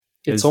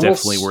It's is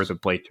definitely almost worth a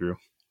playthrough.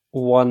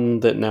 one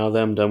that now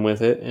that I'm done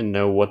with it and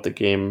know what the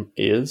game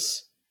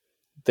is,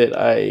 that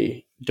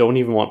I don't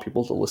even want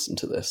people to listen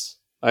to this.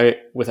 I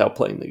without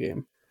playing the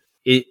game.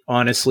 It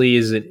honestly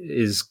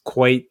is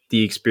quite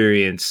the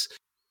experience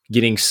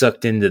getting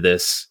sucked into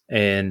this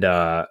and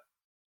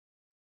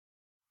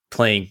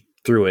playing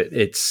through it.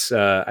 It's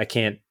I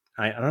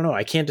don't know,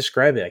 I can't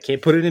describe it. I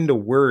can't put it into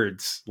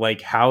words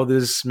like how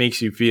this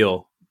makes you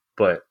feel,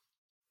 but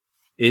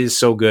it is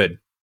so good.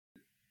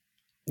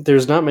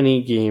 There's not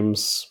many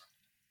games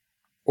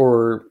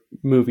or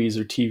movies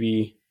or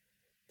TV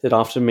that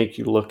often make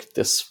you look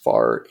this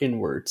far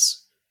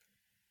inwards.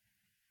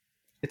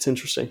 It's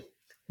interesting.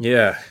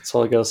 Yeah. That's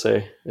all I gotta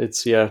say.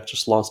 It's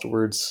just lost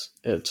words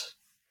at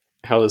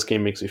how this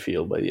game makes you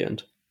feel by the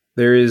end.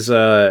 There is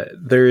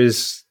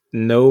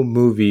no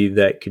movie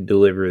that could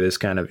deliver this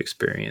kind of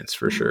experience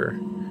for sure.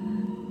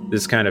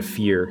 This kind of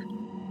fear.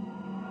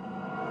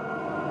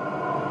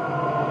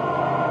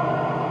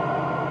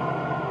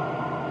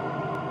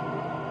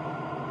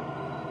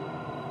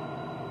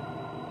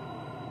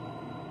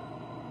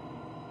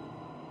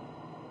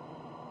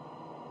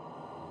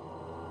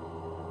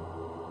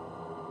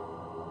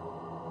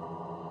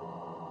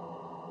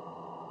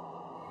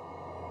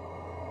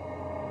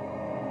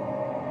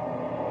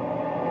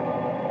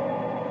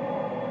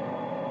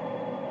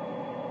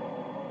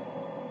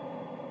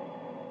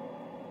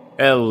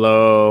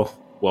 Hello.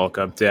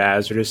 Welcome to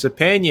Hazardous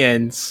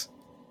Opinions.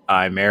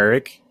 I'm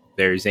Eric.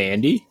 There's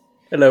Andy.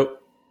 Hello.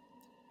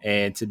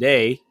 And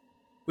today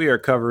we are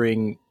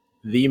covering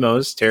the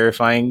most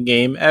terrifying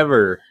game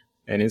ever,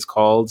 and it's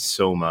called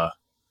Soma.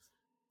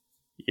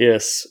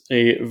 Yes,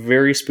 a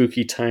very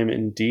spooky time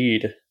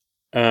indeed.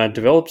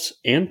 Developed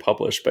and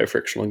published by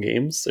Frictional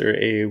Games, they're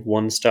a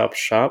one-stop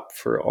shop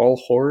for all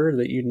horror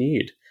that you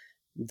need.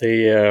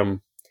 They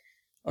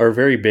are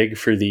very big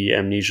for the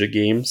Amnesia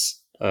games,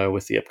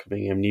 with the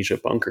upcoming Amnesia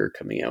Bunker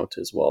coming out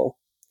as well.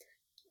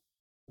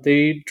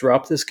 They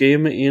dropped this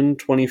game in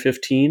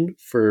 2015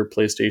 for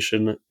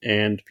PlayStation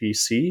and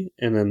PC,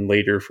 and then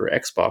later for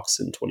Xbox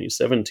in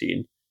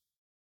 2017.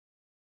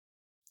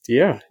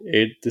 Yeah,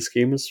 this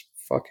game is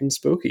fucking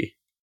spooky.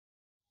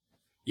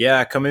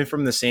 Yeah, coming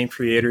from the same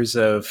creators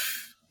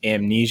of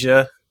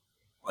Amnesia,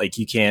 like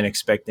you can't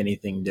expect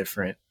anything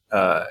different.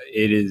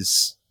 It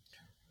is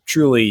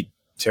truly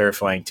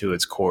terrifying to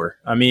its core.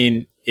 I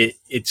mean,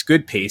 it's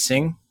good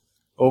pacing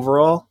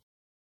overall,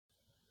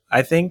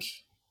 I think,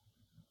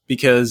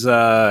 because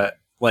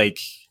like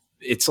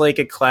it's like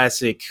a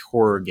classic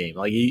horror game.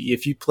 Like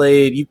if you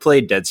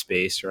played Dead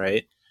Space,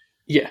 right?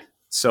 Yeah,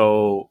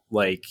 So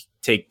like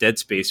take Dead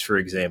Space for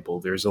example.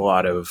 There's a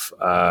lot of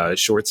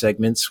short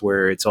segments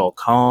where it's all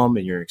calm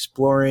and you're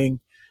exploring,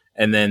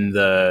 and then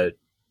the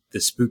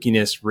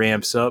spookiness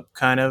ramps up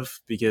kind of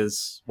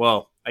because,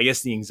 well, I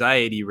guess the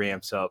anxiety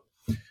ramps up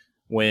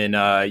when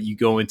you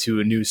go into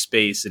a new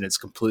space and it's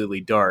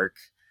completely dark,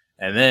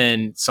 and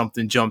then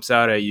something jumps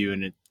out at you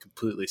and it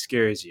completely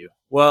scares you.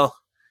 Well,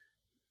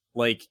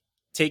 like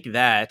take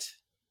that,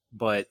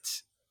 but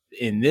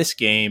in this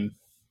game,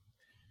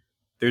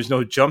 there's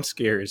no jump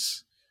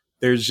scares.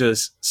 There's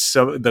just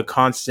the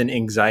constant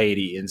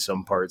anxiety in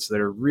some parts that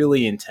are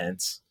really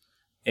intense,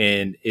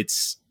 and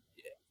it's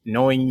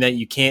knowing that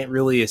you can't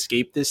really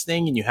escape this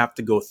thing and you have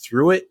to go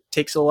through it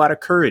takes a lot of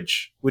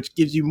courage, which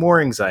gives you more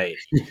anxiety.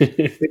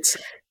 It's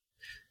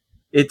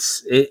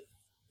it's it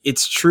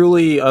it's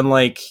truly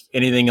unlike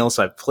anything else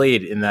I've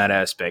played in that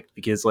aspect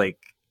because like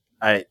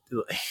I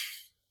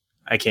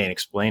I can't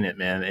explain it,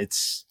 man.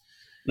 It's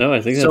no,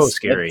 I think so that's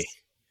scary.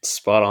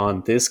 spot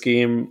on. This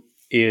game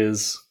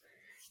is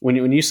when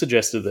you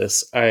suggested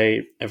this,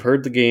 I've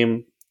heard the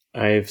game,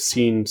 I've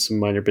seen some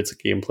minor bits of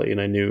gameplay,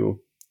 and I knew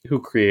who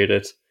created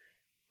it,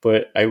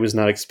 but I was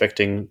not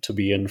expecting to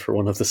be in for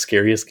one of the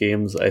scariest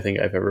games I think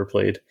I've ever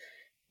played.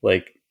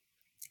 Like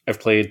I've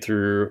played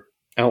through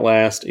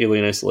Outlast,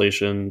 Alien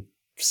Isolation,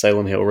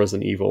 Silent Hill,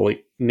 Resident Evil,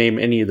 like name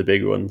any of the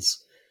big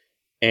ones,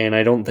 and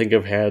I don't think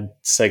I've had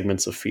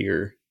segments of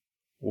fear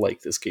like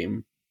this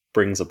game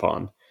brings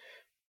upon.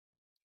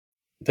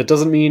 That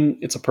doesn't mean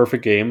it's a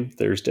perfect game.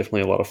 There's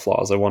definitely a lot of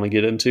flaws I want to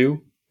get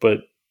into, but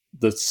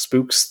the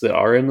spooks that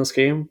are in this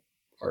game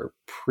are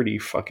pretty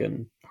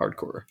fucking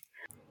hardcore.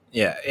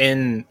 Yeah,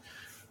 and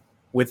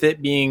with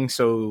it being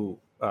so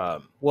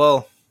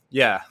well,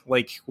 yeah,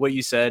 like what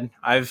you said,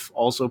 I've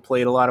also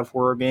played a lot of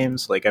horror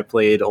games. Like I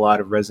played a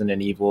lot of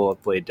Resident Evil,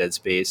 I played Dead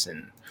Space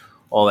and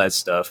all that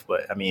stuff.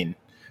 But I mean,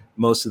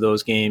 most of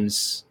those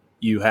games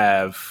you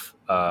have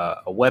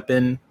a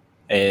weapon,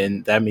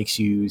 and that makes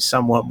you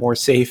somewhat more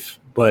safe.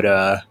 But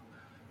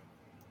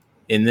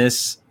in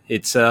this,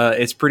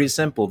 it's pretty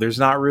simple. There's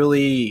not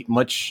really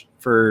much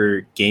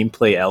for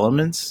gameplay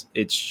elements.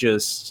 It's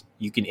just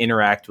you can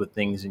interact with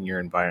things in your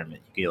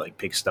environment. You can like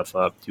pick stuff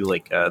up, do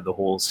like the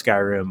whole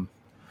Skyrim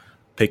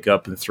pick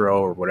up and throw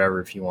or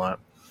whatever if you want.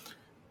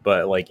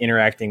 But like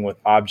interacting with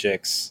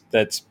objects,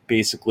 that's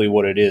basically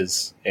what it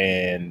is.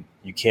 And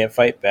you can't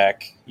fight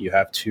back. You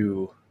have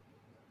to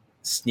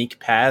sneak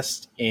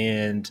past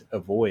and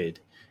avoid.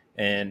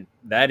 And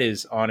that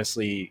is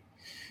honestly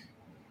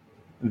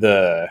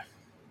the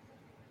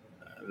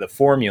the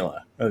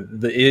formula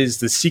is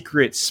the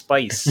secret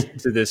spice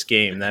to this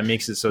game that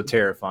makes it so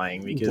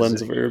terrifying because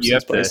Blends of herbs you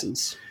and have to,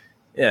 spices.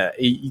 yeah,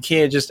 you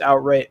can't just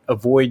outright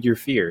avoid your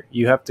fear.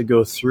 You have to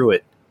go through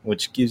it,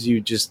 which gives you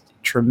just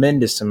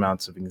tremendous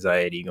amounts of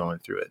anxiety going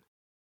through it.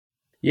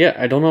 Yeah,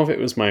 I don't know if it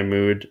was my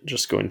mood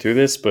just going through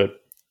this,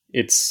 but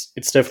it's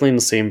definitely in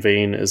the same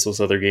vein as those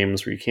other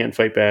games where you can't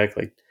fight back,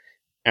 like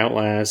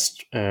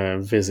Outlast,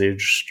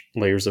 Visage,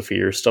 Layers of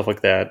Fear, stuff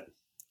like that.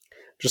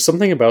 Just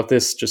something about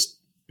this just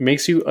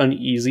makes you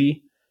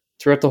uneasy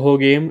throughout the whole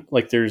game.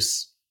 Like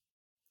there's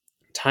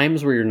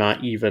times where you're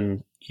not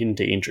even in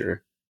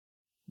danger,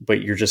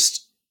 but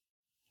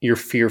you're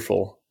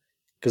fearful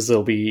because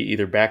there'll be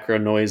either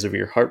background noise of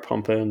your heart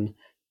pumping.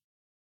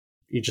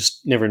 You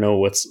just never know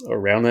what's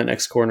around that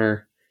next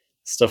corner,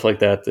 stuff like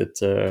that.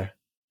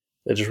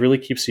 That just really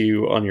keeps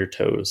you on your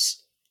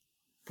toes.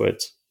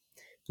 But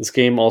this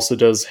game also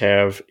does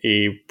have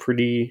a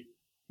pretty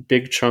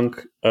big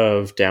chunk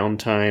of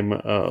downtime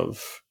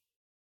of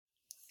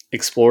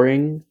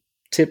exploring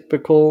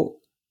typical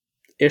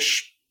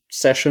ish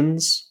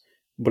sessions,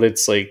 but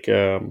it's like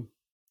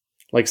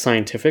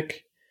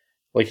scientific.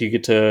 Like you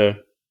get to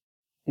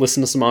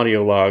listen to some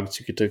audio logs,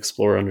 you get to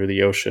explore under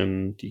the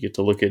ocean, you get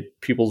to look at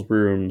people's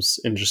rooms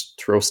and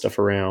just throw stuff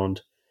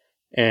around.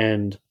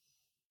 And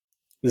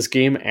this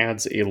game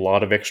adds a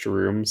lot of extra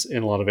rooms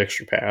and a lot of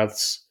extra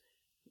paths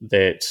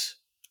that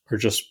are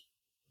just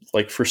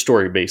like for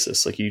story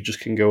basis. Like you just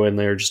can go in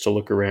there just to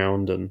look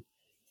around, and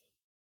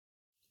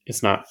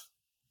it's not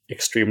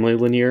extremely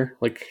linear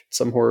like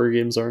some horror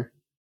games are.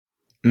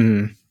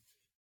 Mm-hmm.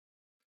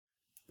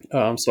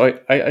 So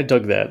I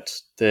dug that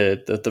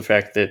the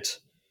fact that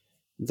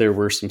there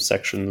were some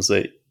sections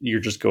that you're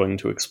just going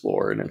to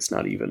explore and it's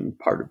not even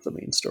part of the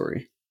main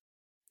story.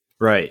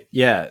 Right.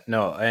 Yeah.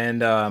 No.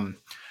 And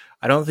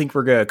I don't think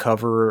we're going to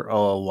cover a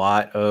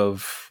lot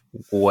of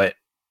what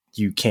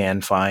you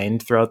can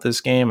find throughout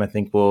this game. I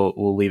think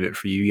we'll leave it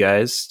for you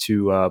guys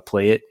to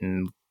play it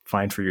and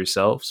find for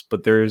yourselves.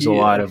 But there's a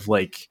lot Yeah. of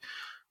like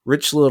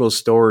rich little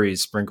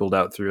stories sprinkled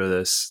out through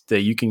this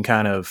that you can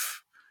kind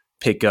of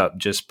pick up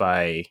just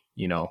by,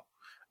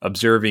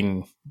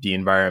 observing the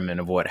environment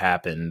of what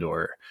happened,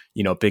 or,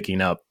 picking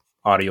up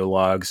audio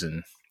logs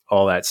and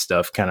all that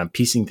stuff, kind of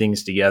piecing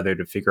things together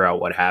to figure out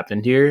what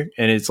happened here.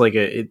 And it's like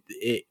it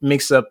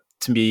makes up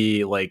to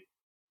be like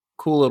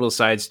cool little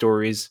side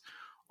stories,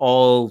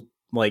 all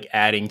like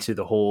adding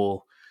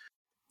to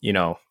you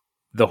know,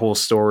 the whole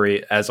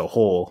story as a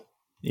whole.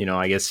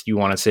 I guess you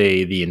want to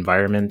say the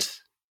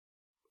environment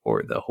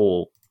or the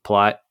whole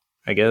plot,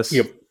 I guess.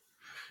 Yep.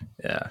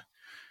 Yeah.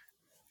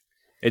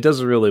 It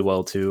does it really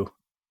well too.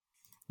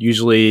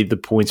 Usually the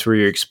points where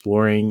you're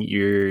exploring,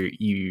 your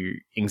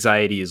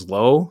anxiety is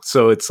low.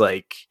 So it's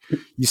like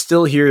you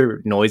still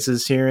hear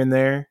noises here and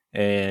there,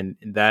 and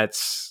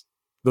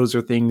those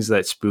are things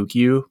that spook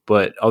you.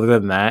 But other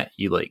than that,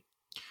 you like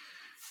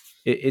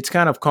it's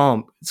kind of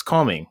calm. It's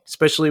calming,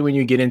 especially when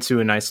you get into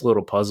a nice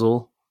little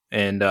puzzle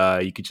and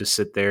you could just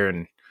sit there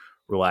and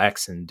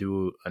relax and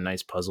do a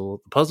nice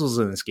puzzle. The puzzles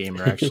in this game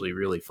are actually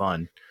really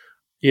fun.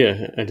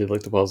 Yeah, I did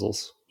like the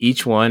puzzles.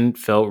 Each one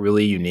felt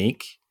really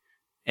unique,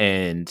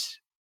 and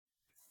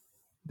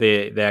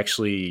they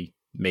actually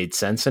made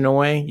sense in a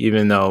way,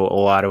 even though a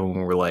lot of them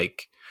were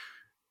like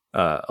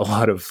a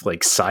lot of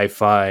like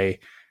sci-fi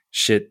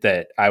shit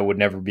that I would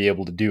never be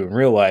able to do in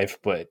real life.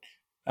 But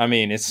I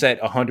mean, it's set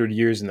 100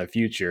 years in the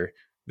future.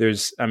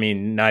 I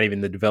mean, not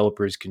even the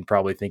developers can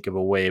probably think of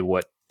a way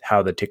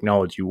how the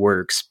technology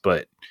works,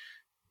 but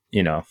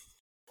you know,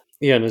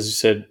 Yeah, and as you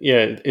said,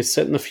 yeah, it's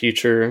set in the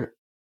future.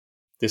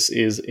 This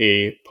is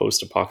a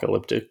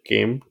post-apocalyptic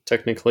game,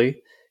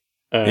 technically.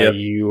 yep,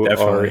 You are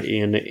definitely.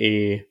 in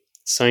a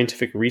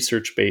scientific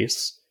research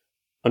base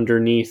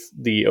underneath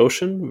the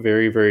ocean,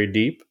 very, very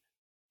deep,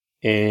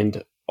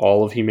 and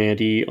all of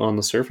humanity on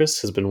the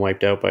surface has been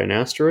wiped out by an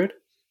asteroid.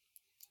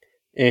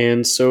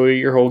 And so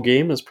your whole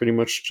game is pretty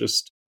much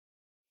just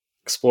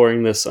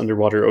exploring this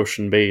underwater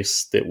ocean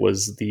base that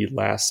was the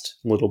last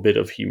little bit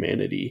of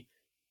humanity,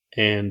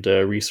 and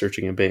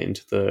researching a bit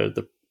into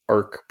the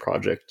ARC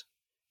project,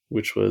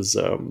 which was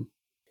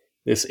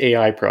this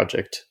AI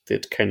project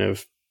that kind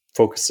of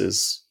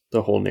focuses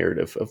the whole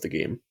narrative of the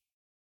game.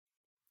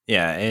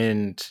 Yeah,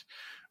 and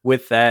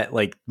with that,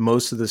 like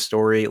most of the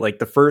story, like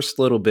the first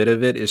little bit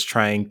of it is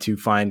trying to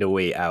find a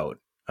way out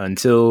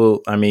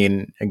until, I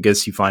mean, I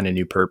guess you find a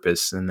new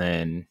purpose, and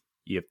then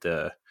you have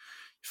to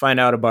find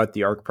out about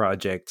the ARC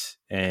project,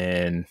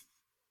 and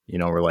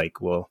we're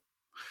like, well,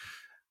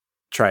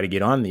 try to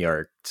get on the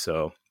ARC.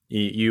 So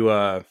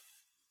you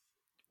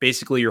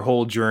basically your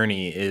whole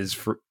journey is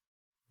for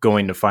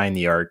going to find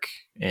the ARC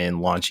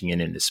and launching it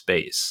into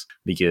space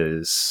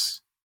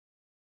because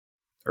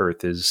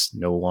Earth is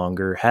no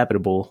longer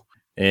habitable,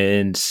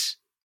 and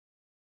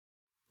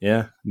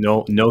yeah,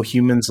 no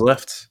humans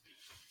left.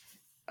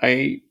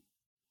 I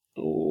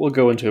will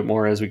go into it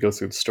more as we go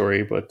through the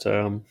story, but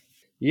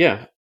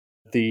yeah,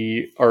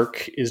 the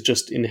arc is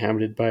just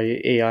inhabited by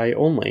AI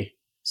only,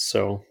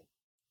 so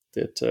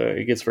that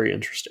it gets very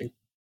interesting.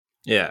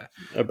 Yeah,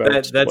 about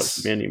that what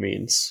that's humanity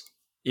means.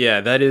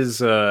 yeah, that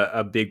is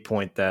a big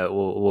point that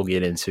we'll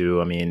get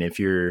into. I mean, if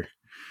you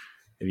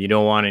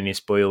don't want any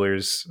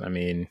spoilers, I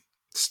mean,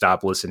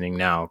 stop listening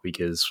now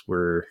because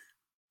we're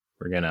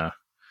gonna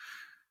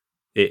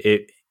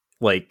it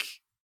like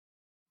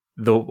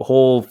the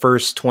whole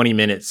first 20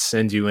 minutes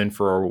sends you in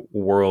for a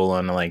whirl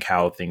on like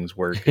how things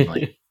work and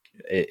like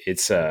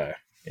it's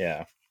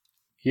yeah.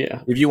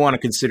 Yeah. If you want to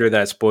consider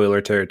that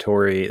spoiler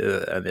territory,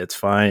 that's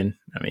fine.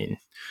 I mean,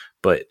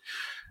 but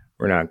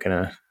we're not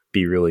gonna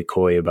be really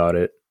coy about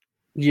it.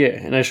 Yeah,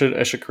 and I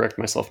should correct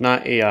myself.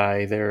 Not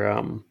AI.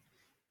 They're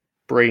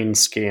brain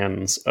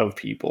scans of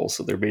people,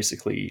 so they're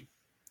basically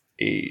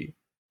a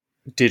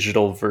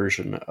digital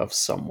version of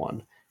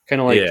someone,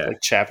 kind of Yeah,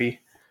 like Chappie in a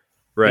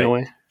right.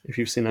 way. If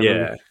you've seen that movie.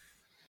 Yeah,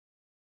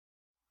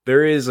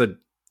 there is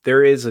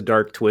a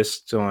dark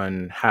twist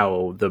on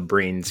how the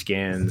brain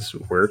scans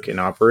work and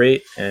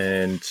operate,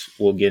 and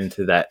we'll get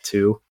into that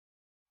too.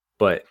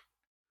 But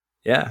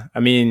yeah,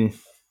 I mean,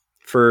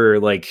 for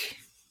like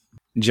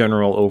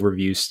general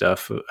overview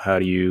stuff, how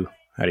do you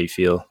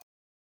feel?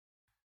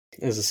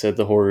 As I said,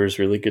 the horror is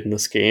really good in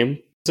this game.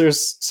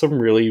 There's some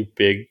really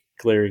big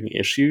glaring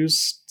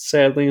issues,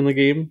 sadly, in the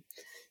game.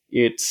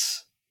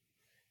 It's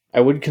I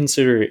would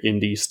consider it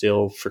indie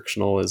still.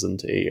 Frictional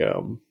isn't a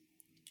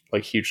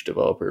like huge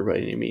developer by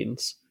any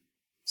means.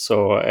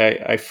 So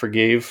I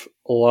forgave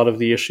a lot of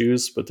the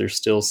issues, but there's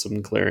still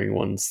some glaring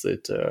ones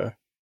that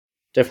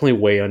definitely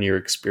weigh on your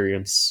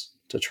experience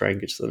to try and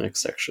get to the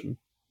next section.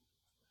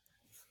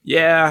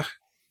 Yeah,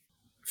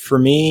 for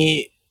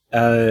me,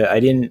 I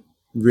didn't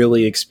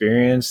really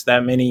experience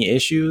that many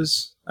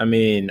issues. I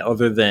mean,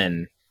 other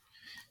than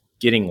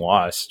getting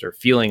lost or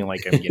feeling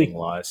like I'm getting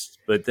lost.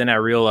 But then I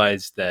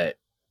realized that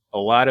a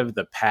lot of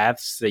the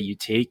paths that you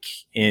take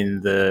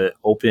in the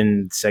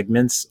open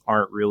segments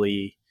aren't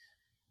really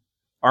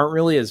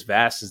as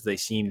vast as they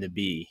seem to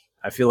be.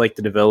 I feel like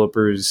the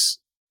developers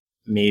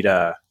made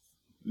a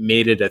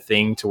made it a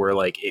thing to where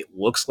like it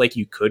looks like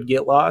you could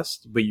get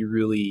lost, but you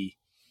really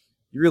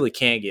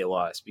can't get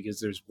lost because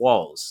there's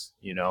walls,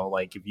 you know,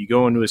 like if you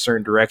go into a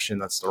certain direction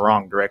that's the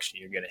wrong direction,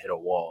 you're going to hit a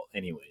wall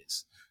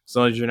anyways. As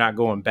long as you're not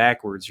going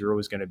backwards, you're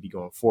always going to be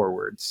going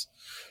forwards.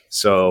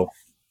 So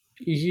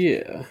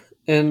Yeah,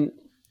 and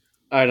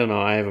I don't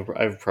know. I have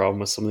a problem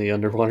with some of the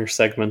underwater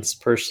segments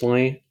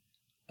personally.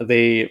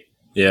 They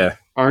yeah.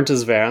 aren't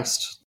as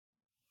vast.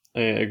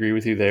 I agree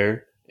with you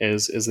there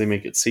as they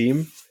make it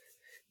seem,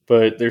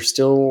 but there's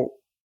still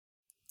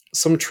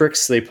some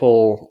tricks they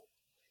pull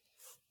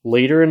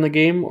later in the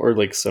game, or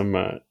like some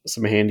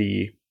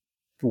handy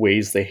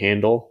ways they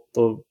handle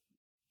the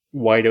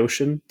wide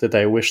ocean that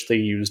I wish they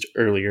used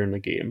earlier in the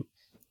game.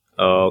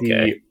 Oh, okay.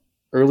 The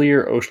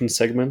earlier ocean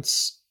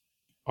segments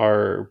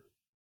are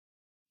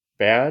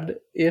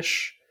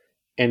bad-ish,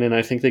 and then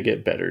I think they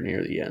get better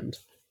near the end.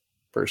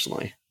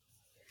 Personally,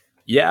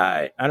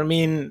 Yeah, I don't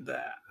mean,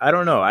 I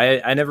don't know.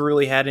 I never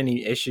really had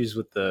any issues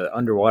with the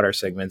underwater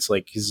segments.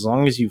 Like as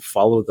long as you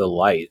follow the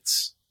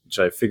lights, which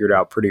I figured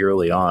out pretty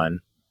early on,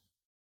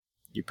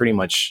 you're pretty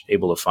much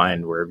able to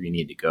find wherever you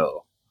need to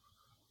go.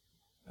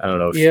 I don't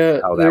know yeah.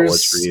 how that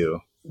was for There's you.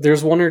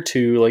 there's one or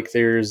two like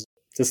there's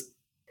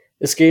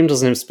this game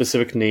doesn't have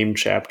specific named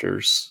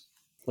chapters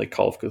like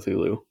Call of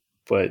Cthulhu,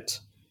 but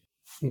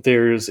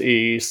there's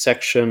a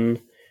section.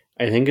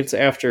 I think it's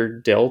after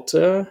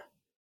Delta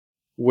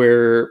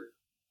where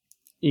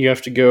you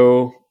have to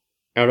go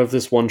out of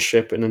this one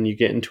ship and then you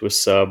get into a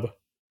sub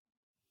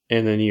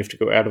and then you have to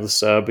go out of the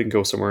sub and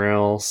go somewhere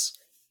else.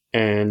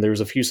 And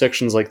there's a few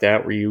sections like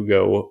that where you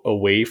go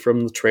away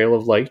from the trail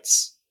of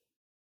lights.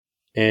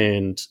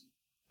 And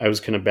I was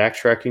kind of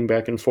backtracking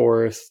back and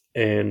forth.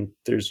 And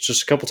there's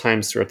just a couple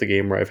times throughout the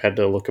game where I've had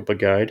to look up a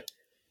guide.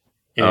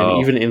 And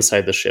Oh, even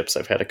inside the ships,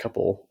 I've had a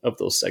couple of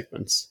those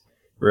segments.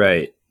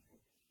 right.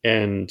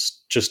 And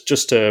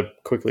just to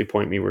quickly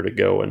point me where to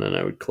go, and then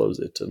I would close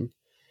it. And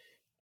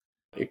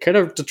it kind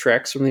of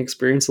detracts from the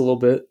experience a little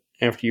bit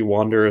after you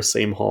wander a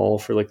same hall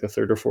for like the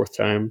third or fourth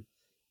time.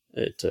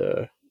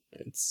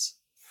 It's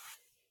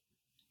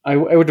I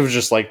would have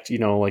just liked,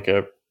 like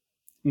a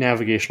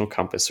navigational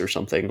compass or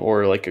something,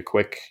 or like a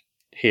quick,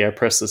 hey, I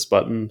press this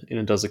button and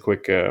it does a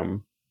quick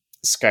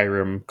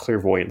Skyrim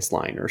clairvoyance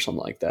line or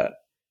something like that.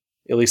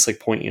 At least like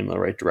point you in the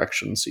right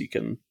direction so you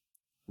can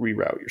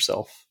reroute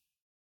yourself.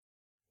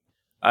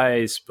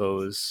 I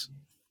suppose.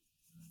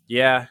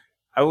 Yeah,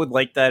 I would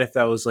like that if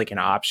that was like an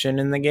option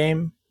in the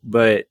game.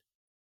 But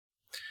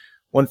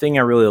one thing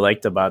I really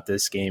liked about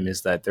this game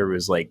is that there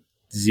was like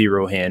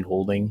zero hand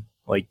holding.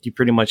 Like you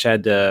pretty much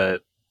had to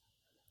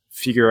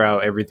figure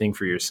out everything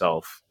for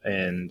yourself.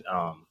 And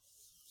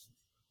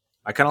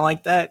I kind of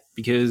like that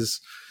because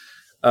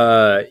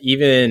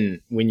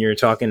even when you're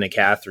talking to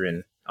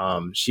Catherine,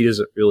 she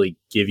doesn't really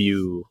give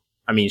you.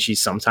 I mean, she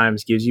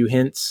sometimes gives you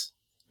hints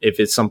if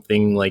it's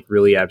something like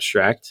really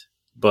abstract,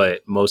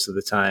 but most of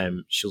the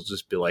time she'll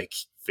just be like,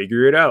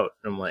 "Figure it out."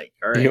 And I'm like,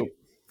 "All right, Yep.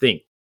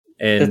 think."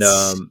 And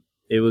It's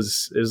it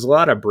was a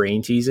lot of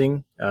brain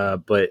teasing,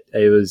 but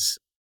it was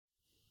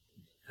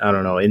I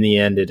don't know. In the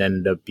end, it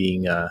ended up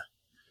being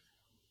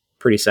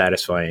pretty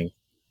satisfying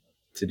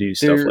to do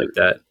stuff There like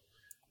that.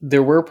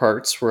 there were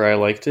parts where I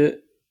liked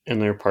it,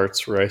 and there are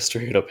parts where I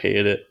straight up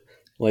hated it.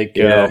 Like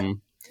Yeah.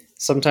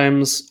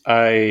 sometimes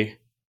I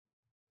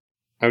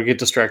would get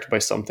distracted by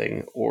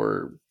something,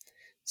 or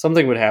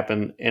something would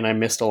happen, and I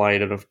missed a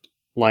line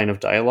of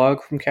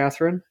dialogue from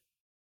Catherine,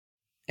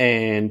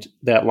 and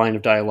that line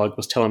of dialogue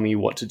was telling me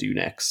what to do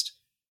next.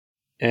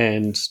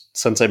 And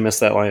since I missed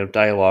that line of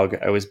dialogue,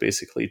 I was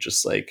basically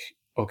just like,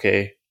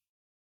 okay,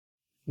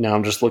 now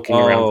I'm just looking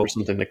around for Oh,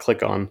 something to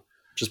click on,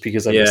 just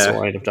because I missed a yeah.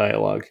 line of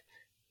dialogue.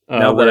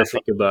 Now that Where I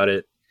think about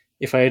it,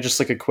 if I had just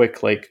like a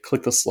quick like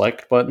click the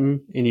select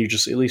button and you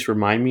just at least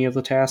remind me of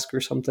the task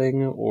or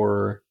something,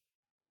 or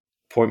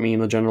point me in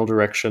the general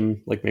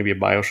direction, like maybe a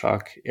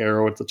Bioshock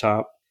arrow at the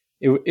top,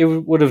 it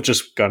would have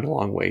just gone a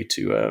long way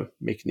to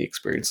making the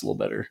experience a little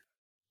better.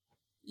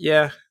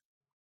 yeah,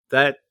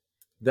 that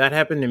that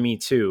happened to me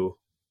too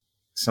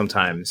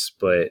sometimes.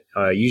 But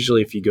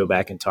usually, if you go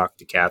back and talk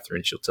to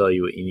Catherine, she'll tell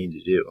you what you need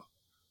to do.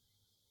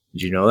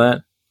 Did you know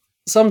that?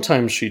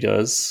 Sometimes she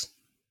does,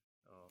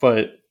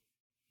 but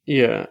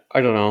yeah,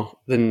 I don't know.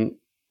 Then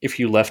if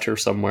you left her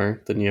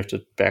somewhere, then you have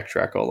to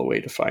backtrack all the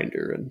way to find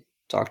her and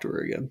talk to her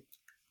again.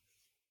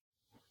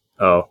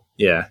 Oh,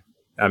 yeah.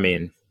 I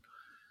mean,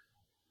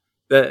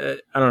 I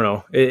don't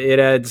know. It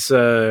adds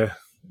a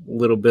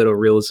little bit of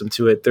realism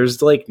to it.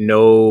 There's like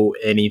no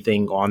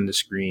anything on the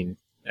screen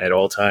at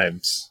all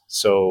times.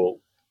 So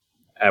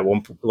at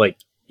one point, like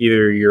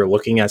either you're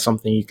looking at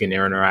something you can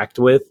interact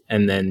with,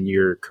 and then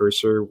your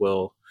cursor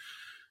will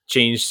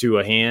change to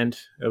a hand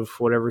of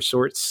whatever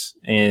sorts,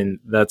 and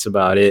that's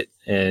about it.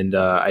 And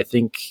I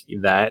think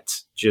that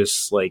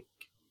just like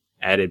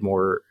added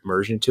more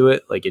immersion to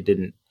it. Like it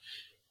didn't,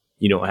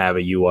 you don't have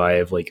a UI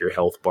of like your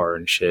health bar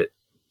and shit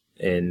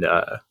and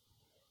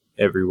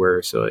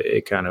everywhere. So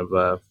it kind of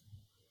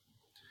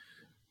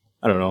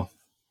I don't know.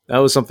 That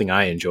was something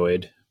I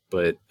enjoyed,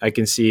 but I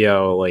can see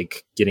how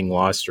like getting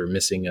lost or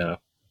missing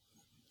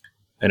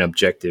an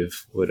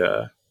objective would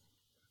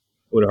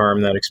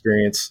harm that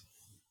experience.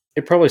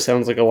 It probably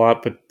sounds like a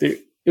lot, but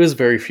it was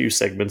very few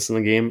segments in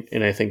the game,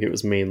 and I think it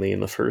was mainly in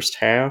the first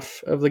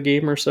half of the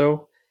game or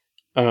so.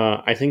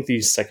 I think the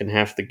second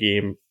half of the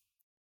game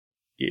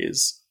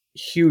is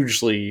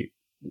hugely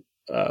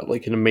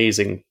like an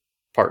amazing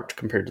part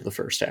compared to the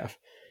first half.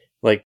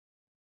 Like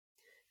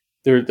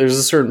there's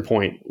a certain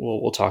point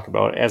we'll talk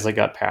about as I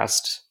got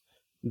past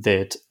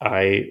that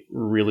I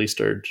really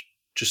started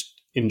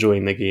just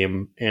enjoying the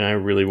game, and I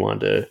really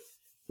wanted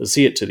to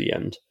see it to the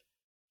end.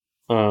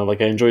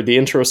 Like I enjoyed the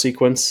intro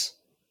sequence,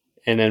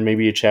 and then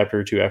maybe a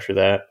chapter or two after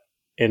that,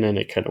 and then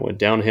it kind of went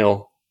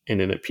downhill, and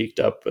then it peaked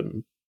up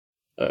and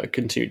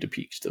continued to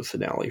peak to the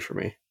finale for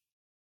me.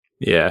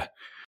 Yeah.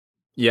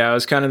 Yeah, I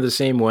was kind of the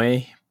same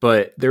way,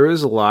 but there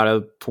was a lot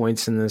of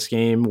points in this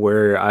game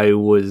where I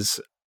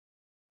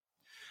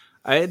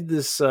had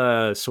this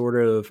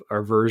sort of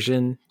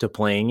aversion to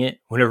playing it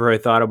whenever I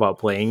thought about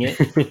playing it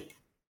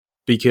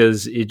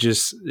because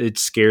it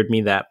scared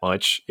me that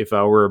much. If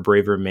I were a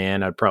braver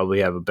man, I'd probably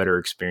have a better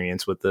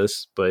experience with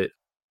this, but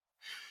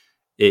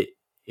it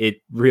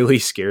it really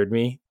scared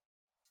me.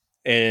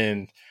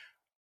 And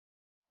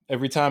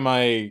every time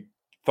I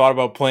thought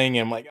about playing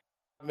it, I'm like,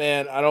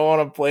 man, I don't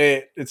want to play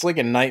it. It's like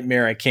a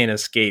nightmare I can't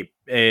escape.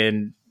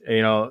 And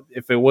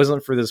if it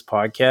wasn't for this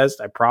podcast,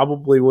 I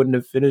probably wouldn't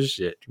have finished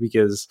it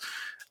because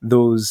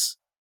those,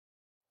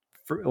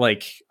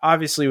 like,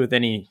 obviously with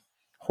any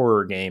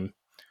horror game,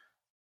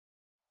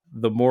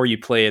 the more you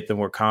play it, the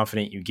more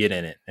confident you get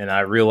in it. And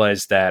I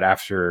realized that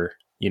after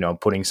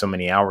putting so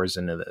many hours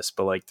into this.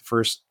 But like the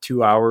first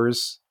 2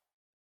 hours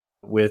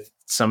with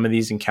some of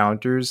these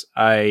encounters,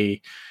 and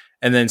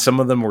then some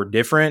of them were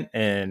different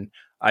and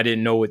I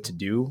didn't know what to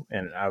do.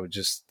 And I would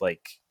just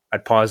like,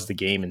 I'd pause the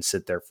game and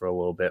sit there for a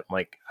little bit. I'm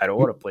like, I don't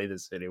want to play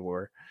this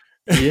anymore.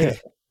 Yeah,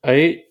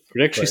 I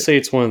would actually But say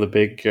it's one of the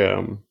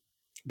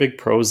big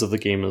pros of the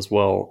game as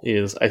well.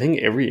 Is I think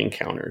every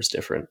encounter is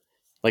different.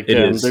 Like it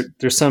is.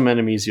 there's some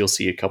enemies you'll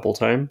see a couple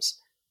times,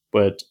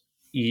 but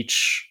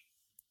each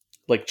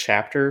like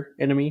chapter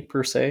enemy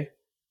per se,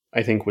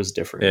 I think was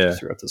different Yeah.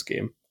 throughout this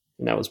game,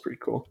 and that was pretty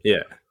cool.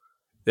 Yeah.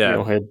 They Yeah.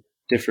 all had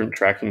different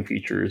tracking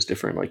features,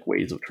 different like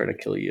ways of trying to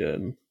kill you,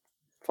 and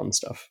fun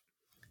stuff.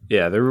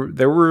 Yeah.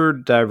 There were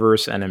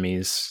diverse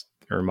enemies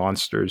or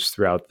monsters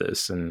throughout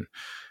this. And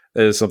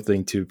that is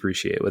something to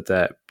appreciate with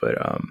that. But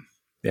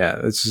yeah,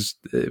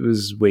 it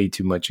was way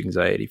too much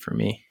anxiety for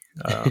me.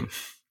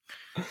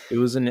 It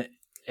was an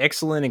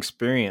excellent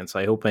experience.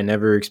 I hope I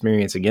never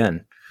experience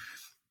again,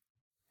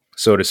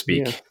 so to Yeah.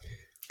 speak.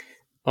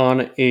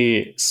 On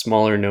a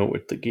smaller note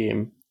with the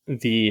game,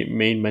 the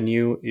main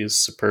menu is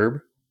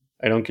superb.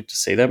 I don't get to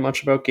say that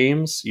much about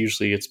games.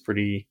 Usually it's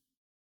pretty,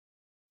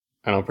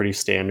 I don't know, pretty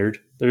standard.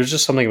 There's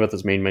just something about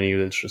this main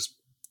menu that's just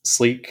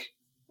sleek.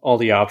 All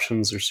the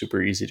options are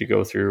super easy to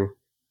go through.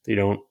 They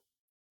don't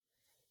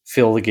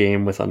fill the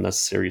game with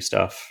unnecessary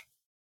stuff.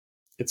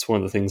 It's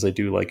one of the things I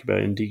do like about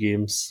indie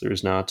games.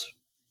 There's not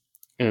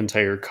an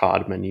entire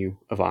COD menu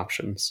of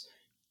options,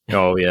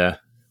 Oh yeah,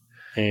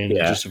 and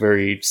yeah, just a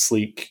very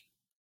sleek.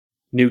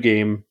 new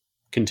game,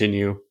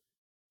 continue,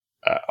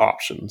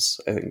 options.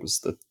 I think was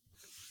the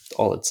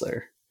all that's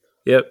there.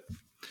 Yep.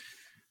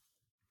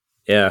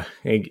 Yeah,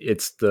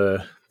 it's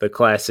the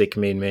classic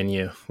main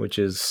menu, which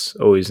is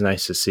always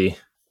nice to see.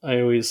 I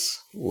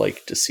always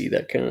like to see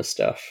that kind of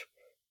stuff.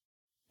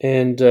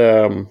 And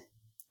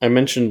I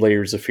mentioned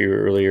Layers of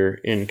Fear earlier.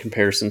 In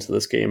comparison to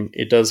this game,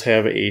 it does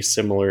have a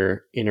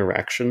similar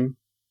interaction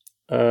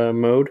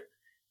mode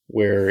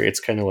where it's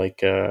kind of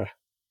like a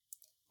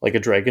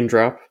drag and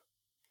drop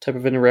type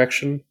of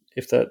interaction,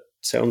 if that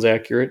sounds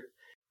accurate.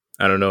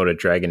 I don't know what a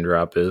drag and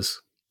drop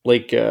is.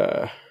 Like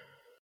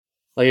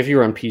if you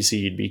were on PC,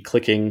 you'd be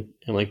clicking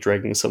and like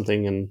dragging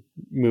something and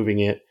moving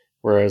it,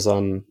 whereas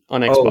on Oh,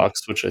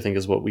 Xbox, which I think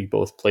is what we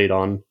both played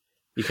on,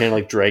 you kind of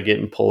like drag it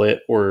and pull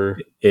it, or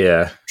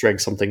yeah. drag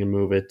something and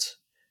move it.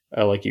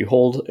 Like you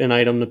hold an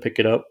item to pick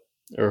it up,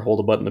 or hold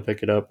a button to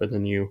pick it up, and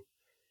then you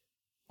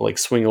like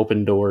swing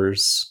open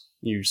doors,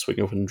 you swing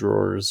open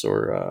drawers,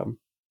 or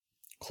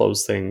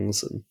close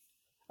things. And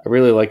I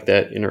really like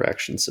that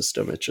interaction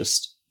system.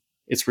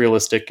 It's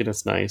realistic and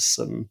it's nice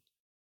and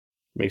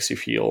makes you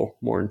feel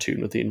more in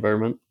tune with the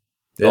environment.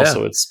 Yeah.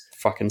 Also, it's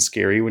fucking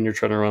scary when you're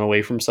trying to run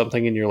away from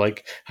something and you're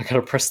like, I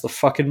gotta press the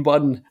fucking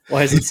button.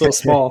 Why is it so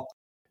small?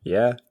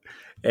 Yeah.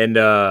 And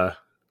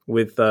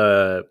with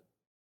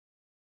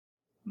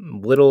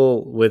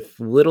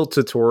little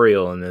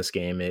tutorial in this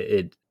game,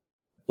 it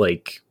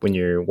like when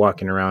you're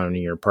walking around in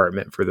your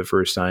apartment for the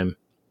first time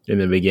in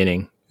the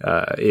beginning,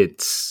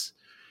 it's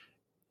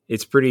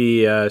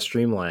pretty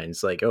streamlined.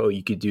 It's like, oh,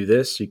 you could do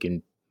this. You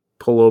can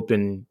pull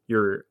open.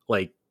 You're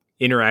like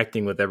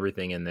interacting with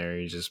everything in there.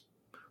 You're just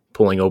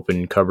pulling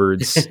open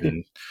cupboards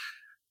and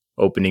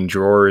opening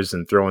drawers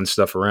and throwing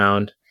stuff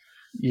around.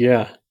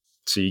 Yeah.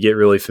 So you get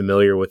really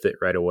familiar with it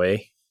right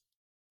away.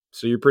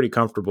 So you're pretty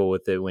comfortable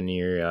with it when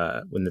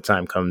when the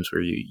time comes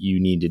where you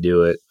need to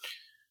do it.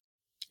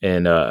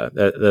 And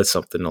that's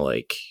something to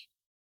like.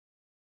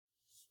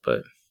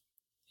 But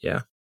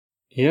yeah,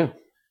 Yeah.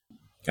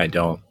 I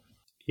don't.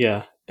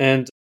 Yeah.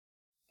 And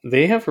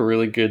they have a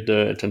really good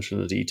attention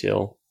to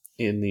detail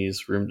in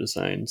these room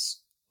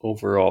designs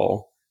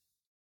overall.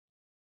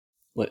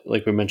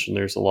 Like we mentioned,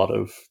 there's a lot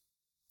of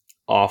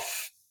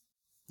off,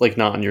 like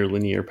not on your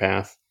linear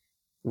path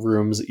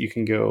rooms that you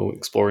can go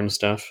explore and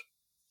stuff.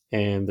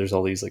 And there's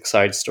all these like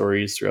side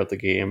stories throughout the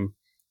game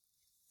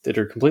that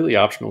are completely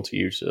optional to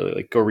you to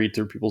like go read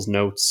through people's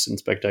notes,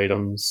 inspect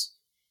items.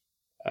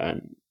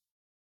 And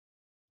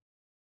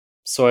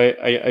so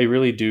I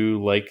really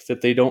do like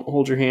that they don't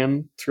hold your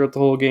hand throughout the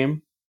whole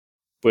game,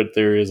 but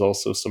there is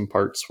also some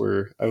parts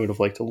where I would have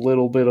liked a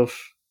little bit of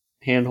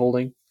hand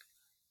holding.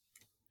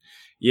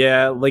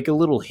 Yeah, like a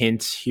little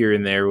hint here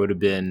and there would have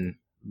been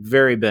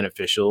very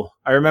beneficial.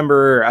 I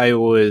remember I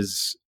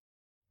was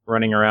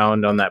running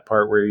around on that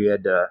part where you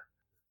had to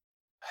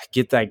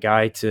get that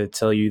guy to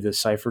tell you the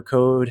cipher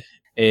code.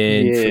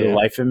 And for the Yeah.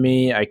 life of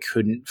me, I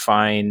couldn't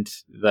find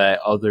that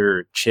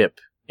other chip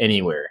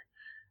anywhere.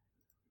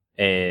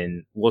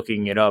 And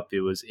looking it up,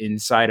 it was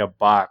inside a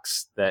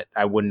box that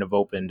I wouldn't have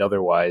opened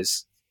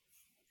otherwise.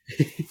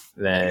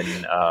 Then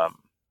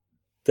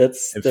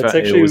That's it was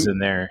actually in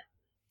there.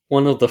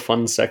 one of the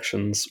fun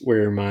sections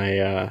where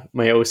my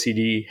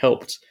OCD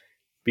helped,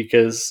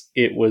 because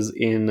it was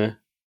in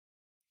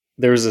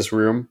there was this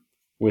room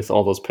with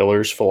all those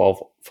pillars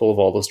full of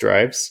all those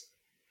drives.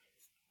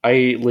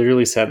 I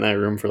literally sat in that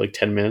room for like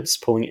 10 minutes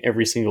pulling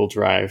every single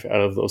drive out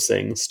of those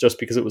things just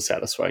because it was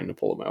satisfying to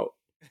pull them out.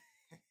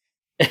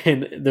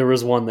 And there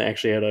was one that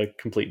actually had a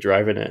complete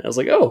drive in it. I was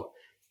like, oh,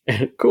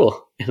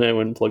 cool. And I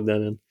went and plugged that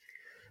in.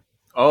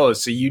 Oh,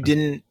 so you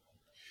didn't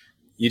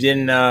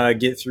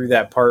get through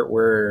that part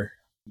where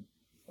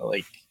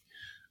like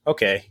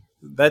okay,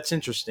 that's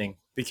interesting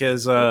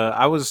because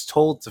I was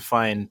told to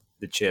find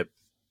the chip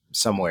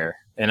somewhere,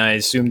 and I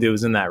assumed it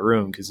was in that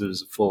room because it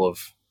was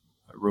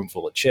a room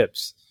full of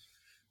chips.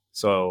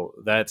 So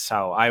that's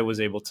how I was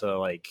able to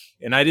like,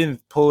 and I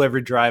didn't pull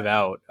every drive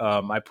out.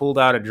 I pulled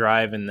out a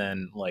drive, and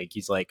then like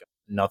he's like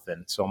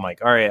nothing. So I'm like,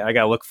 all right, I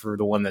gotta look for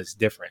the one that's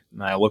different,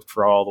 and I looked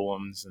for all the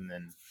ones, and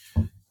then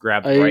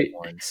grabbed the right I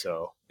one.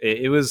 So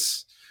it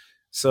was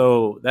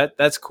so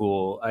that's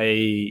cool.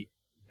 I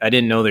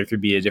didn't know there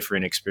could be a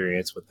different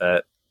experience with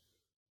that.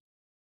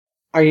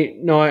 I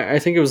no, I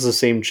think it was the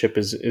same chip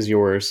as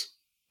yours.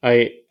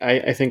 I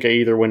think I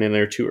either went in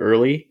there too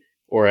early,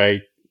 or I,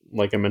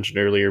 like I mentioned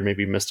earlier,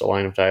 maybe missed a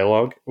line of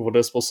dialogue of what I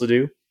was supposed to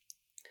do.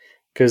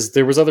 Because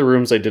there was other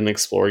rooms I didn't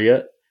explore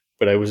yet,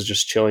 but I was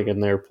just chilling in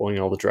there pulling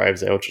all the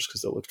drives out just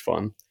because it looked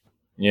fun.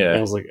 And I Yeah.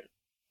 was like,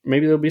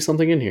 maybe there'll be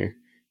something in here.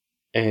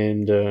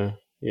 And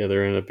yeah,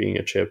 there ended up being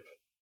a chip.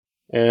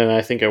 And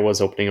I think I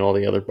was opening all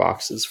the other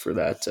boxes for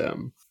that,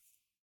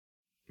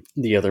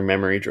 the other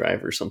memory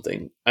drive or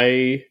something.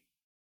 I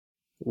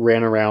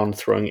ran around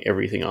throwing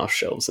everything off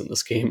shelves in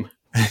this game.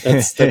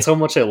 That's how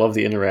much I love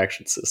the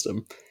interaction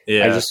system.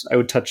 Yeah, I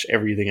would touch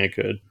everything I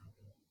could.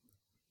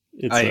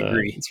 I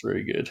agree. It's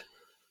very good.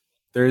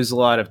 There's a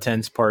lot of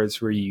tense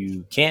parts where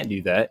you can't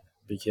do that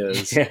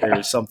because Yeah.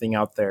 there's something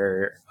out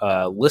there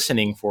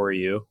listening for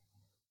you.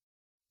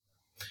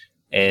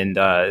 and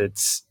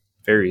it's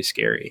very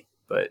scary.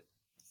 But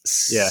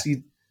yeah,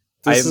 See,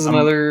 this is I'm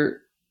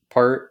another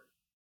part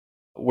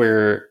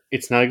where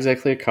it's not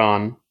exactly a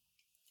con,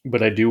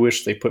 but I do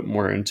wish they put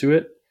more into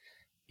it.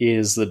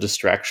 Is the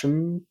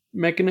distraction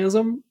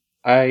mechanism?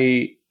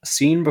 I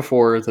seen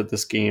before that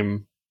this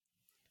game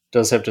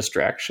does have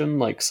distraction,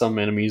 like some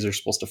enemies are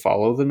supposed to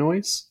follow the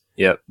noise,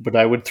 yep. but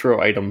I would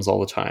throw items all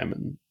the time,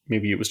 and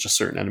maybe it was just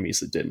certain enemies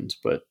that didn't,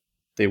 but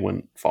they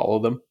wouldn't follow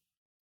them.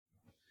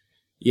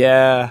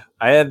 Yeah,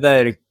 I had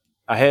that.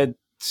 I had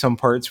some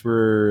parts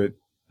where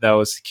that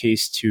was the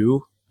case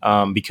too,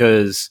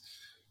 because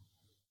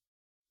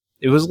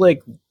it was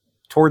like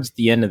towards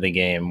the end of the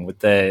game with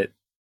that.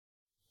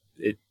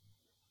 It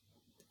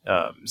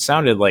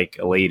sounded like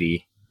a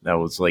lady that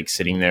was like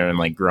sitting there and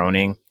like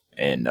groaning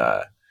and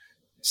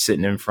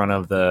sitting in front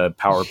of the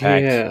power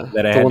pack Yeah,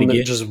 that I the had to one that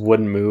get. just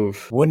wouldn't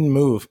move. Wouldn't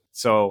move.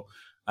 So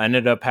I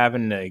ended up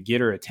having to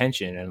get her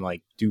attention and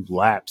like do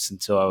laps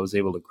until I was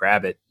able to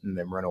grab it and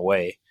then run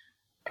away.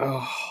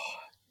 Oh,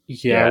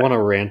 yeah, I Yeah. want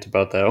to rant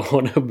about that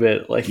one a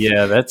bit. Like,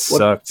 Yeah, that what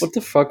sucked.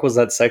 the fuck was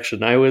that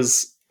section? I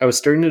was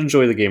starting to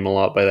enjoy the game a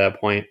lot by that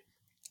point,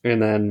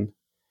 and then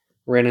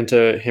ran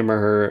into him or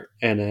her,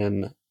 and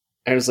then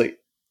I was like,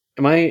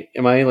 am I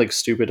like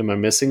stupid? Am I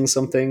missing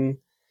something?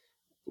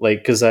 Like,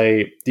 because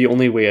the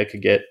only way I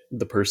could get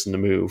the person to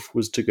move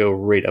was to go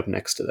right up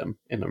next to them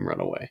and then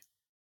run away.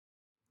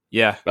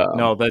 Yeah. Um,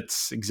 No,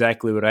 that's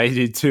exactly what I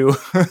did too.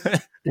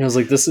 and I was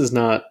like, this is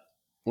not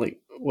like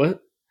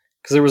what?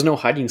 Because there was no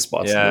hiding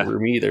spots in the Yeah.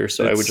 room either,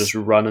 so I would just It's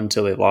run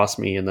until they lost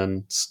me and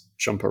then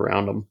jump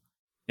around them.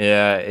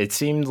 yeah, it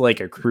seemed like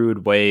a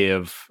crude way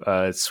of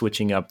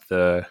switching up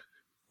the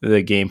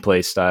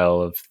gameplay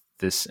style of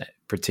this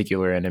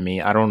particular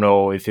enemy. I don't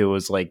know if it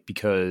was like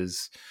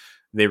because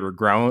they were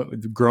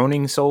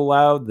groaning so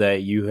loud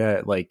that you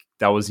had like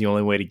that was the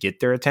only way to get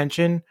their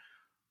attention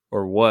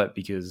or what,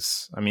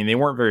 because I mean they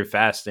weren't very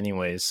fast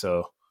anyways,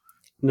 so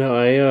No,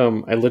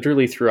 I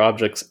literally threw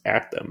objects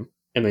at them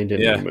and they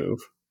didn't yeah, even move.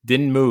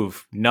 didn't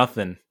move,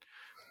 nothing.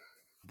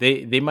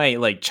 They might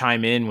like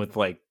chime in with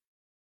like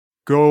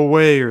go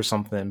away or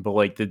something, but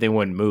like they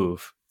wouldn't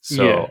move. Yeah,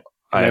 So and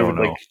I I don't would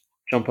like know.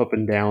 jump up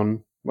and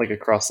down like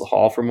across the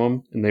hall from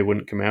them, and they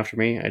wouldn't come after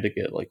me. I had to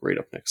get like right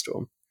up next to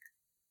them.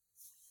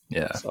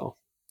 Yeah. So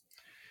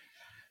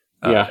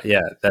yeah,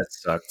 Yeah, that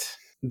sucked.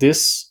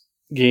 this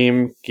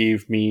game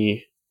gave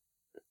me.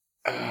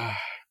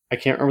 I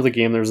can't remember the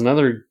game. There was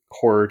another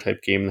horror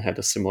type game that had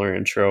a similar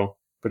intro,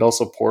 but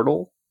also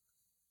Portal.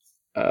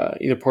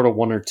 Either Portal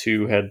 1 or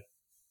 2 had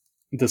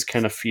this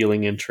kind of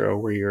feeling intro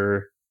where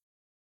you're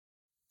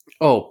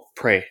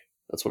Prey.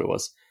 That's what it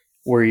was.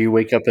 Where you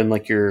wake up in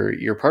like your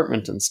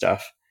apartment and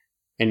stuff,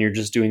 and you're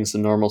just doing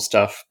some normal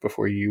stuff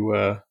before you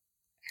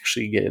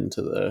actually get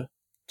into the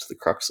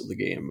crux of the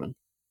game. And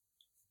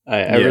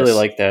I really Yes.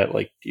 like that.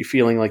 Like you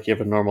feeling like you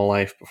have a normal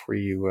life before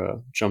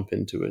you jump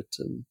into it,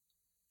 and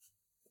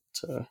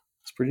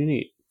it's pretty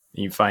neat.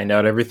 You find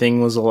out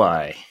everything was a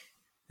lie.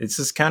 It's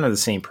just kind of the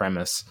same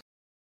premise.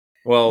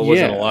 Well, it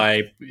wasn't a Yeah,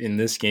 lie in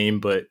this game,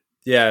 but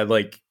yeah,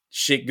 like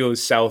shit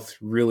goes south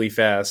really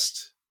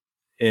fast,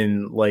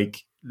 and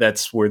like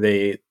that's where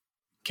they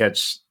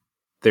catch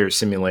their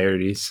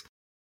similarities.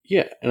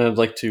 yeah, and I'd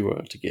like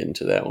to get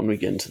into that when we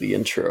get into the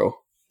intro.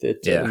 That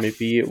Yeah,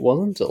 maybe it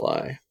wasn't a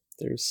lie.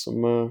 There's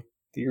some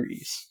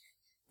theories.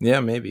 yeah,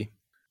 maybe.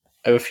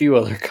 I have a few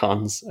other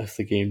cons of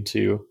the game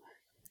too.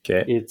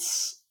 Okay.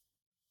 It's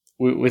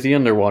with the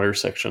underwater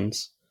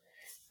sections.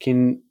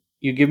 Can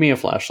you give me a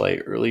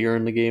flashlight earlier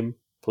in the game,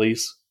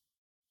 please?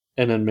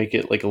 And then make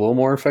it like a little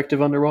more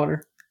effective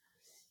underwater?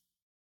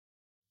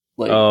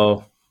 Like,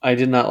 Oh, I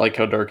did not like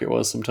how dark it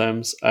was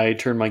sometimes. I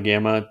turned my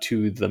gamma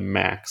to the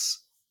max,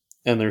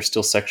 and there's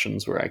still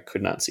sections where I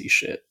could not see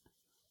shit.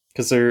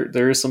 Because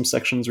there is some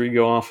sections where you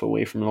go off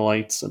away from the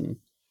lights, and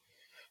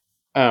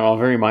I don't know, a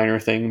very minor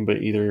thing,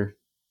 but either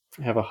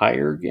have a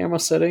higher gamma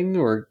setting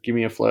or give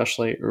me a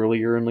flashlight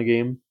earlier in the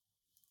game.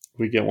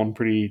 We get one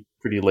pretty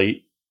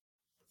late.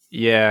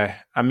 yeah.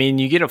 I mean,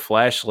 you get a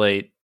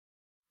flashlight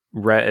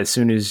right as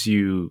soon as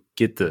you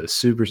get the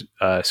super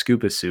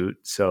scuba suit.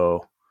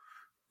 So,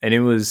 and it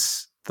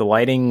was the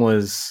lighting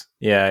was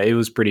yeah, it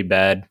was pretty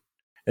bad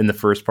in the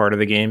first part of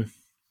the game.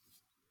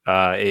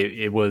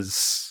 It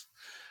was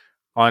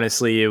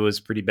honestly it was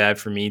pretty bad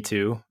for me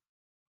too.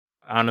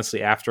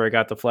 Honestly, after I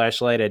got the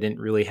flashlight, I didn't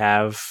really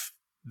have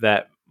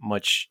that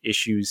much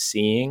issues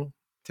seeing.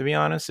 To be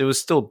honest, it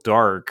was still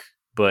dark,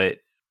 but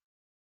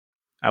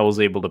I was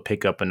able to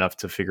pick up enough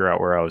to figure out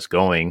where I was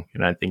going,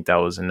 and I think that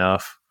was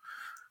enough.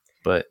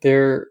 But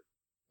There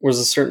was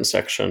a certain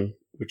section,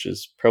 which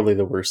is probably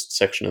the worst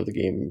section of the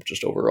game,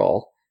 just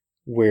overall,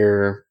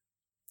 where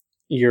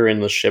you're in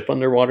the ship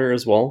underwater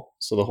as well.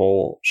 So the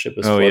whole ship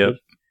is oh yep, flooded.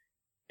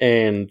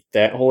 And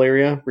that whole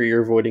area where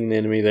you're avoiding the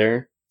enemy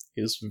there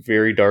is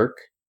very dark.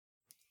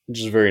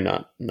 Just very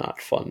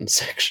not fun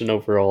section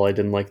overall. I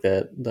didn't like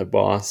that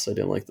boss. I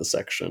didn't like the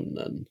section,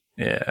 and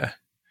yeah,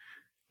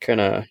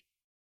 kind of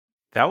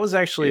that was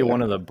actually yeah.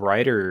 one of the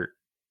brighter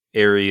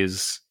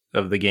areas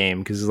of the game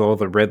because of all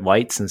the red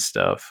lights and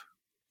stuff.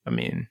 I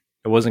mean,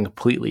 it wasn't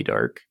completely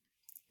dark.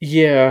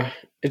 Yeah,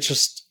 it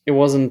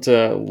wasn't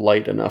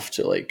light enough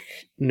to like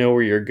know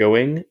where you're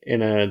going.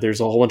 And there's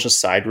a whole bunch of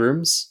side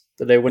rooms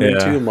that I went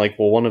into. Yeah. I'm like,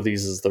 well, one of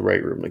these is the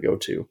right room to go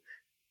to,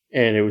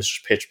 and it was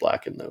just pitch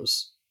black in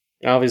those.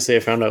 Obviously, I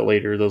found out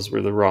later those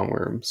were the wrong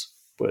rooms,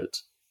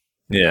 but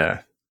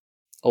Yeah.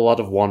 a lot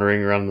of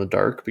wandering around in the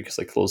dark because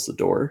I closed the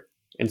door,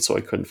 and so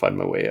I couldn't find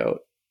my way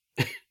out.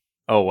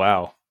 Oh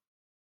wow.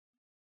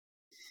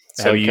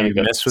 So Have I kind you of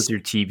got messed with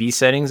your TV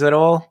settings at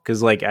all?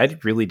 Because like I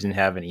really didn't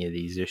have any of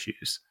these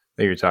issues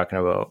that you're talking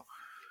about.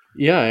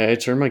 yeah. I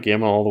turned my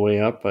gamma all the way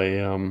up.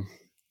 I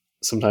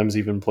sometimes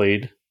even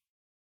played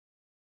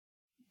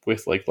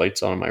with like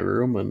lights on in my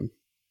room, and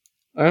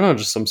I don't know.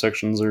 Just some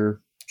sections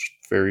are just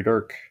very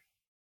dark.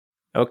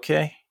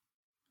 Okay.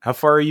 How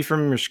far are you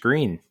from your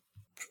screen?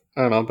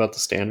 I don't know about the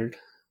standard.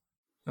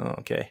 Oh,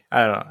 okay.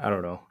 I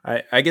don't know.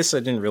 I guess I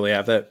didn't really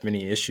have that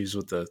many issues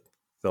with the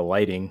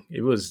lighting.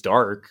 It was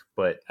dark,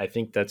 but I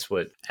think that's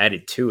what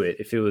added to it.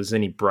 If it was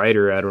any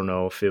brighter, I don't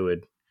know if it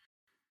would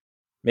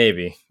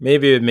maybe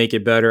it would make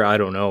it better. I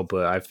don't know,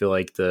 but I feel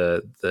like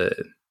the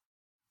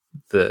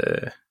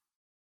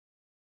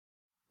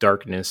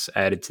darkness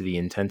added to the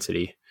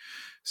intensity.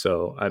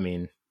 So, I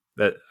mean,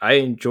 that I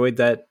enjoyed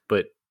that,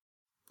 but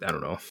I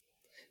don't know.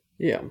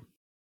 Yeah,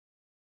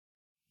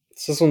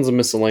 so this one's a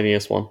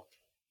miscellaneous one.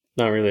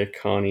 Not really a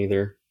con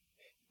either.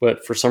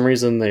 But for some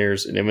reason,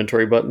 there's an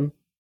inventory button,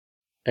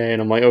 and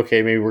I'm like,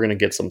 okay, maybe we're gonna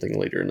get something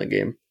later in the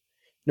game.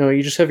 No,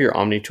 you just have your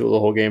Omni tool the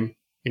whole game,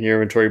 and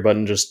your inventory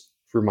button just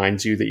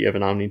reminds you that you have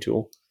an Omni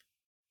tool.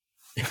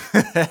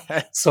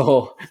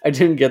 So I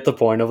didn't get the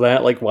point of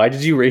that. Like, why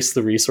did you waste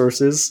the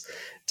resources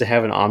to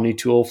have an Omni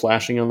tool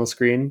flashing on the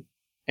screen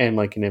and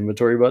like an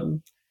inventory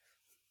button?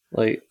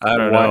 Like, I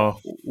don't why know.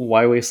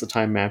 why waste the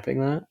time mapping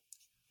that?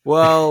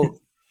 Well,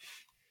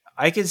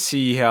 I can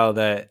see how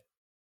that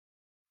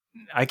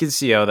I can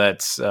see how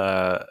that's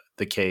the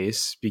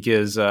case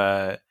because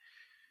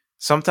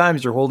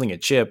sometimes you're holding a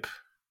chip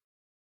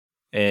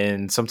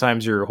and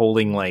sometimes you're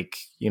holding like,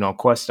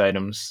 quest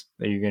items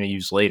that you're going to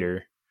use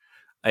later.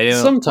 I don't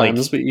like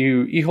Sometimes, but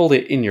you hold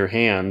it in your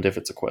hand if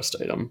it's a quest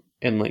item,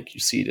 and like you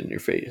see it in your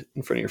face,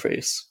 in front of your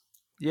face.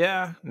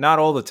 yeah, not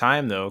all the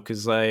time though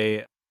cuz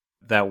I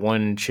that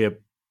one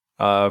chip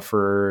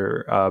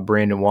for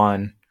Brandon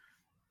Juan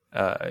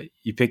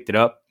you picked it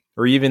up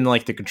or even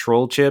like the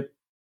control chip,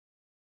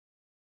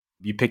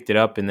 you picked it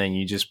up and then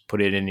you just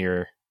put it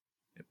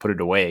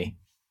away.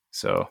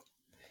 So,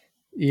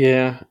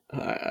 Yeah,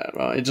 I don't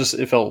know.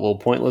 It felt a little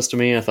pointless to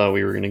me. I thought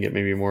we were gonna get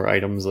maybe more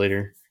items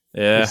later.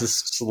 This yeah, is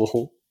just a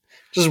little,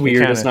 just it weird.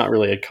 kind It's of not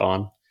really a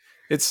con.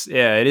 it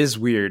is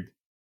weird,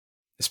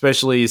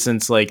 especially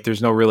since like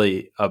there's not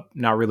really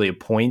a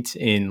point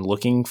in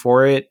looking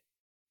for it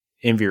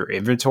in your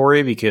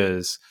inventory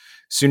because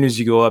as soon as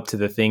you go up to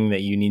the thing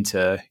that you need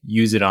to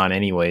use it on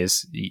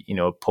anyways,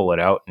 pull it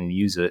out and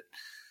use it.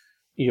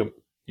 Yep.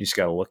 You just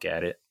got to look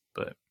at it.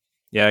 But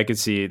yeah, I could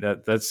see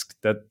that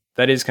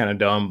is kind of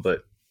dumb,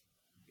 but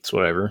it's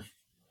whatever.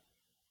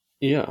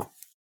 Yeah.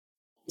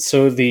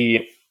 So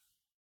the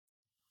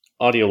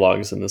audio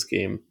logs in this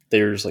game,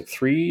 there's like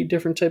three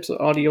different types of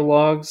audio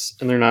logs,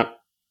 and they're not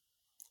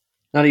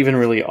even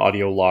really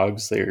audio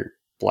logs. They're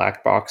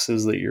black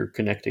boxes that you're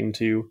connecting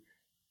to.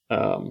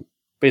 Um,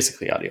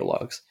 Basically audio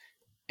logs,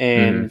 Hmm.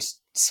 and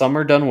some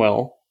are done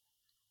well,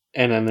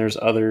 and then there's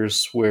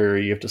others where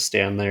you have to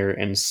stand there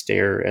and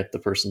stare at the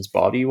person's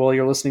body while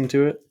you're listening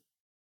to it.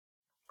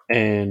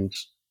 And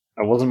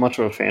I wasn't much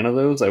of a fan of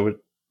those. I would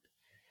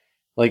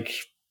like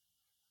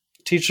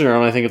teach their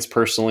own. I think it's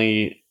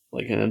personally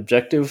like an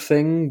objective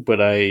thing, but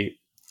I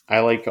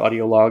like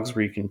audio logs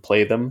where you can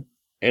play them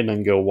and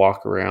then go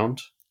walk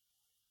around.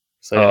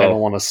 So I don't Oh,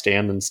 want to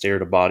stand and stare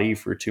at a body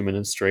for 2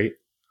 minutes straight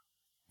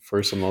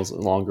for some of those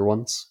longer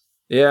ones.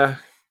 yeah.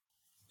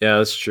 Yeah,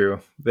 that's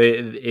true.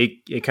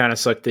 It kind of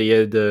sucked that you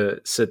had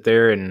to sit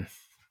there and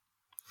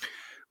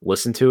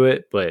listen to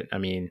it, but I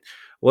mean,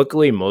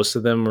 luckily most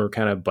of them were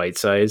kind of bite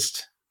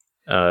sized,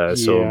 so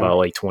Yeah, about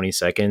like 20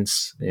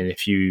 seconds. And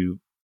if you,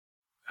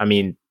 I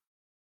mean,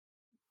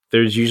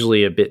 there's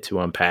usually a bit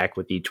to unpack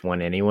with each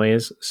one,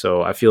 anyways.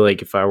 So I feel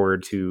like if I were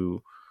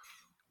to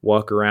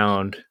walk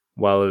around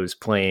while it was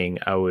playing,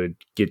 I would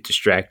get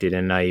distracted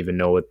and not even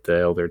know what the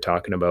hell they're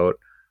talking about.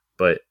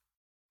 But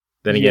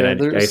then again,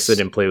 yeah. I sit There's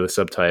and play with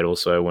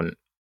subtitles, so I wouldn't.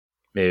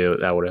 Maybe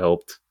that would have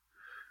helped.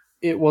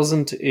 it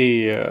wasn't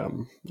a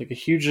like a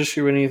huge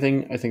issue or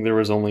anything. I think there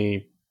was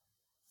only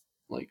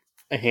like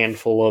a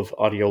handful of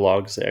audio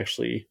logs that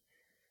actually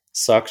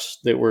sucked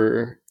that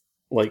were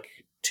like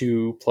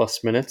 2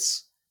 plus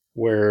minutes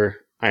where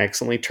I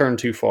accidentally turned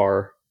too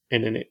far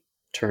and then it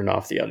turned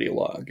off the audio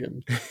log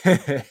and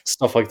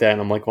stuff like that.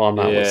 And I'm like, well, I'm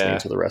not listening Yeah.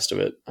 to the rest of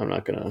it. I'm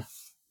not gonna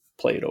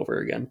play it over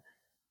again.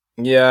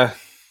 Yeah.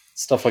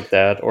 Stuff like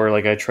that. Or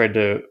like I tried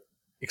to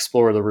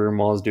explore the room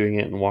while I was doing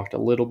it and walked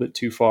a little bit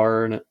too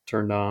far and it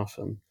turned off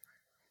and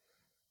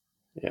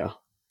yeah.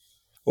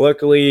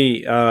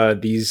 Luckily,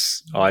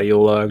 these audio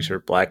logs or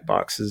black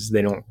boxes,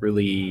 they don't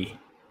really.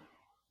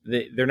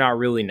 they're not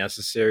really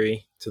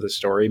necessary to the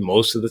story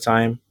most of the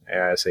time.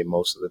 I say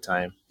most of the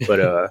time,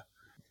 but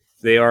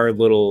they are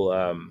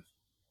little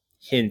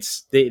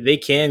hints. They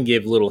can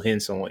give little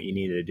hints on what you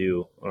need to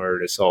do in order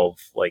to solve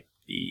like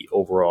the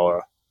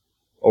overall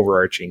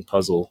overarching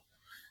puzzle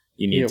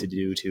you need Yeah, to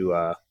do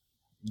to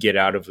get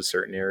out of a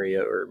certain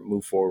area or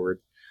move forward.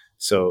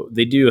 So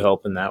they do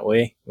help in that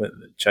way,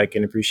 which I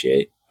can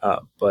appreciate.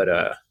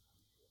 But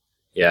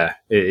yeah,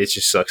 it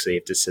just sucks that you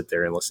have to sit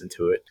there and listen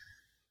to it.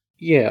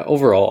 yeah.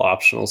 Overall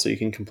optional, so you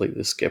can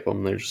completely skip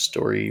them. There's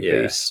story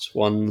Yeah, based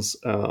ones.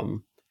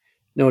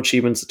 No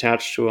achievements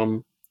attached to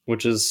them,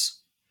 which is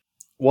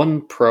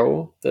one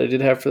pro that I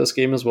did have for this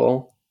game as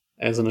well.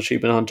 As an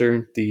achievement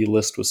hunter, the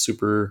list was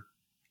super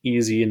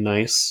easy and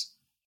nice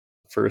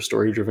for a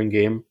story driven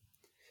game.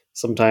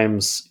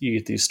 Sometimes you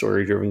get these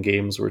story driven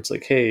games where it's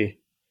like, hey,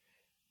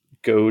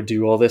 go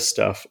do all this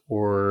stuff,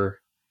 or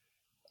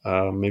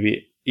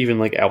maybe even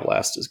like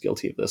Outlast is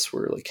guilty of this,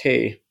 where like,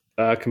 hey,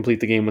 complete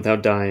the game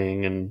without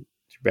dying and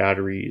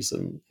batteries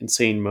and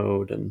insane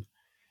mode. And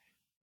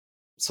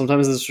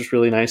sometimes it's just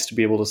really nice to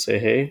be able to say,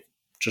 hey,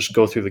 just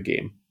go through the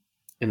game,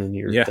 and then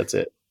yeah, that's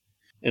it,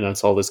 and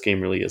that's all this game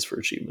really is for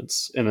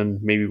achievements. And then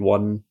maybe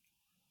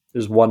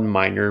there's one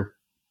minor,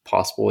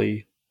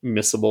 possibly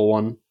missable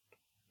one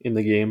in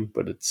the game,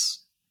 but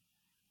it's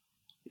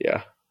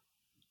yeah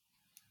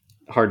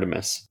hard to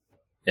miss.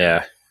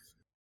 yeah.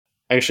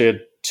 I actually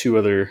had two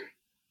other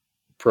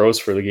pros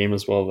for the game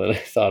as well that I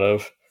thought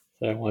of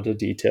that I want to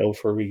detail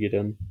before we get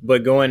in.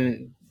 But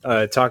going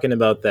talking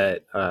about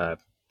that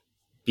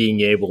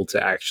being able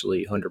to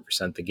actually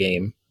 100% the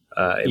game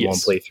in one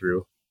Yes.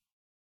 playthrough,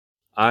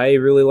 I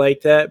really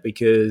like that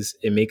because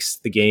it makes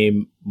the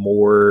game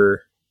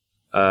more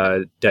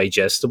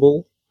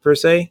digestible per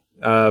se.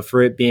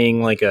 For it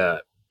being like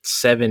a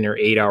 7 or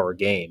 8 hour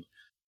game,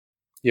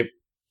 Yep.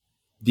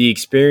 the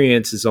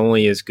experience is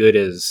only as good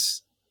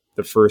as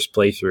the first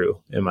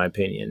playthrough, in my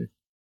opinion.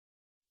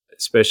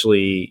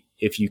 Especially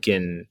if you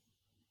can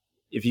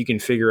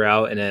figure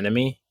out an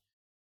enemy,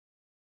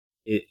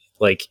 it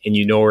like and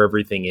you know where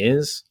everything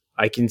is.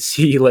 I can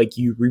see like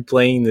you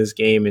replaying this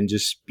game and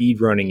just speed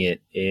running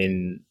it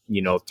in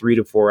 3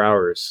 to 4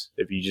 hours.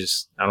 If you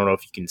just I don't know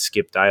if you can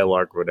skip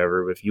dialogue or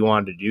whatever, but if you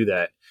wanted to do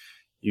that,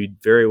 you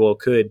very well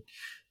could,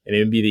 and it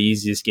would be the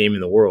easiest game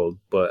in the world.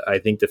 But I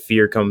think the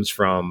fear comes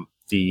from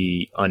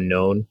the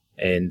unknown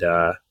and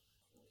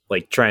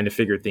like trying to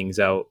figure things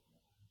out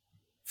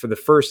for the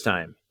first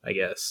time, I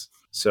guess.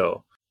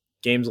 So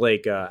games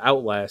like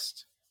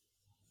Outlast,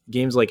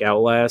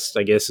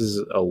 I guess, is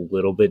a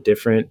little bit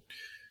different.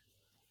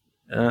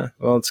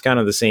 Well, it's kind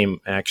of the same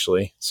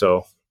actually.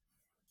 So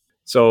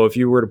if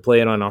you were to play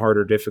it on a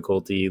harder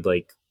difficulty,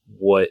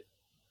 what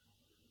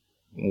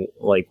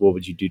what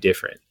would you do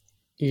different?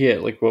 Yeah,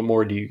 like what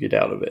more do you get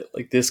out of it?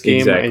 Like this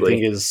game I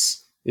think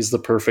Exactly. is the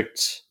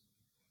perfect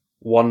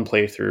one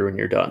playthrough and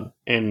you're done.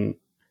 And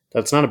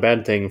that's not a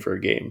bad thing for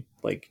a game.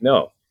 Like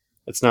No,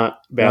 it's not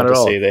not bad at to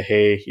say all. that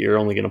hey, you're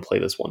only going to play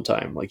this one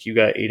time. Like you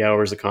got 8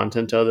 hours of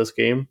content out of this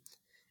game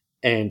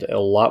and a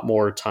lot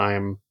more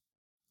time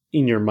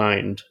in your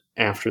mind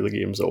after the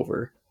game's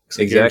over. Cuz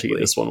I guarantee Exactly.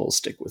 this one will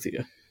stick with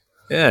you.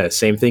 Yeah,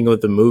 same thing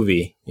with the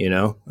movie.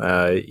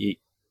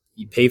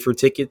 You pay for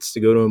tickets to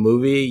go to a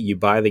movie. You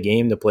buy the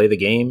game to play the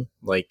game.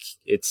 Like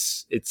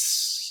it's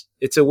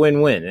a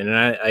win win. And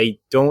I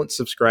don't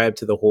subscribe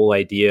to the whole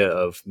idea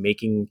of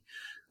making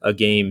a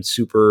game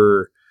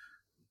super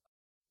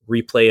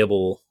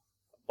replayable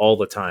all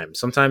the time.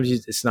 Sometimes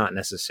it's not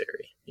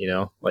necessary.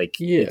 Like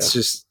Yeah. it's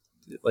just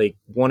like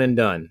one and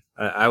done.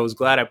 I was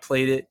glad I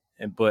played it,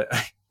 but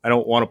I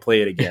don't want to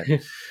play it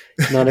again.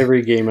 Not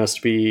every game has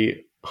to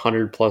be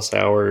 100 plus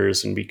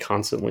hours and be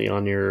constantly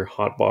on your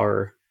hot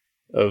bar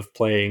of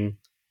playing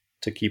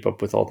to keep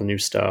up with all the new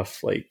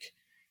stuff. Like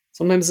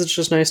sometimes it's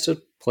just nice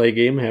to play a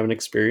game, have an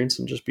experience,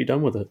 and just be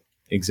done with it,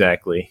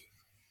 Exactly.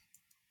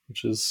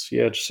 which is,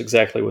 yeah, just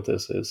exactly what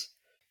this is.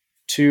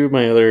 To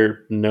my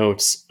other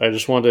notes, I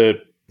just want to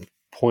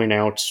point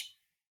out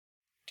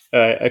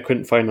I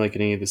couldn't find like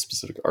any of the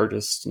specific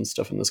artists and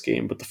stuff in this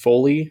game, but the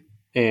Foley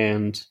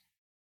and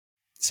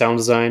sound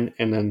design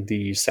and then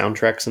the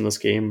soundtracks in this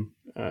game,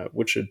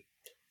 which is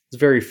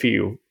very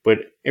few, but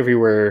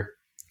everywhere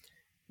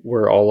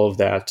where all of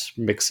that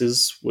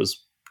mixes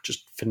was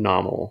just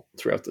phenomenal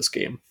throughout this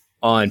game.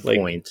 On Like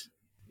point.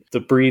 the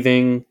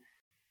breathing,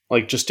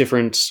 like just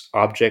different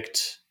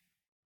object,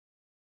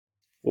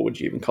 what would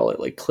you even call it?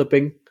 Like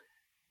clipping.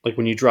 Like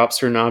when you drop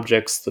certain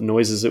objects, the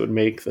noises it would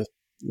make, the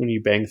when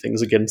you bang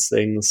things against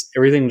things,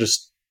 everything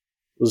just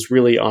was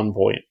really on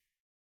point.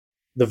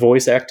 The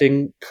voice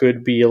acting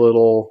could be a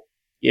little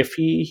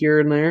iffy here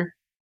and there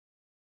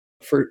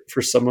for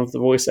some of the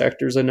voice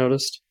actors I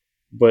noticed,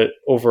 but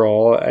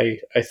overall I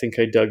think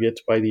I dug it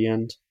by the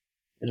end,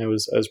 and I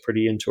was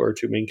pretty into our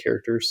two main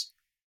characters.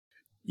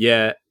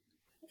 Yeah,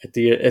 At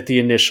the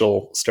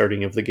initial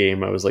starting of the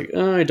game, I was like,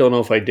 I don't know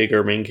if I dig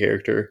our main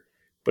character,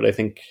 but I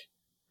think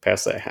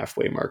past that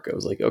halfway mark, I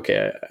was like,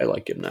 okay, I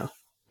like him now.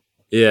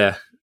 yeah.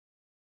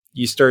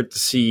 You start to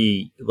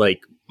see like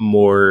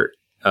more.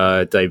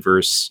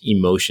 diverse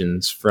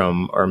emotions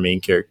from our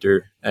main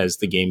character as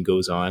the game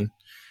goes on,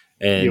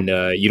 Yep.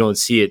 and you don't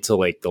see it till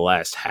like the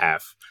last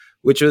half,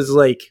 which was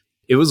like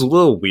it was a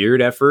little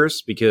weird at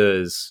first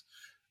because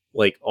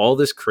like all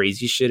this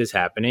crazy shit is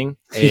happening,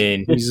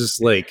 and he's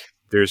just like,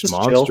 "There's Just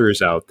chill.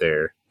 monsters out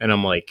there," and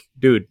I'm like,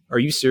 "Dude, are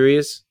you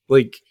serious?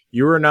 Like,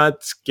 you are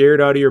not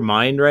scared out of your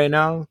mind right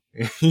now?"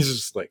 He's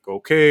just like,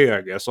 "Okay, I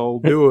guess I'll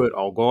do it.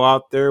 I'll go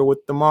out there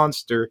with the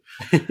monster."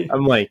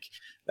 I'm like,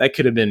 that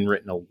could have been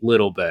written a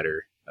little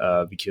better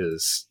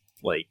because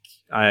like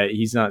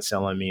he's not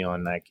selling me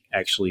on like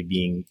actually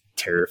being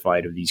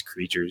terrified of these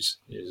creatures.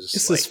 It's just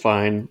This is like,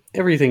 fine.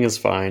 Everything is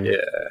fine.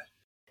 yeah,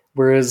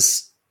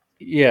 Whereas,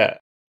 yeah,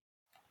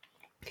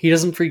 he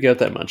doesn't freak out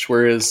that much.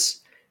 Whereas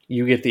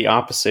you get the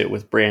opposite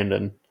with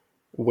Brandon,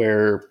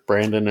 where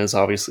Brandon is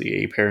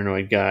obviously a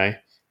paranoid guy,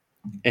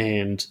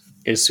 and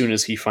as soon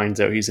as he finds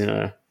out he's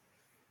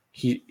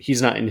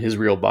not in his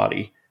real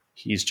body,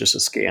 he's just a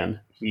scan.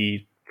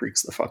 He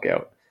freaks the fuck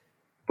out.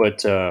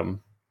 But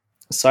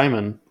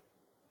Simon,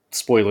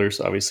 spoilers,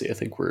 obviously, I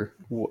think we're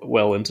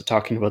well into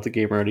talking about the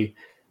game already,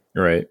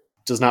 right.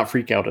 does not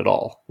freak out at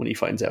all when he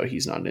finds out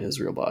he's not in his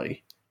real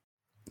body.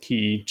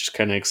 He just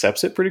kind of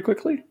accepts it pretty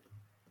quickly.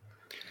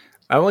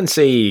 I wouldn't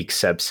say he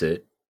accepts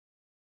it.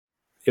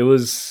 It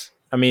was,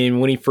 I mean,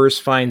 when he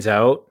first finds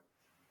out,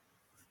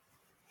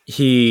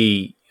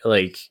 he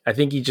like I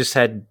think he just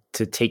had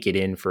to take it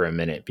in for a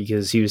minute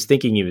because he was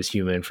thinking he was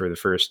human for the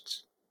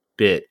first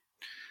bit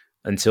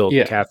until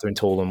Yeah. Catherine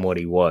told him what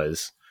he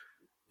was,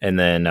 and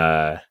then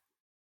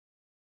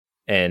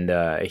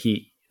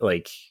he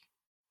like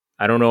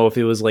I don't know if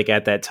it was like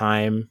at that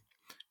time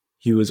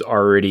he was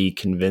already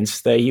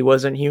convinced that he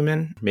wasn't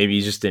human. Maybe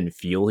he just didn't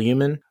feel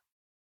human,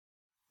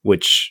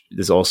 which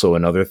is also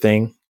another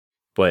thing.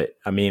 But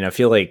I mean, I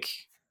feel like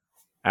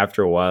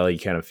after a while, you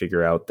kind of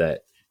figure out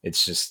that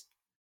it's just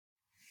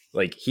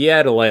like he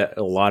had a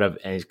lot of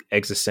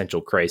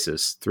existential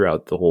crisis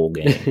throughout the whole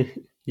game.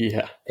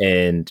 Yeah.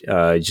 And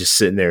just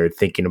sitting there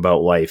thinking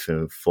about life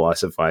and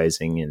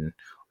philosophizing and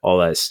all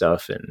that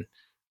stuff and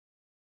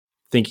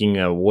thinking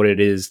of what it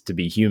is to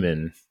be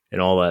human and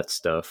all that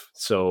stuff.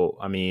 So,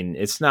 I mean,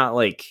 it's not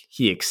like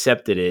he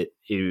accepted it.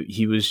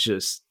 He was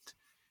just,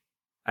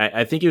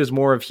 I think it was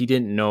more of he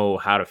didn't know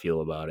how to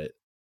feel about it,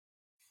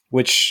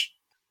 which,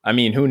 I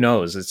mean, who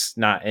knows? It's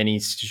not any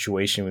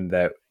situation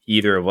that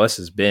either of us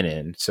has been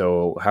in.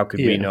 So, how could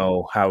we Yeah.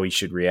 know how he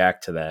should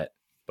react to that?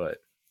 But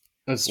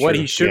That's what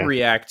he true. should Yeah.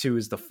 react to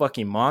is the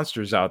fucking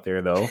monsters out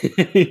there, though.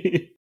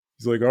 He's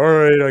like, all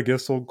right, I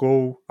guess I'll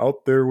go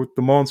out there with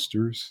the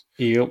monsters.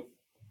 Yep.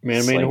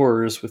 It's Man-made like,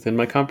 horrors within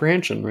my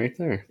comprehension right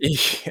there.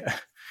 yeah,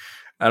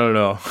 I don't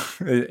know.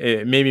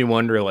 It made me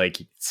wonder, like,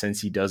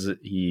 since he does it,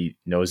 he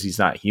knows he's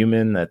not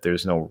human, that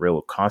there's no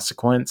real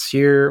consequence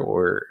here,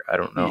 or I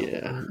don't know.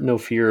 Yeah. No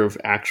fear of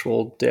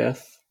actual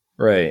death.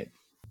 Right.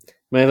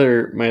 My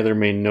other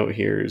main note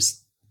here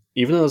is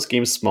even though this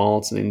game's small,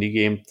 it's an indie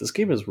game, this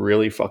game is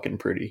really fucking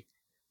pretty. It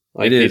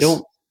Like is.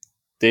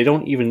 they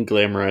don't even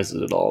glamorize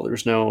it at all.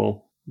 There's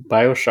no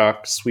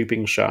BioShock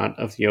sweeping shot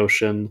of the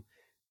ocean.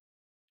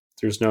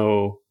 There's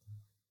no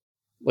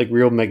like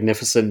real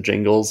magnificent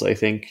jingles, I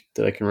think,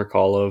 that I can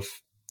recall of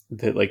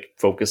that like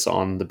focus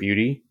on the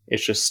beauty.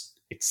 It's just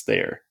it's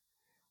there.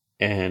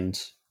 And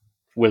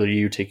whether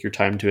you take your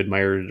time to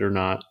admire it or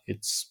not,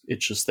 it's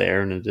just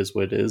there and it is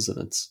what it is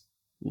and it's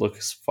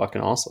looks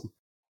fucking awesome.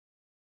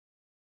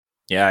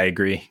 Yeah, I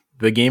agree.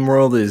 The game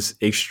world is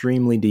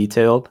extremely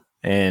detailed,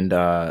 and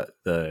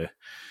the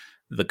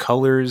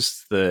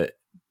colors, the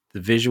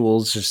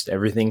visuals, just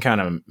everything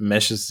kind of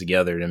meshes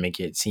together to make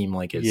it seem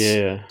like it's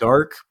Yeah.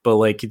 dark, but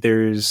like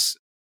there's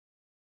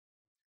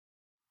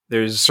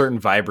a certain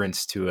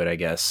vibrance to it, I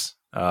guess.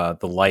 The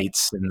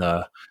lights and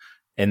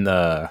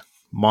the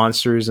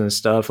monsters and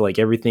stuff, like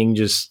everything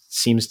just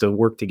seems to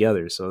work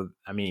together. So,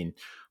 I mean,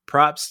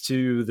 props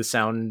to the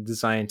sound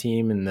design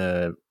team and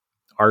the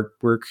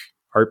artwork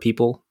art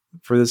people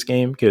for this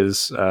game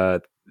because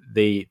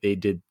they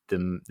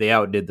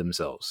outdid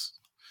themselves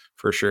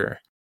for sure.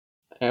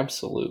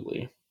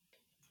 Absolutely.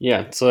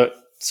 Yeah, so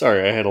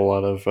sorry I had a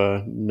lot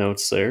of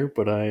notes there,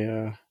 but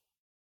I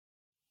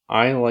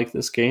like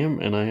this game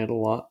and I had a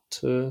lot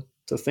to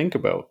think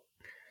about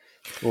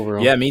Yeah,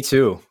 overall. me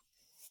too.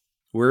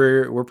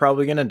 We're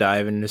probably gonna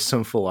dive into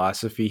some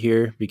philosophy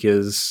here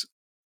because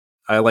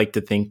I like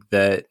to think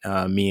that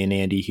me and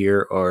Andy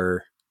here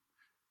are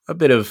a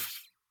bit of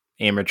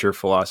amateur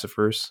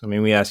philosophers. I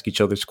mean, we ask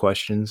each other's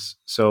questions,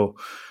 so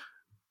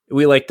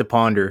we like to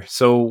ponder.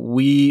 So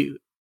we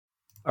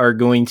are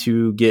going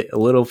to get a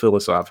little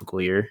philosophical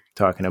here,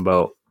 talking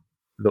about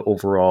the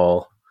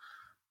overall.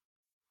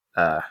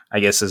 I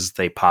guess as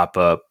they pop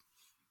up,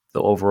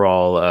 the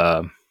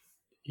overall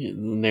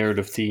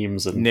Narrative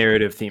themes and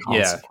narrative theme.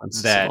 Yeah,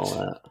 consequences and all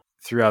that that.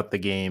 throughout the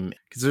game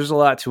because there's a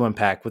lot to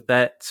unpack with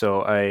that.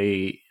 So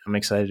I'm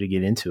excited to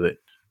get into it.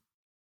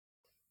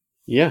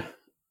 Yeah,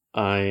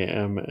 I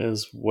am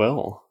as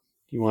well.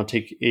 You want to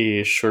take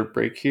a short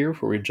break here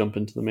before we jump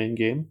into the main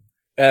game?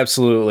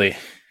 Absolutely.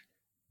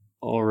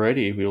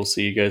 Alrighty, we will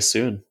see you guys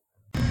soon.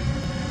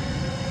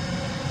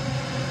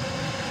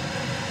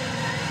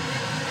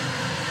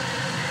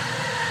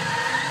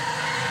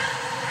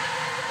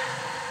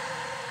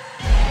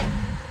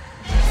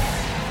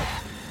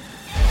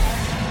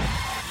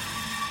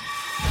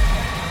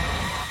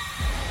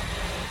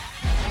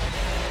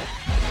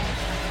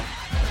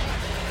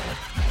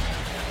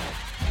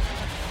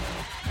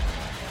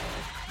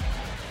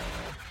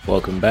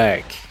 Welcome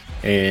back.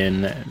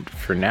 And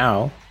for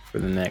now, for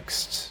the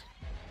next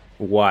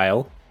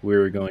while,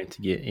 we're going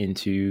to get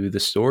into the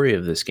story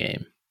of this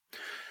game.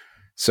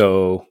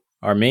 So,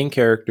 our main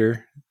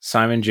character,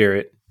 Simon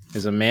Jarrett,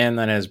 is a man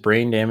that has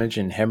brain damage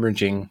and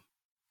hemorrhaging.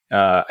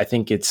 I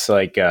think it's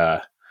like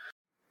a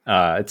he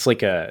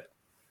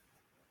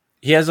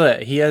has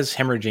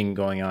hemorrhaging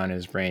going on in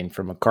his brain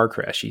from a car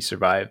crash he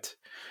survived,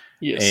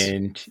 Yes.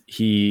 and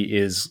he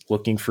is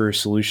looking for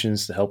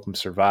solutions to help him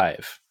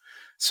survive.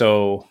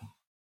 So,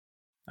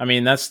 I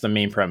mean, that's the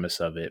main premise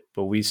of it.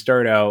 But we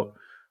start out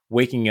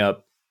waking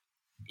up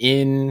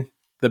in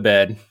the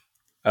bed,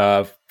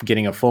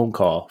 getting a phone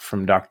call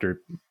from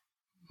Dr.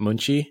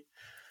 Munchie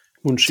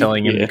Munchie,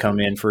 telling him to yeah. come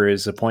in for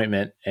his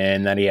appointment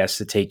and that he has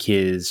to take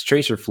his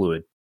tracer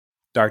fluid.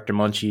 Dr.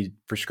 Munchie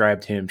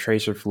prescribed him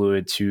tracer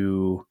fluid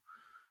to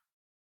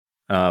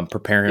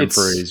prepare him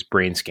for It's his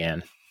brain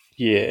scan.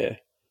 yeah.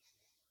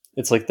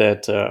 It's like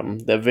that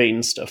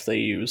vein stuff they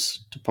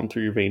use to pump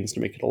through your veins to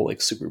make it all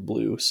like super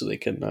blue, so they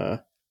can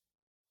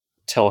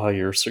tell how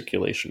your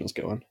circulation is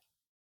going.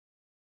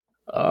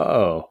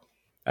 Oh,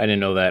 I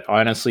didn't know that.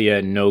 Honestly, I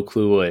had no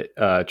clue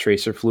what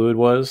tracer fluid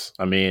was.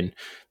 I mean,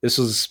 this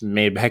was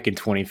made back in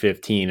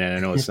 2015, and I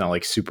know it's not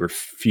like super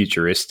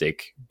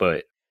futuristic,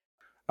 but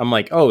I'm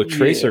like, oh, Yeah.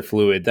 tracer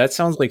fluid. That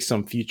sounds like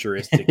some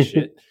futuristic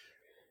shit.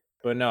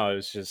 But no,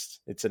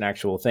 it's an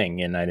actual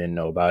thing, and I didn't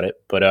know about it.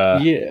 But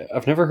Yeah,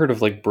 I've never heard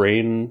of like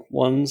brain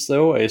ones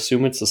though. I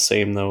assume it's the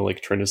same though,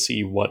 like trying to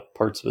see what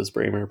parts of his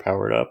brain are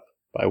powered up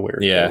by where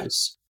it yeah,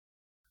 goes.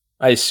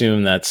 I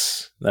assume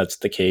that's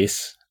the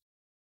case.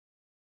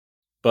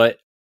 But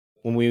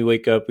when we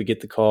wake up, we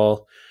get the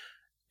call,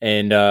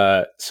 and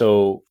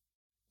so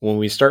when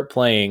we start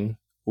playing,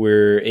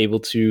 we're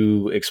able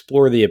to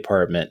explore the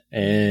apartment.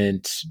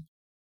 And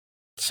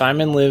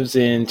Simon lives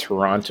in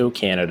Toronto,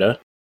 Canada,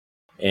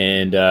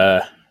 and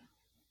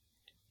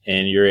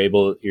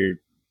your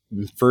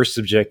first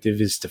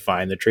objective is to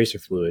find the tracer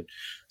fluid.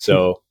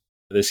 So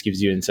this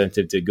gives you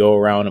incentive to go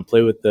around and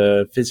play with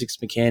the physics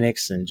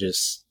mechanics and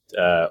just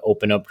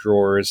open up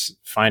drawers,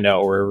 find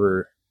out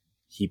wherever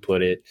he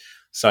put it.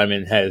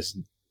 Simon has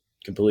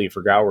completely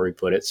forgot where he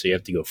put it, so you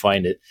have to go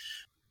find it.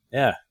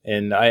 Yeah,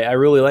 and I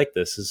really like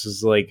this. This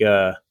is like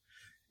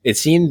it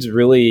seems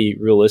really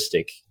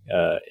realistic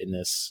in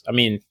this. I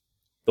mean,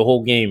 the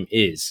whole game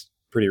is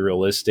pretty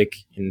realistic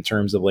in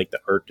terms of like the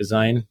art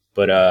design,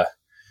 but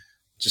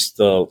just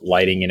the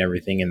lighting and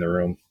everything in the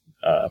room,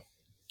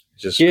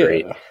 just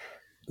great. Yeah,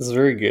 this is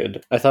very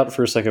good. I thought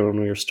for a second when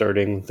we were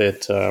starting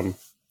that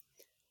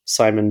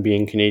Simon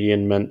being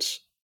Canadian meant,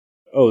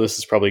 oh, this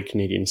is probably a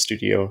Canadian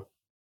studio.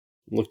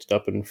 Looked it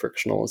up, and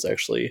Frictional is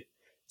actually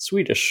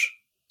Swedish.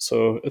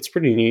 So it's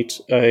pretty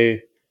neat. I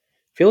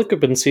feel like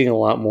I've been seeing a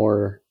lot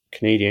more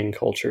Canadian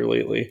culture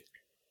lately.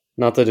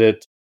 Not that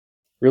it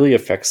really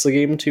affects the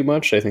game too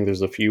much. I think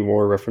there's a few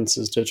more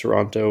references to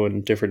Toronto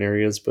and different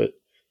areas, but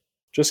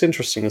just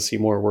interesting to see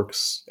more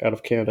works out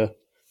of Canada.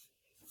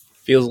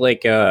 Feels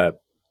like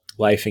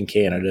life in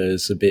Canada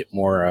is a bit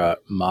more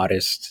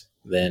modest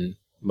than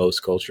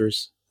most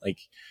cultures. Like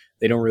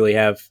they don't really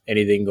have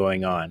anything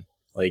going on.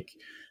 Like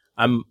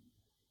I'm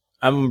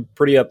I'm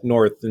pretty up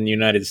north in the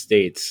United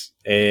States,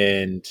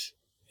 and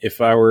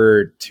if I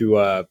were to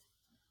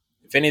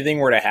if anything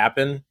were to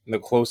happen in the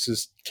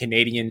closest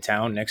Canadian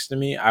town next to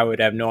me, I would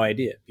have no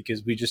idea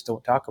because we just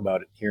don't talk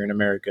about it here in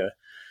America.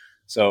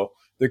 So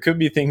there could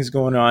be things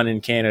going on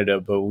in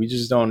Canada, but we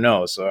just don't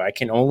know. So I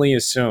can only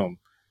assume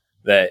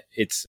that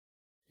it's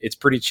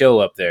pretty chill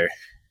up there.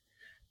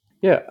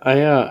 Yeah,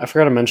 I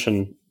forgot to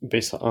mention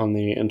based on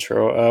the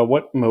intro.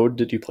 What mode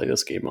did you play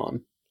this game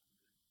on?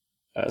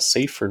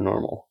 Safe or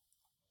normal?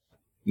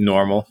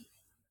 Normal.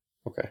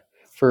 Okay.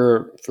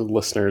 For the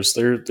listeners,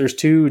 there's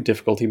two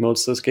difficulty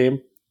modes to this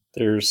game.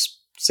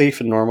 There's safe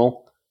and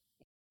normal.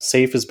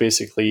 Safe is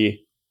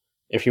basically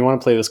if you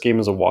want to play this game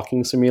as a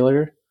walking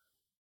simulator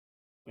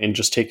and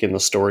just take in the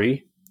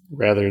story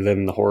rather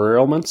than the horror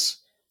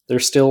elements, they're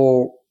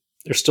still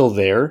they're still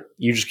there.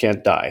 You just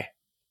can't die.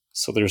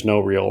 So there's no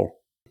real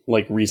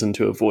like reason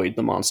to avoid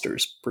the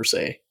monsters per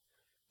se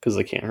because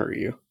they can't hurt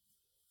you.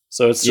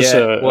 So it's just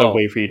Yeah, a well,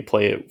 way for you to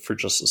play it for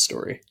just the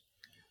story.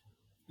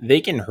 they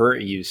can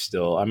hurt you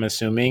still. I'm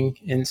assuming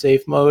in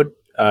safe mode,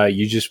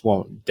 you just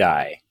won't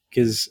die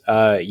because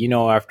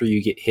after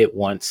you get hit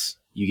once,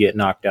 you get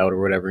knocked out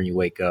or whatever, and you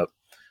wake up.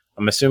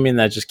 I'm assuming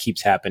that just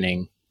keeps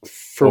happening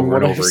From over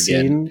what and I've over again.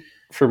 seen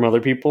from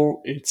other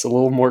people, it's a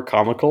little more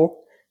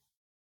comical.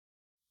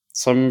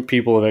 Some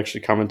people have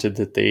actually commented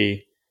that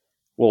they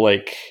will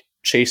like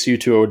chase you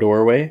to a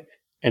doorway,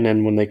 and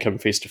then when they come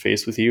face to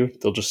face with you,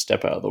 they'll just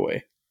step out of the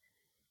way.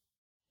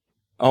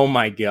 Oh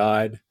my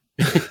god,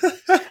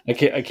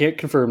 I can't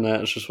confirm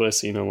that. It's just what I've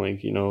seen on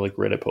like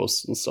Reddit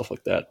posts and stuff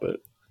like that. But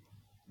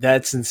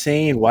that's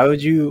insane. Why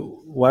would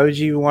you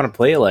even want to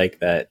play it like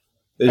that?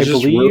 I It's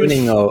just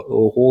ruining believe a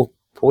whole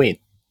point.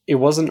 it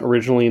wasn't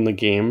originally in the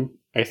game.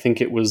 I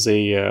think it was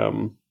a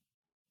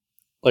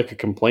like a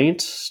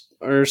complaint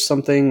or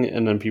something,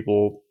 and then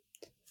people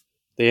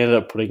they ended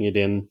up putting it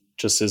in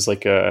just as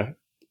like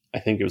I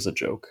think it was a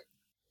joke.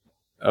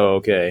 Oh,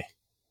 okay.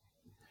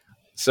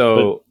 But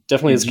So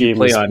definitely, this did you game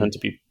play is meant on? to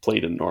be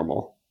played in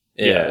normal.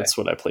 Yeah, Yeah. that's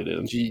what I played it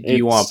in. Do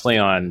you want to play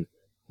on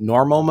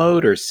normal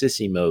mode or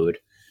sissy mode?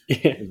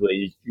 Yeah, Is what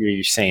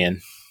you're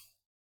saying?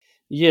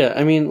 yeah.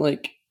 I mean,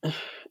 like,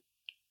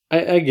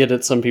 I get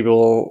it. Some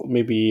people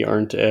maybe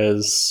aren't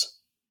as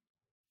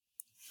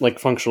like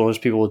functional as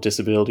people with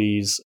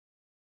disabilities,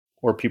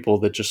 or people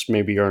that just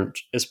maybe aren't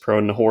as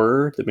prone to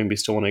horror that maybe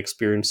still want to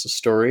experience the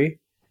story.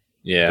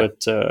 Yeah,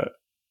 But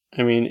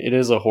I mean, it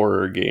is a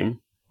horror game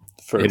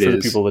it for the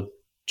is. people that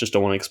just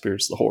don't want to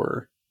experience the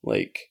horror.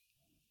 Like,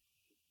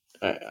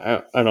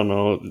 I don't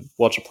know,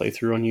 watch a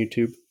playthrough on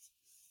YouTube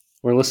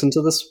or listen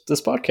to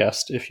this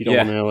podcast if you don't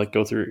want Yeah, to like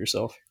go through it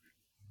yourself.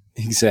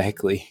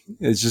 exactly.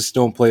 It's just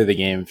don't play the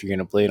game if you're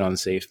going to play it on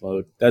safe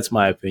mode. That's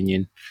my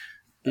opinion.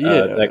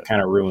 Yeah, That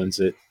kind of ruins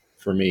it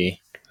for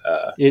me.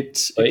 Uh, it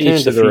but kind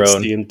each of to their defeats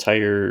own. the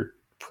entire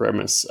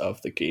premise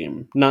of the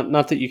game.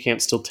 Not that you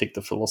can't still take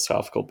the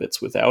philosophical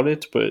bits without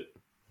it, but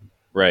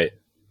Right.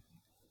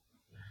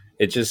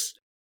 It just,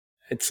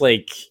 it's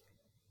like,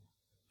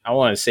 I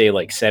want to say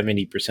like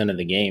 70% of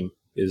the game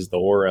is the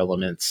horror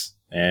elements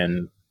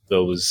and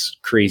those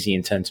crazy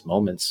intense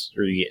moments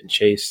where you're getting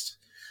chased.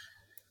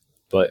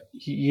 But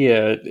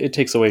yeah, it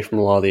takes away from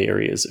a lot of the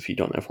areas if you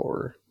don't have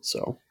horror.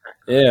 So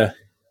yeah,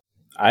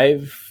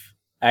 I've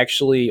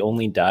actually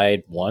only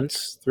died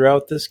once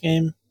throughout this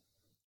game.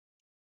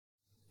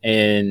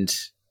 And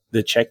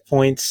the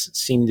checkpoints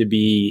seem to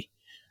be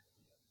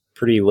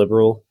pretty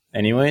liberal,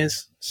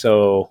 anyways.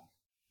 So,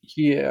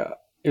 yeah,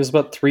 it was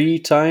about 3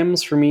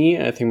 times for me.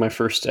 I think my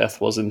first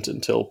death wasn't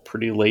until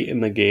pretty late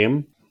in the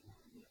game,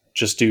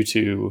 just due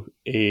to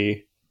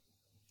a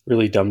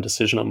really dumb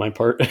decision on my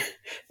part.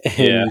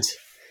 yeah, And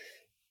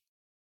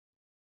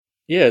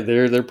yeah,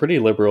 they're pretty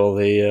liberal.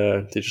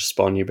 They just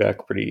spawn you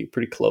back pretty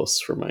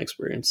close from my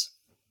experience.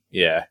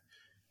 yeah.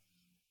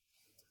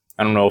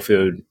 I don't know if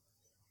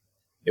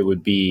it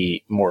would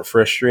be more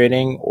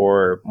frustrating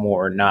or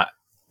more not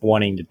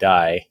wanting to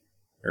die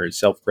or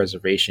self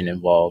preservation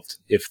involved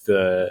if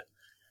the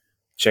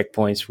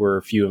checkpoints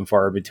were few and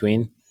far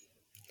between.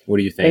 What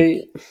do you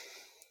think?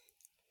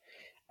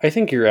 I I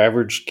think your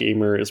average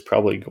gamer is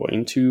probably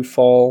going to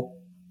fall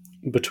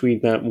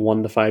between that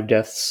 1 to 5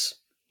 deaths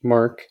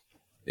mark, like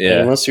Yeah,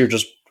 unless you're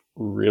just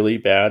really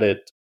bad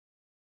at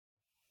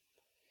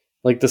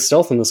like the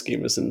stealth in this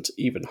game isn't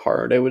even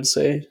hard. I would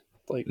say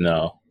like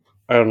no,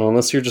 I don't know,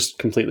 unless you're just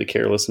completely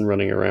careless and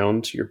running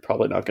around, you're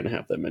probably not going to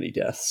have that many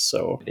deaths.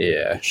 So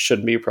yeah, it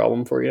shouldn't be a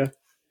problem for you.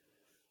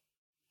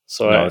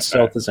 So no.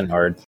 Stealth isn't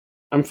hard,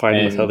 I'm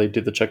fine with how and they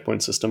did the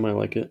checkpoint system. I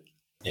like it.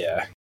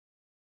 yeah,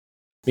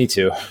 me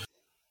too.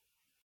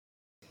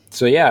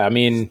 So yeah, I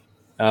mean,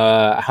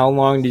 how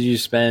long did you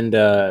spend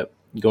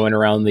going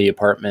around the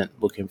apartment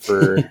looking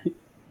for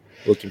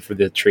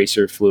the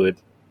tracer fluid?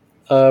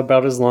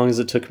 About as long as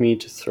it took me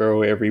to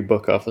throw every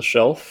book off the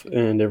shelf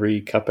and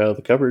every cup out of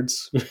the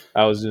cupboards.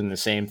 I was doing the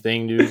same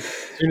thing, dude. As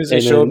soon as they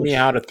And showed then, me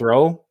how to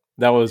throw,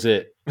 that was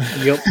it.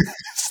 yep,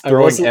 Just I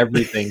throwing wasn't.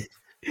 everything.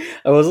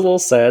 I was a little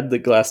sad that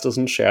glass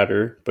doesn't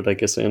shatter, but I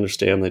guess I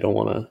understand they don't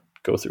want to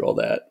go through all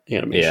that Yeah,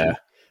 animation.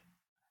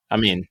 I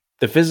mean,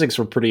 the physics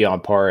were pretty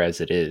on par as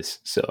it is,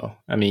 so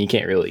I mean, you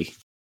can't really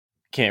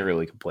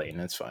complain.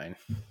 That's fine.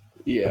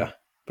 Yeah,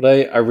 but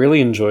I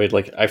really enjoyed.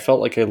 Like, I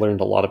felt like I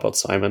learned a lot about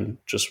Simon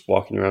just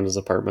walking around his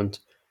apartment,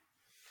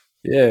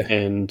 Yeah.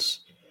 and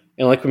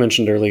like we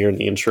mentioned earlier in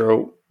the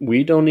intro,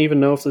 we don't even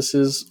know if this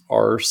is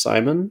our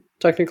Simon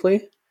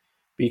technically,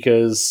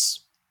 because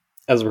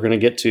as we're going to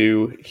get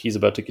to, he's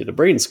about to get a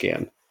brain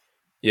scan,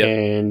 Yep.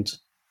 and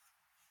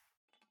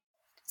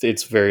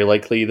it's very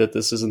likely that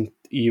this isn't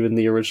even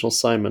the original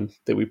Simon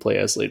that we play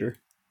as later.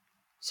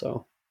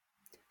 So,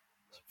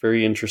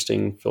 very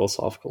interesting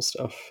philosophical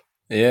stuff.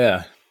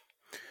 Yeah.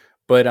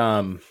 But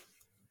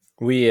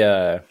we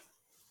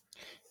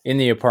in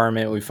the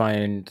apartment we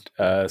find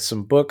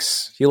some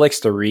books. He likes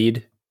to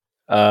read.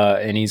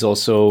 And he's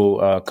also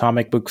a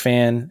comic book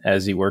fan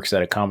as he works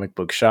at a comic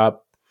book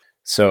shop.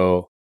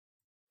 So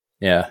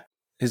yeah,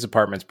 his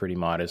apartment's pretty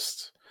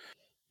modest.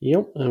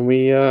 Yep, and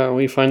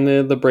we find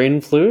the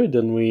brain fluid,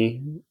 and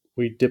we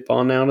dip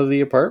on out of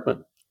the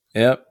apartment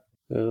Yep.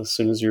 as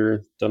soon as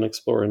you're done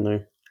exploring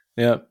there.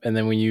 Yep. And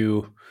then when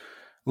you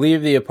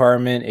leave the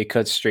apartment, it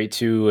cuts straight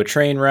to a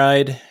train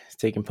ride,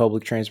 taking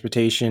public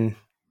transportation.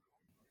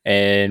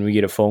 And we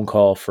get a phone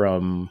call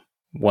from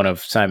one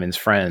of Simon's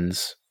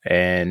friends.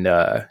 And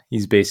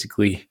he's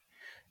basically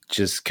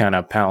just kind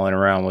of palling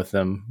around with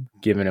them,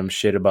 giving him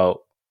shit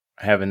about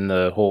having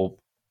the whole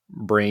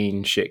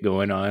brain shit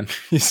going on.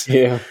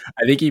 Yeah,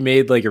 I think he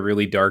made like a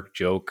really dark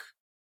joke.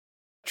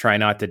 Try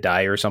not to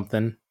die or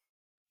something.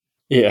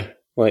 yeah,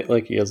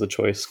 like he has a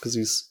choice because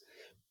he's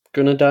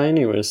gonna die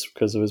anyways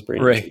because of his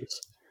brain Right.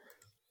 issues.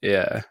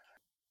 Yeah.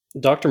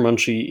 Doctor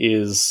Munchie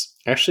is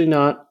actually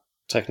not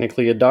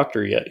technically a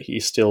doctor yet.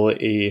 He's still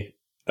a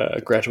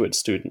graduate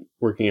student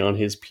working on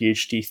his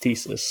PhD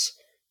thesis,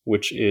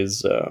 which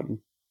is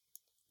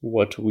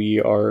what we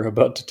are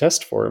about to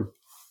test for him.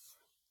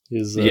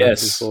 his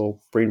Yes.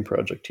 little brain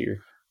project here.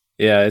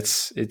 Yeah,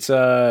 it's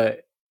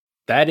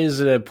that is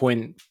a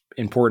point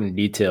important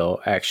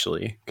detail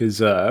actually,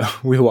 because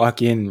we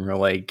walk in and we're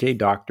like, "Hey,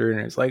 doctor," and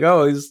it's like,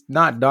 "Oh, he's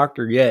not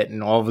doctor yet,"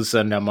 and all of a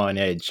sudden I'm on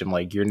edge. I'm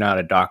like, "You're not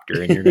a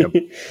doctor, and you're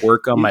gonna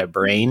work on my You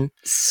brain."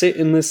 sit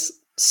in this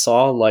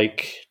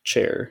saw-like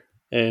chair,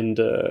 and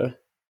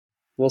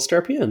we'll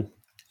strap you in.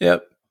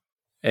 Yep.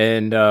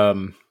 And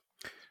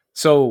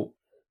so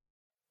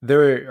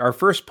our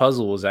first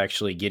puzzle was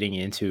actually getting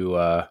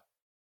into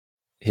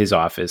his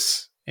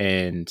office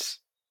and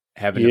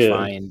having to Yeah,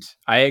 find.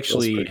 I that was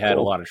actually pretty had a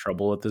cool. lot of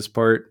trouble at this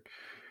part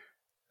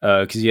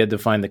because you had to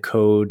find the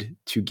code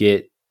to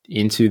get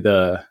into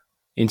the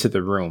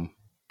room.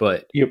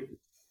 But Yep.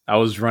 I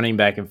was running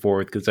back and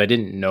forth because I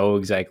didn't know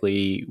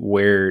exactly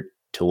where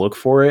to look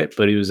for it.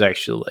 But it was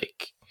actually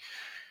like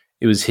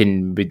it was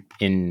hidden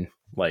in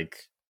like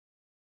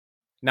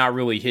not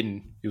really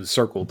hidden. It was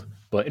circled,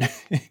 but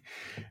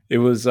it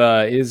was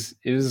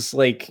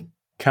like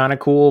kind of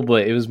cool,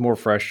 but it was more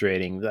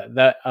frustrating.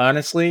 That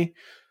honestly,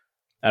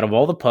 out of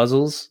all the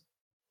puzzles,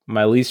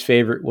 my least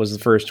favorite was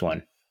the first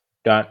one.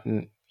 Not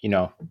you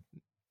know,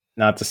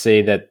 not to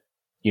say that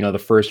the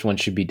first one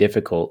should be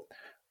difficult,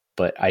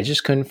 but I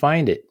just couldn't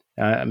find it.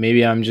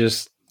 Maybe I'm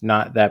just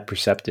not that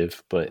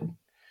perceptive, but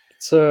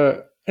It's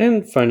I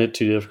didn't find it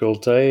too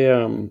difficult.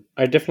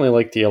 I definitely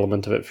like the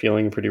element of it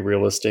feeling pretty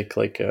realistic.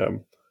 Like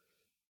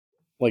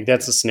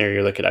that's a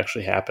scenario that could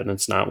actually happen.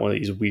 It's not one of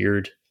these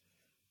weird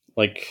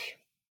like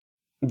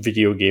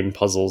video game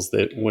puzzles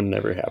that would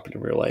never happen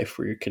in real life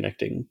where you're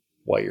connecting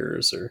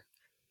wires or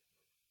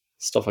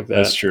stuff like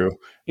that's that. true.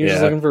 You're just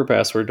Yeah, looking for a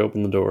password to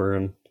open the door,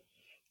 and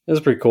it's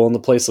pretty cool. And the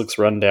place looks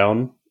run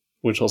down,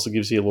 which also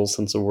gives you a little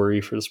sense of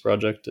worry for this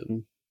project.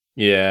 And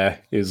yeah.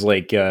 It was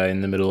like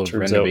in the middle of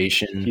turns out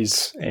renovations,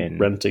 he's and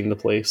renting the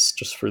place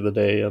just for the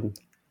day. And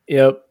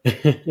yep,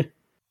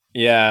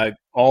 yeah.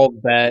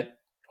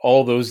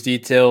 All those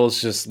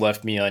details just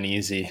left me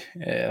uneasy.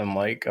 I'm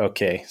like,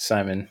 okay,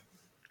 Simon,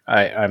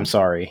 I'm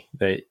sorry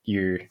that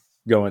you're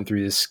going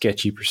through this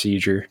sketchy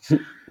procedure.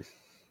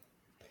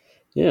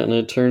 yeah, and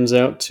it turns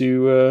out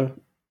to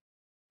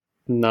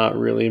not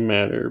really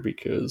matter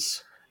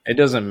because It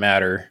doesn't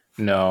matter.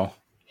 No.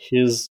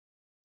 his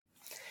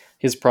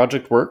his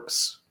project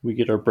works. We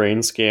get our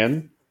brain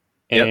scan,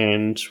 Yep.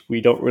 and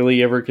we don't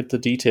really ever get the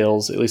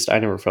details. At least I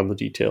never found the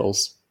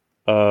details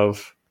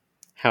of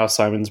how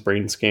Simon's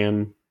brain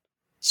scan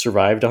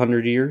survived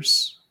 100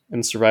 years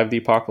and survived the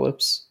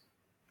apocalypse.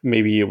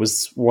 Maybe it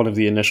was one of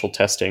the initial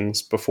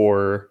testings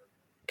before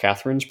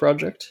Catherine's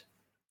project,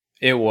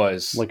 It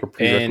was. like a And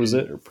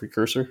prerequisite or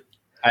precursor.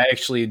 I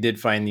actually did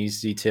find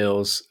these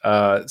details.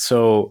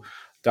 So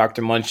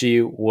Dr.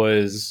 Munchie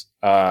was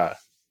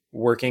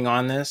working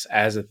on this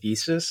as a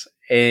thesis,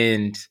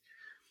 and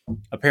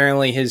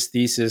apparently his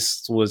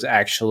thesis was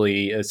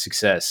actually a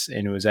success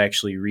and it was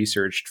actually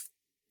researched,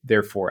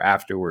 therefore,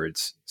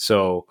 afterwards.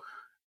 So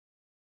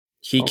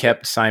he Okay.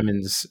 kept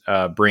Simon's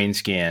brain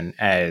scan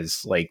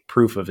as like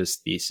proof of his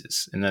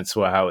thesis, and that's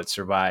how it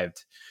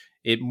survived.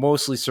 It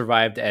mostly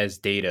survived as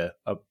data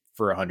up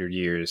for 100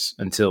 years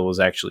until it was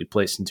actually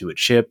placed into a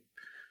chip,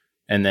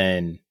 and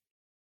then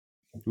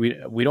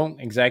we don't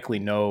exactly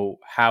know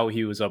how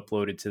he was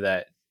uploaded to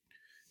that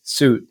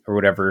suit or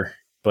whatever,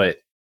 but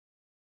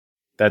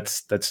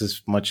that's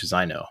as much as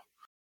I know.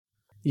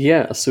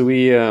 Yeah, so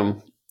we as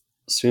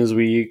soon as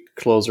we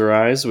close our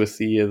eyes with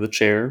the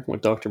chair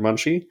with Dr.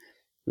 Munchie,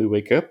 we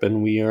wake up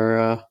and we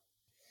are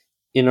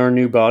in our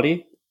new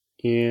body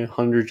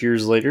 100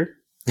 years later.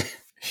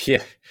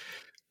 Yeah.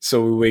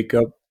 So we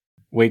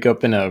wake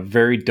up in a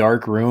very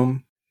dark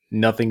room,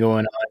 nothing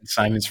going on.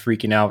 Simon's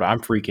freaking out. I'm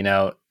freaking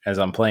out as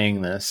I'm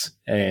playing this,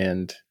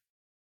 and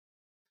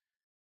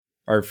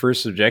our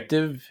first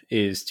objective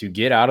is to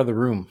get out of the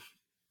room.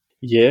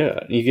 Yeah,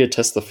 you get to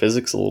test the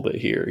physics a little bit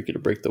here. You get to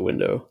break the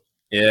window.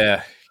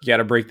 Yeah, you got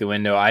to break the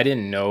window. I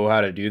didn't know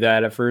how to do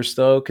that at first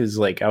though, because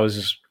like I was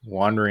just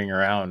wandering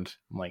around.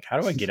 I'm like, how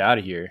do I get out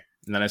of here?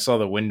 And then I saw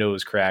the window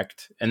was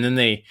cracked, and then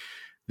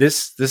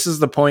this is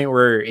the point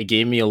where it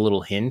gave me a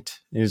little hint.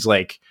 It was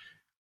like,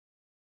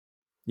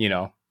 you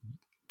know,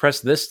 press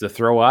this to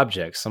throw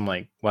objects. I'm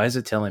like, why is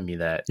it telling me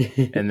that?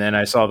 And then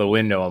I saw the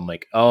window. I'm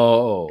like,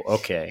 oh,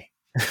 okay.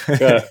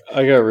 I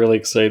got really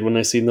excited when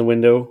I seen the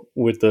window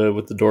with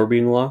the door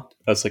being locked.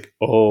 I was like,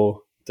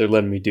 oh, they're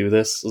letting me do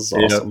this. This is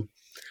Yep. awesome.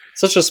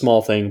 Such a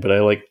small thing, but I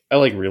like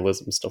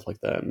realism stuff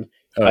like that. And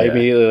Oh I yeah.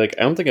 immediately I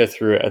don't think I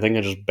threw it. I think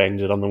I just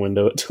banged it on the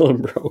window until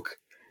it broke.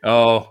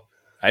 Oh,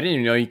 I didn't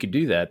even know you could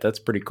do that. That's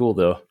pretty cool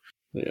though.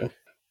 Yeah,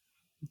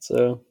 it's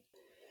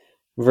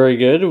very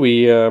good.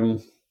 We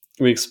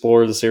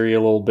explore this area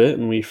a little bit,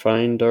 and we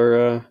find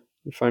our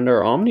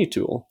Omni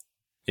tool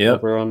Yep.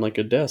 over on like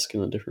a desk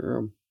in a different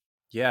room.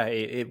 Yeah.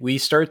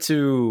 It starts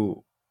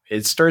to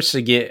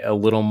get a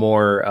little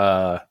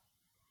more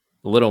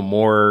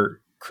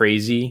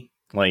crazy.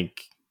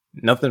 Like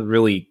nothing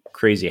really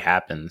crazy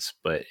happens,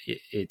 but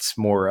it's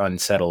more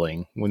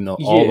unsettling when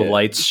all the Yeah,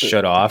 lights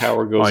shut the off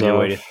power goes on your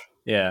way to, off.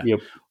 yeah, Yep.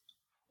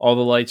 all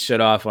the lights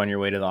shut off on your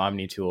way to the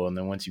Omni tool. And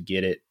then once you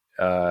get it,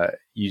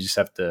 you just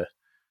have to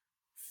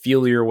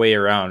feel your way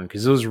around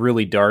because it was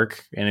really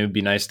dark, and it would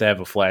be nice to have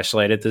a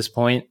flashlight at this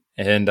point.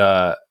 And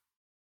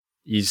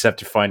you just have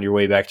to find your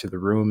way back to the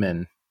room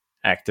and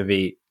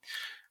activate.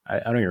 I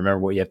don't even remember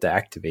what you have to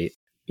activate.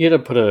 You had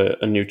to put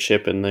a new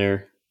chip in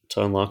there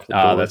to unlock the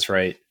door. That's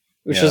right.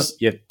 Which is,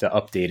 you have to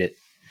update it.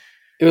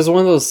 it was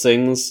one of those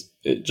things.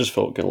 It just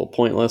felt a little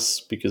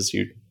pointless because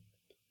you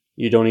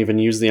don't even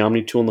use the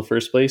Omni tool in the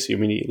first place. You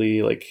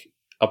immediately like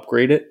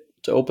upgrade it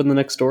to open the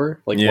next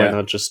door. Like, why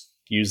not just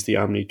use the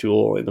Omni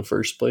tool in the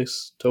first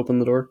place to open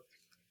the door?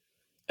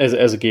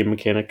 As a game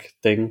mechanic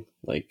thing,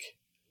 like,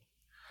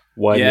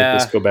 why make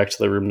us go back to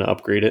the room to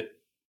upgrade it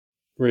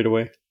right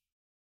away?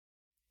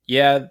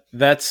 Yeah,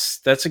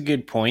 that's a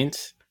good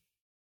point.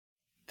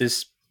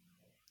 This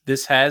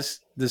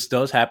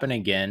does happen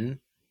again,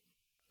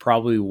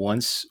 probably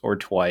once or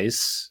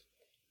twice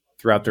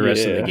throughout the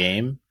rest of the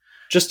game.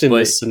 Just in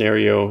this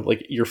scenario,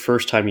 like your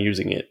first time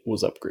using it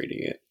was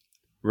upgrading it.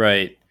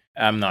 Right.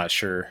 I'm not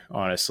sure,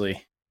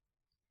 honestly.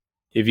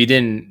 If you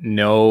didn't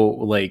know,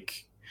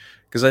 like,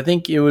 because I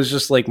think it was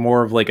just like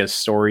more of like a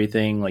story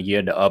thing. Like you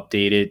had to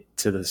update it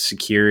to the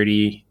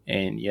security,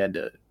 and you had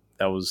to.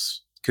 That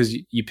was because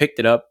you picked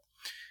it up,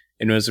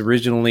 and it was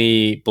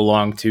originally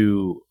belonged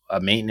to a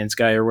maintenance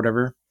guy or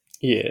whatever.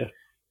 Yeah,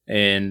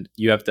 and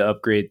you have to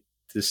upgrade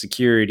the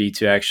security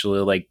to actually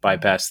like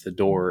bypass the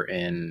door,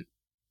 and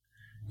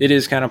it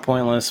is kind of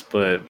pointless,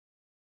 but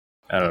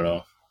I don't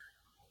know.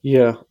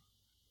 Yeah.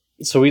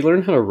 So we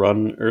learned how to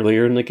run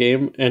earlier in the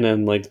game, and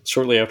then like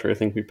shortly after, I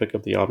think we pick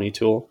up the Omni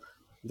tool.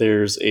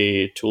 There's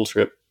a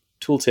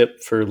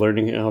tooltip for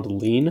learning how to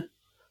lean,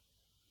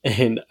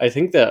 and I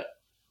think that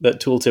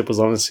tooltip was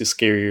honestly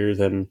scarier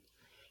than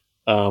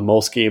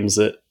most games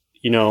that,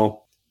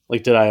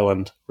 like Dead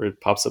Island, where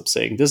it pops up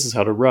saying this is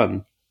how to run,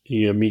 and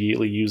you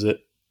immediately use it.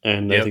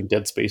 And I think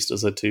Dead Space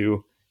does it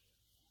too.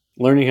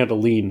 Learning how to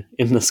lean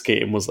in this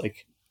game was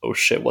like, oh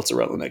shit, what's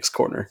around the next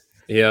corner?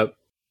 Yep.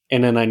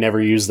 And then I never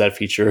used that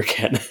feature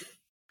again.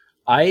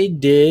 I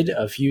did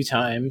a few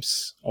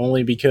times,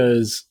 only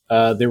because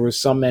there were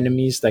some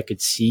enemies that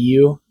could see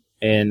you,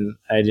 and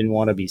I didn't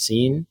want to be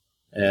seen,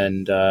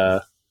 and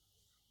that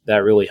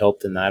really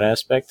helped in that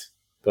aspect.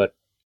 But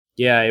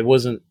yeah,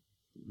 it's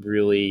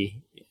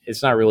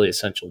not really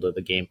essential to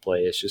the gameplay.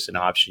 It's just an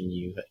option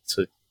it's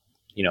a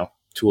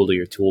tool to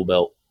your tool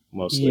belt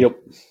mostly.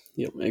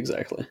 Yep,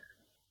 exactly.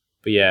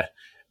 But yeah,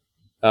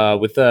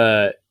 with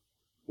that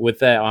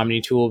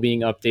Omni tool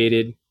being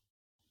updated,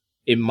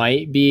 it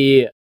might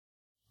be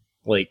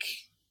like,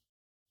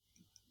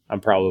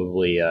 it's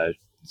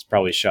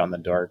probably shot in the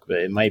dark, but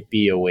it might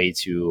be a way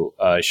to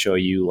show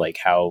you like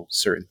how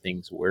certain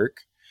things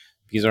work.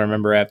 Because I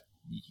remember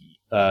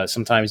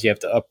sometimes you have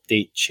to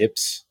update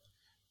chips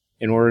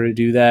in order to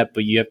do that,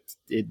 but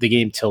the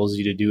game tells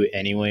you to do it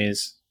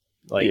anyways.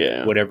 Like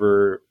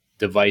whatever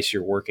device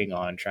you're working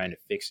on, trying to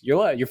fix.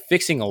 You're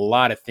fixing a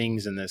lot of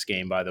things in this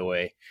game, by the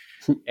way.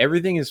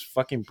 Everything is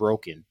fucking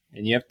broken,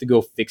 and you have to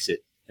go fix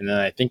it. And then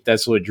I think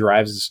that's what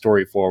drives the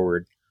story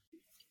forward.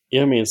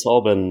 Yeah, I mean, it's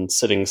all been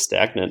sitting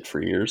stagnant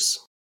for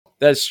years.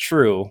 That's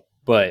true,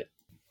 but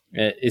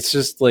it's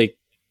just like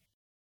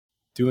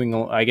doing,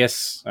 I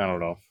guess, I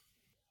don't know.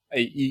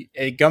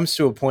 It comes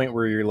to a point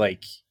where you're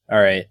like, all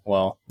right,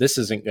 well, this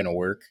isn't going to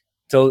work.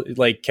 Till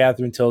like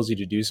Catherine tells you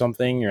to do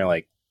something, you're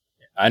like,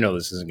 I know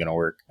this isn't going to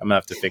work. I'm going to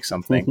have to fix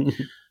something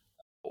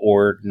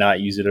or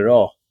not use it at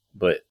all.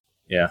 But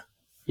yeah.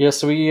 Yeah,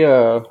 so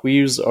we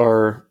use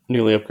our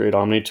newly upgraded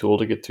Omni tool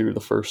to get through the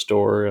first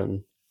door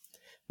and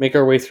make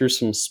our way through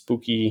some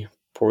spooky,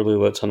 poorly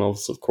lit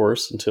tunnels, of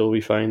course, until we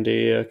find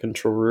a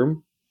control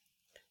room.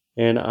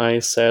 And I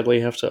sadly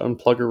have to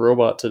unplug a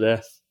robot to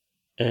death.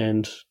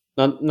 And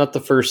not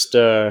the first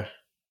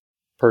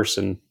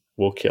person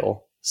we'll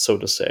kill, so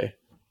to say.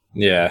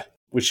 Yeah.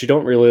 Which you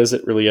don't realize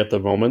it really at the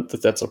moment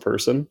that that's a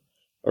person,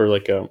 or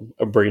like a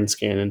brain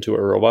scan into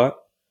a robot.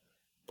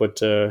 But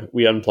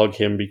we unplug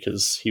him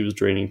because he was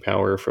draining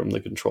power from the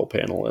control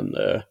panel,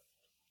 and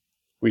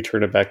we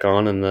turn it back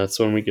on, and that's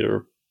when we get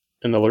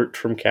an alert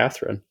from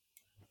Catherine.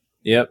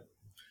 Yep.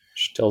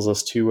 She tells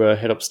us to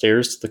head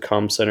upstairs to the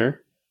comm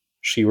center.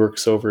 She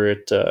works over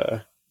at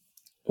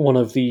one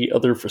of the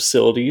other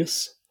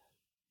facilities.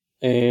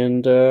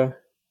 And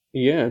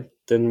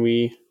then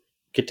we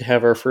get to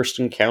have our first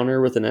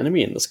encounter with an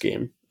enemy in this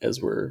game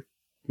as we're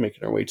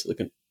making our way to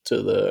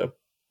the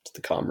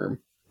comm room.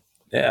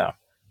 Yeah.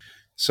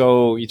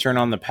 So you turn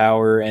on the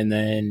power, and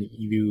then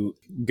you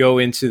go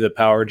into the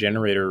power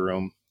generator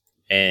room,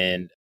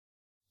 and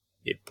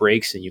it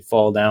breaks and you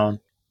fall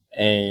down,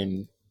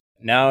 and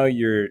now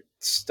you're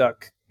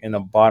stuck in the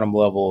bottom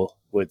level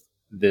with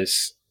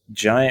this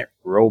giant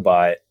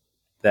robot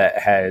that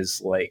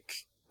has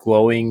like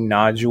glowing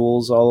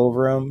nodules all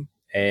over him,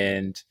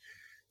 and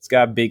it's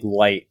got a big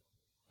light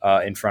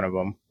in front of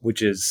him,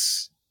 which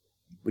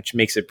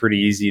makes it pretty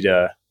easy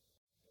to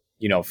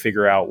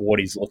figure out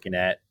what he's looking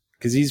at,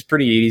 because he's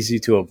pretty easy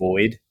to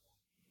avoid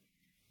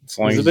as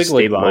long he's as a big you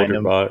stay like behind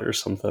him bot or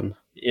something.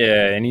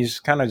 Yeah, and he's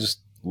kind of just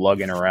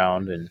lugging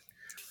around, and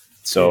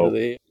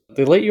so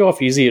They let you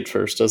off easy at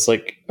first. I was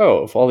like,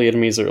 oh, if all the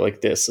enemies are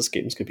like this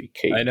game's gonna be I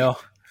cake. know.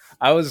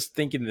 I was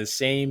thinking the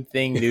same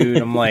thing, dude.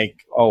 I'm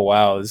like, oh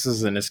wow, this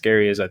isn't as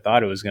scary as I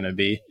thought it was gonna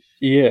be.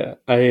 Yeah,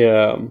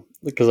 I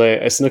because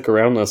I snuck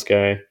around this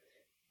guy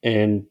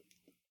and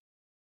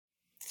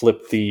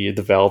flipped the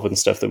valve and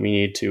stuff that we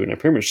need to, and I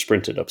pretty much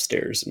sprinted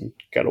upstairs and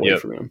got away Yep.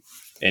 from him.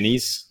 And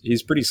he's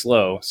pretty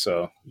slow,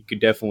 so you could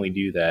definitely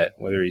do that,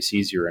 whether he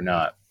sees you or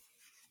not.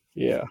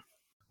 Yeah,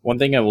 One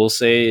thing I will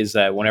say is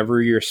that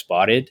whenever you're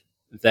spotted,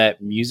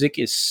 that music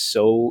is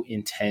so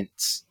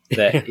intense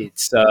that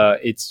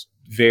it's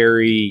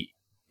very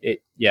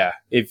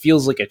it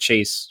feels like a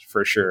chase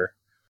for sure.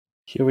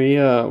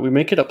 yeah. We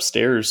make it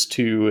upstairs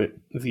to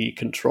the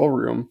control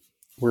room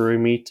where we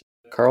meet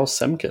Carl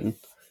Semkin.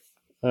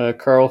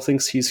 Carl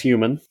thinks he's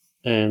human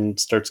and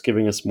starts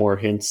giving us more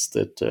hints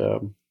that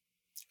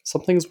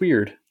something's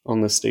weird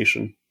on this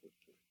station.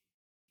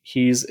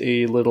 He's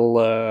a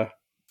little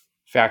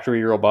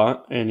factory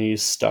robot and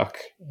he's stuck,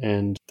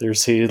 and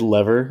there's a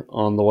lever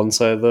on the one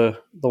side of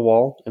the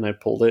wall, and I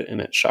pulled it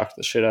and it shocked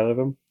the shit out of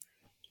him.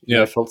 And I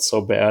Yep, felt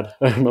so bad.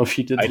 I don't know if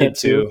you did I that did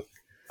too. too.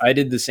 I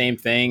did the same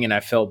thing, and I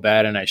felt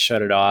bad, and I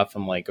shut it off.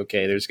 I'm like,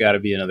 okay, there's got to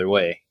be another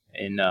way.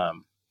 And it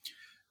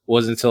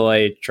wasn't until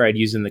I tried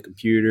using the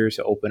computer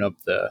to open up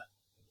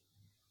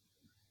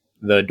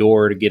the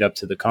door to get up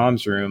to the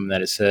comms room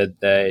that it said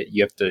that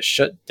you have to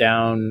shut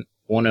down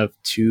one of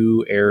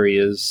two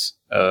areas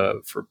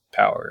for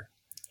power.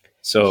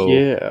 So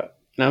Yeah.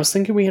 And I was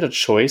thinking we had a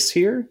choice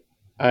here.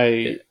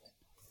 I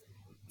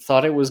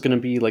thought it was going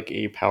to be like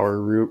a power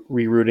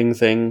rerouting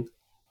thing,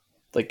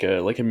 like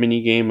a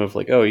mini game of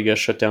like, oh, you got to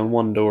shut down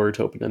one door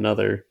to open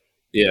another.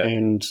 yeah,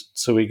 And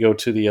so we go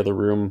to the other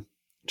room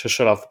to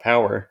shut off the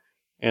power,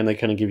 and they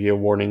kind of give you a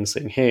warning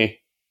saying, hey,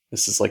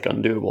 this is like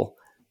undoable.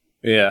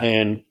 yeah.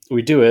 And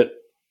we do it,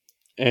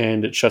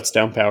 and it shuts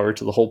down power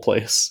to the whole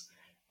place.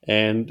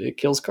 And it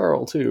kills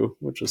Carl too,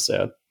 which is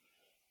sad.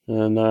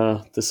 And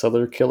this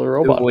other killer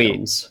robot Wait,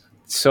 comes.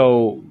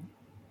 so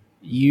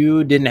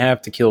you didn't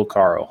have to kill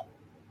Carl.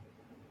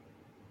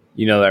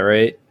 You know that,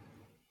 right?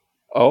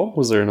 Oh,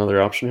 was there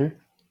another option here?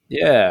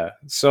 Yeah.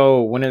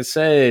 So when it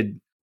said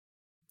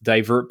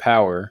divert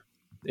power,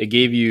 it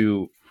gave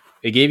you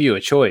it gave you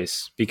a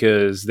choice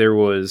because there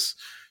was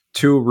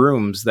two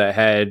rooms that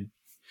had,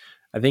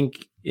 I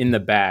think, in the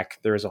back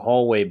there was a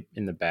hallway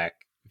in the back.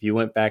 If you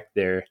went back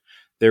there,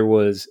 there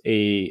was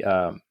a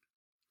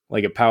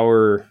like a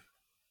power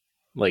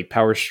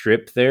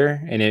strip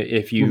there, and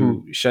if Mm-hmm.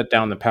 you shut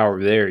down the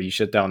power there, you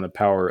shut down the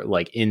power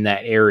like in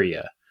that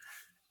area,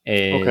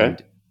 Okay.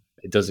 and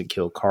it doesn't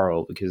kill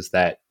Carl because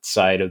that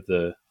side of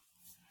the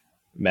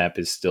map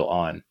is still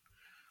on.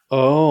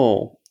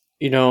 Oh,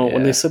 when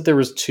they Yeah. said there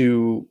was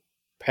two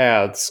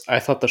paths, I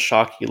thought the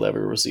shocky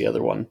lever was the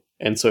other one,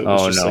 and so it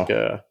was Oh just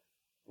no.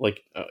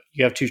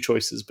 you have two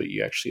choices, but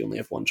you actually only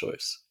have one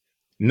choice.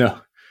 No.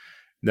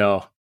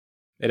 No.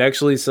 It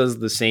actually says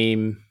the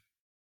same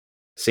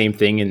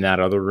thing in that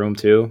other room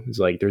too. It's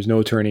like there's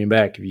no turning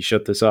back if you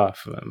shut this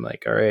off. I'm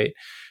like, all right.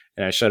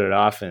 And I shut it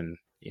off, and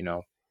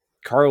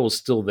Carl was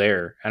still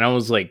there. And I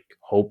was like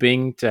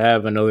hoping to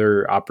have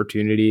another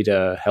opportunity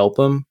to help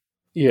him,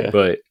 Yeah,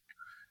 but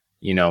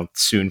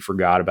soon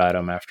forgot about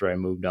him after I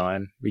moved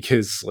on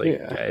because like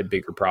yeah. I had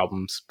bigger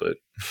problems. But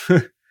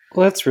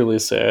Well, that's really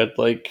sad.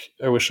 Like,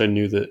 I wish I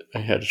knew that I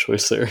had a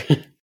choice there.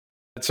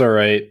 that's all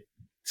right.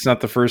 It's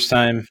not the first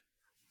time.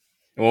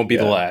 It won't be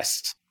the Yeah.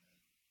 last.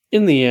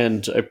 In the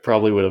end, I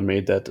probably would have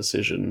made that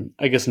decision.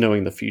 I guess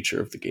knowing the future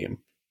of the game,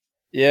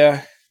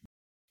 Yeah.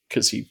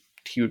 because he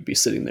would be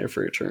sitting there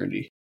for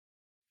eternity.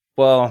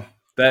 Well,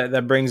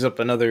 that brings up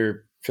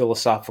another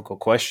philosophical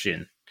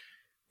question.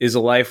 Is a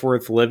life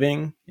worth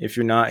living if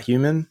you're not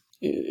human?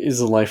 Is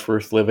a life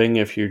worth living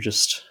if you're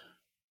just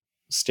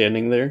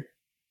standing there,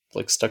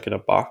 like stuck in a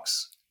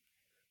box?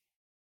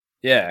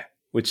 Yeah,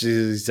 which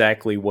is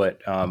exactly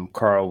what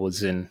Carl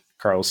was in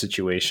Carl's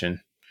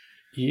situation.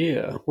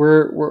 Yeah,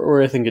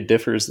 where I think it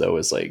differs though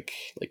is like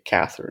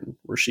Catherine,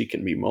 where she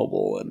can be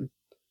mobile and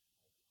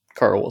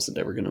Carl wasn't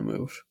ever going to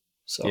move.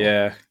 So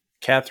Yeah,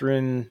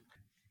 Catherine.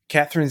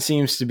 Catherine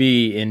seems to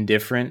be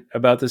indifferent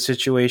about the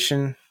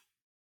situation.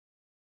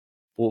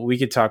 Well, we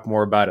could talk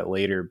more about it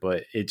later,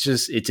 but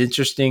it's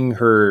interesting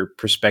her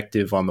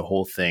perspective on the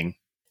whole thing.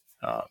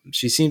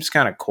 She seems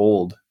kind of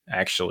cold,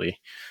 actually,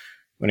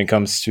 when it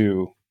comes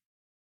to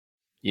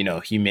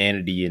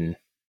humanity and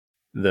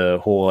the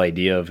whole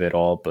idea of it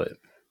all. But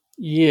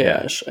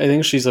yeah, yeah, I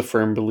think she's a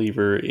firm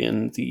believer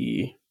in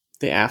the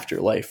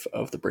afterlife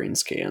of the brain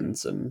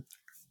scans, and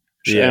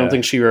I don't yeah,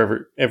 think she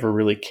ever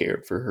really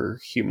cared for her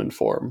human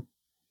form.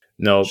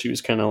 no, She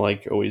was kind of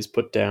like always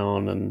put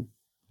down, and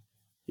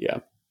yeah,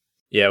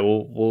 yeah,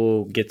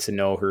 we'll get to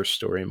know her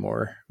story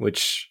more,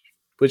 which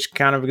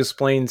kind of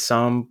explains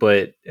some,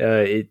 but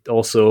it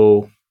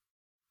also,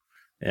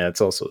 yeah,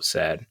 it's also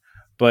sad.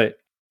 But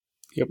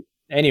yep,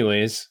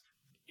 anyways,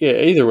 yeah.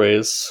 Either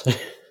ways,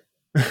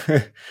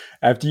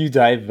 after you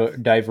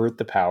divert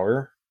the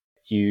power,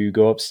 you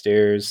go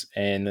upstairs,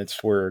 and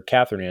that's where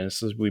Catherine is.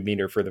 So we meet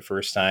her for the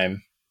first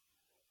time.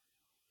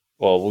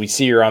 well, we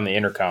see her on the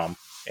intercom,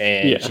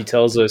 and Yeah. she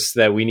tells us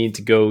that we need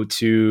to go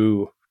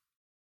to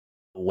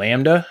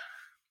Lambda.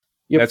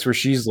 Yep. That's where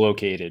she's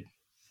located.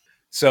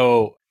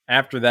 So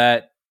after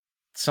that,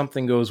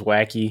 something goes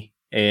wacky,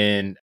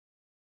 and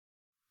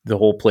the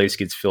whole place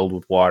gets filled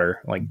with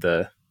water. Like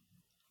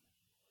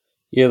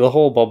Yeah, the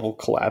whole bubble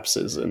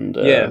collapses and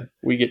yeah,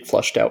 we get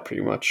flushed out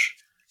pretty much.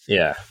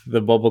 yeah,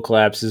 the bubble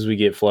collapses. We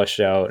get flushed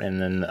out,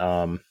 and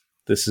then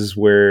this is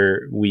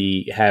where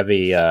we have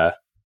a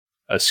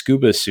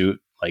scuba suit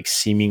like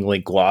seemingly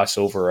gloss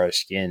over our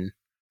skin,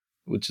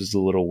 which is a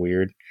little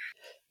weird.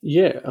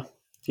 Yeah.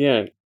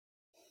 Yeah.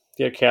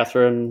 Yeah,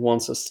 Catherine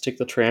wants us to take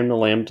the tram to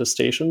Lambda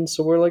Station,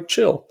 so we're like,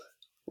 chill.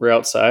 We're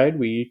outside.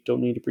 We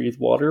don't need to breathe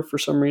water for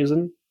some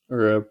reason,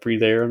 or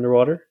breathe air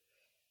underwater.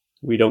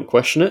 We don't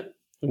question it,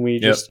 and we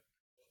Yep. just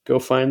go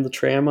find the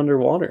tram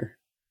underwater.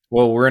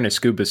 Well, we're in a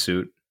scuba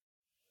suit.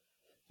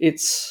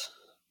 It's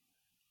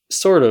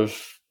sort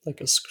of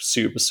like a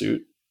scuba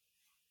suit.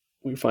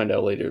 We find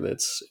out later that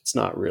it's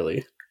not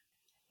really.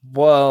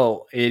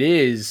 Well, it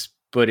is,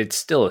 but it's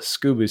still a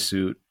scuba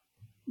suit.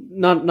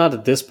 Not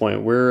at this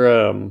point.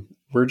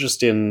 We're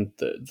just in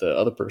the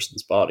other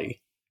person's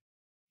body,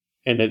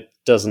 and it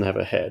doesn't have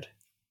a head.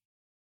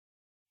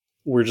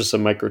 We're just a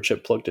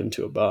microchip plugged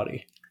into a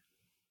body.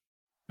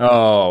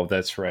 Oh,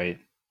 that's right.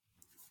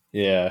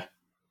 Yeah.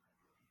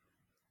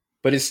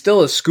 But it's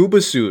still a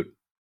scuba suit.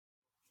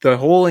 The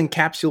whole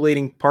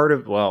encapsulating part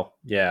of, well,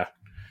 yeah.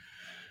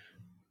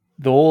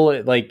 The whole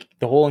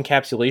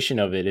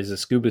encapsulation of it is a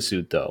scuba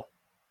suit though.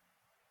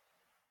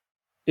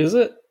 Is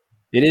it?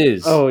 It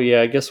is. Oh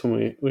yeah, I guess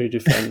when we do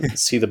find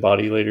see the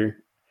body later,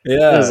 it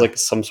has Yeah. like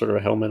some sort of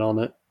a helmet on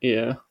it.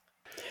 Yeah.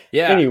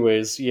 Yeah.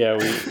 Anyways, yeah,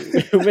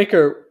 we make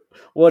our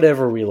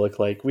whatever we look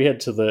like. We head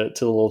to the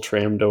little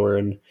tram door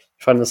and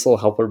find this little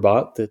helper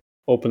bot that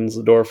opens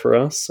the door for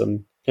us,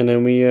 and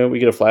then we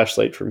get a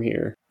flashlight from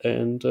here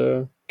and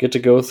get to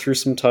go through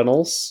some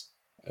tunnels,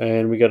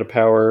 and we got to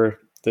power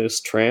this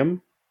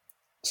tram.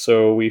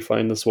 So we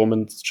find this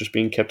woman that's just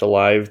being kept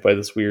alive by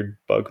this weird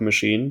bug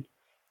machine,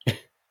 and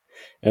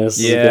this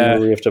is again where Yeah.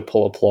 we have to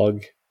pull a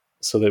plug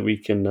so that we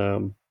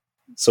can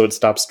so it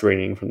stops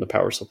draining from the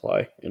power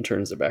supply and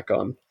turns it back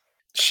on.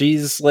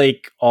 She's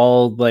like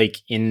all like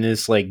in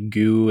this like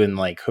goo and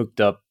like hooked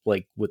up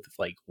like with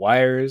like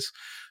wires.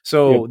 Yep.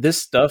 So this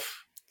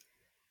stuff,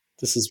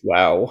 This is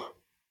WoW.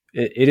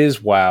 it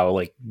is wow,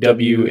 like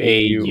WAU.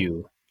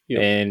 WAU.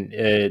 Yep.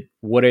 And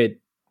what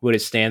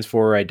it stands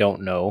for, I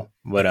don't know,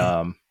 but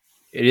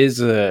it is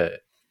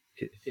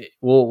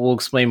we'll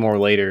explain more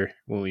later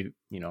when we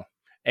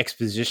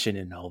exposition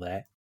and all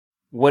that.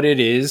 What it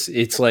is,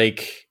 it's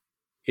like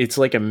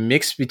a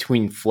mix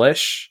between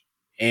flesh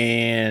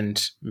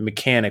and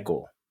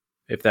mechanical,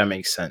 if that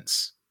makes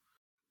sense.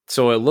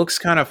 So it looks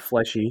kind of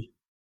fleshy.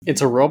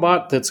 It's a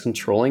robot that's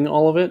controlling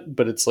all of it,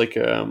 but it's like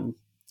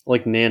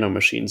nano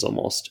machines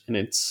almost, and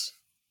it's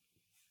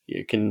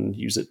you can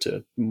use it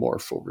to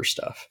morph over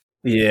stuff.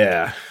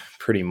 Yeah,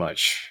 pretty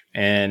much.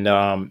 And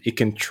it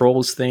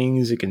controls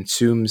things, it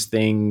consumes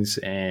things,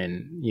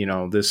 and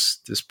this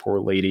poor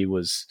lady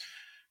was.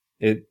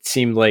 It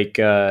seemed like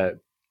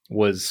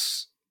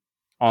was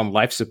on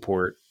life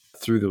support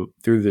through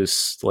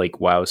this like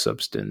wow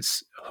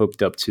substance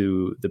hooked up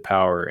to the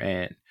power,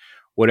 and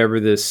whatever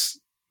this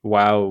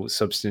wow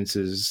substance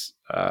is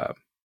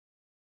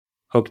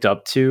hooked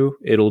up to,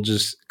 it'll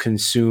just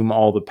consume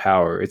all the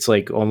power. It's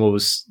like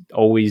almost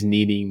always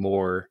needing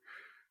more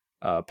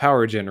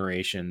power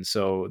generation.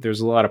 So there's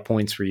a lot of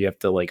points where you have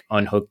to like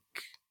unhook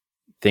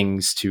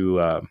things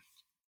to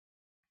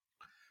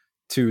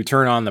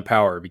turn on the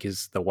power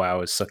because the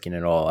WoW is sucking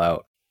it all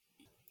out.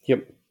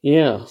 Yep.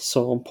 Yeah.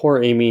 So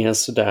poor Amy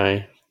has to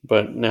die,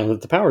 but now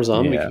that the power's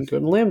on, we Yeah. can go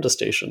to Lambda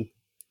Station,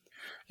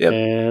 Yep.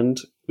 and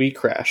we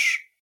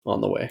crash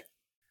on the way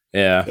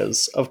Yeah.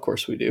 because of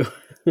course we do.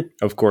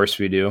 Of course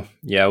we do.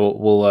 Yeah,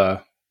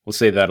 we'll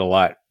say that a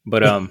lot.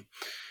 But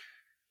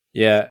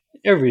yeah.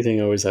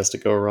 Everything always has to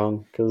go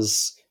wrong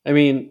because I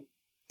mean,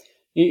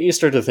 you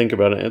start to think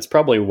about it. It's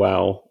probably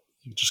WoW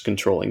just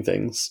controlling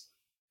things.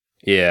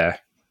 Yeah.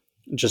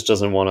 It just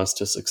doesn't want us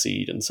to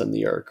succeed and send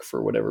the arc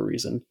for whatever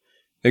reason.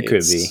 It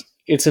could be.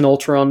 It's an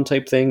Ultron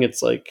type thing.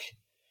 It's like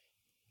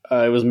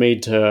it was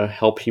made to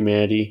help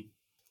humanity,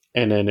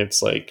 and then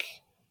it's like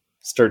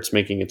starts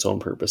making its own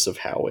purpose of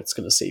how it's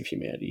going to save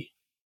humanity.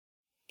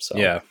 So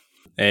Yeah.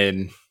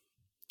 And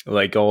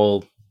like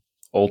all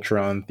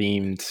Ultron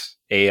themed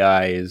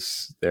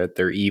AIs, that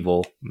they're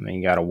evil and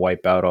they got to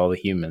wipe out all the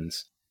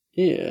humans.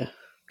 yeah.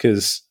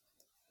 Cuz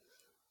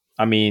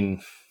I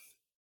mean,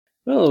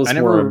 Well, it I was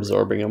more never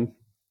absorbing them.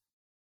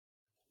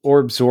 or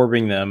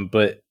absorbing them,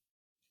 but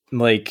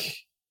like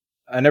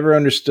I never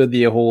understood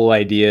the whole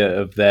idea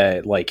of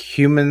that like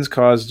humans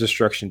cause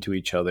destruction to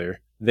each other.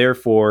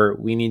 Therefore,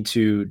 we need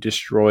to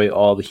destroy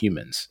all the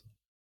humans.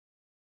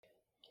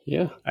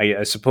 Yeah.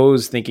 I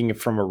suppose thinking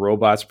from a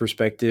robot's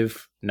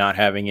perspective, not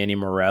having any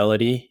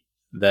morality,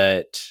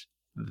 that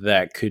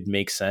could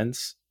make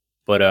sense.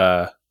 But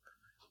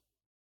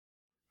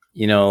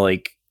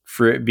like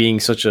for it being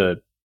such a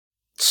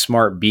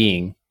smart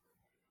being,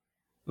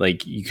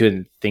 like you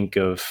couldn't think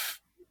of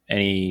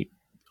any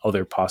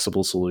other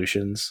possible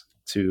solutions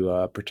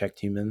to protect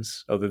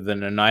humans other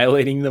than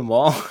annihilating them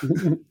all.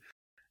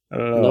 I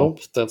don't know. Nope,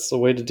 that's the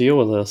way to deal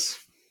with this.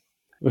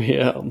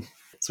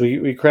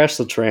 We crash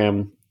the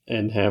tram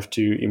and have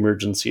to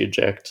emergency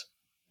eject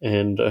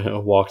and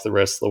walk the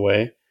rest of the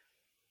way.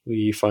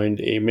 We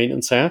find a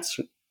maintenance hatch,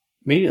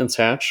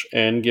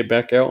 and get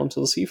back out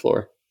onto the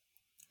seafloor.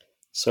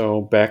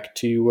 So back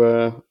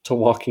to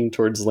walking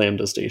towards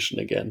Lambda Station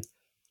again,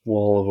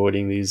 while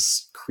avoiding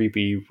these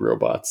creepy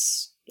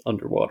robots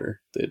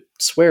underwater that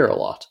swear a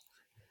lot.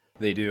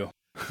 They do.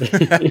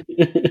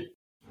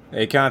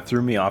 It kind of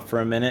threw me off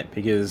for a minute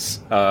because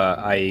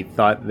I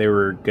thought they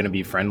were going to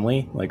be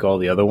friendly, like all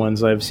the other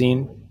ones I've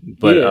seen.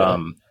 But Yeah,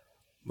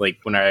 like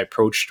when I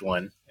approached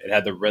one, it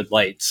had the red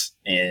lights,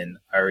 and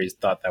I always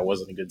thought that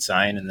wasn't a good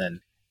sign. And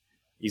then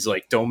he's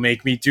like, "Don't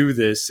make me do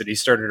this," and he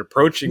started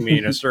approaching me,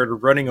 and I started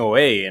running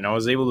away, and I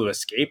was able to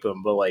escape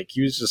him. But like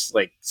he was just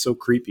like so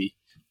creepy.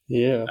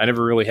 yeah. I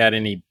never really had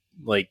any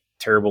like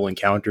terrible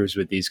encounters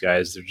with these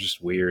guys. They're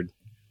just weird.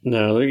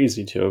 No, they're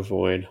easy to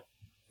avoid.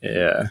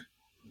 Yeah.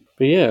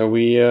 But yeah,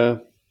 we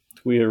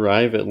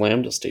arrive at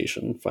Lambda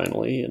Station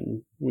finally,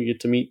 and we get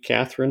to meet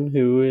Catherine,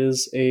 who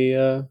is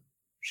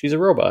she's a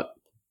robot.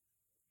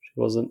 She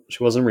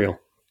wasn't real.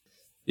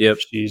 Yep.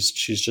 She's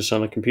just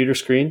on a computer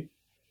screen,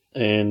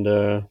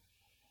 and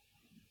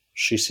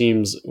she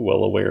seems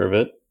well aware of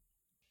it.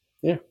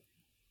 Yeah,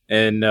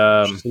 And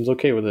she seems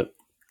okay with it.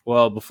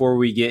 well, before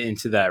we get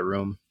into that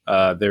room,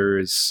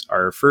 there's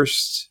our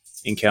first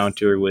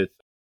encounter with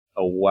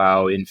a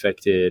WoW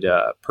infected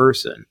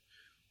person,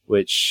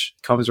 which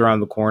comes around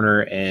the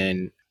corner,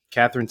 and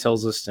Catherine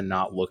tells us to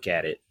not look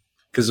at it.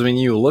 Because when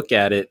you look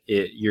at it,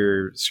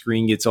 your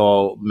screen gets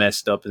all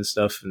messed up and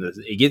stuff, and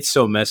it gets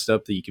so messed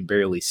up that you can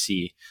barely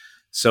see.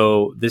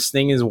 So this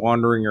thing is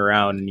wandering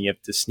around, and you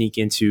have to sneak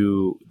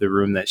into the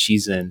room that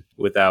she's in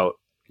without,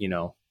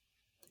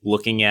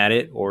 looking at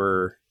it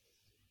or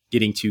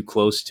getting too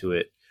close to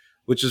it,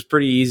 which is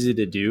pretty easy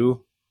to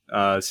do.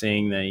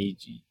 Saying that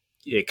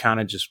it kind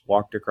of just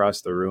walked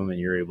across the room, and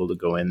you're able to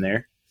go in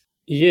there.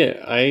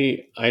 Yeah,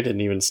 I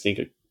didn't even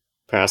sneak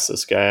past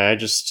this guy.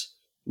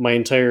 My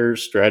entire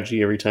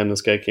strategy every time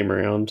this guy came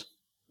around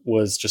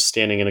was just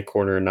standing in a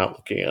corner and not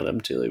looking at him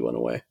till he went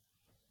away.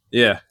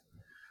 Yeah,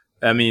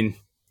 I mean,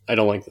 I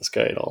don't like this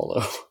guy at all,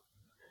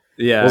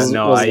 though. yeah, wasn't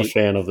no, wasn't a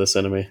fan of this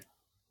enemy.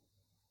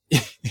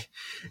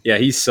 yeah,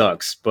 he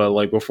sucks. But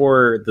like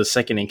before the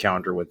second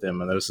encounter with him,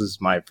 and this is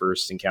my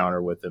first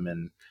encounter with him,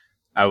 and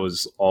I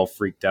was all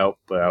freaked out,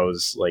 but I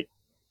was like,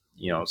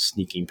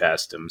 sneaking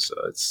past him. So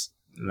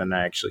and then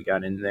I actually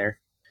got in there.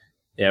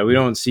 Yeah, we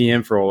don't see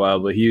him for a while,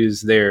 but he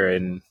was there,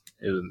 and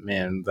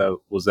man, that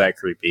was that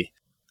creepy.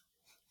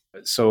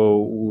 So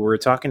we're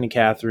talking to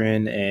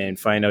Catherine and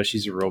find out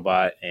she's a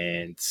robot,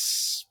 and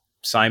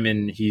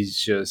Simon, he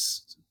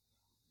just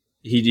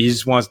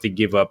wants to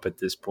give up at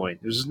this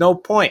point. There's no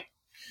point.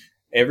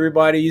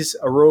 Everybody's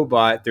a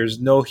robot. There's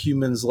no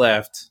humans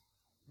left.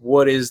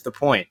 What is the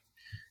point?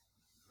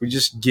 We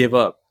just give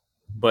up.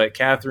 But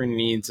Catherine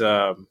needs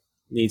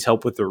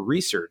help with the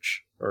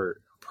research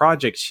or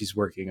project she's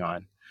working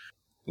on,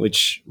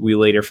 which we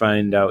later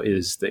find out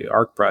is the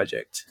ARC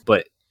project.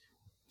 But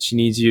she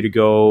needs you to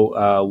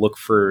go look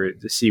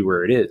to see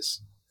where it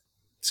is.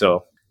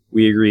 So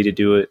we agree to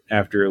do it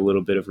after a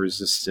little bit of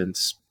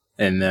resistance.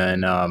 And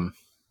then,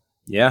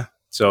 yeah,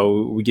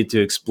 so we get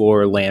to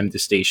explore Lambda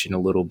Station a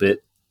little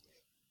bit.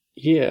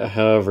 Yeah,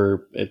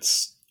 however,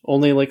 it's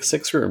only like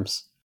 6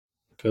 rooms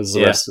because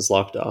the Yeah. rest is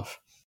locked off.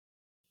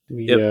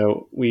 Yep.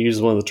 We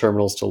use one of the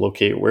terminals to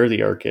locate where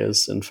the arc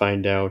is and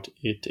find out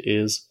it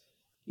is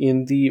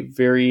in the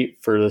very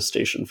furthest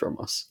station from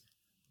us.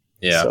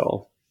 Yeah.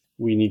 So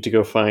we need to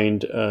go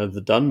find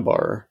the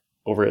Dunbar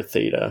over at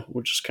Theta,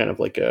 which is kind of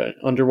like a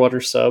underwater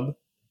sub,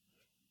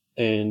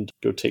 and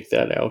go take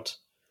that out.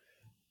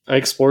 I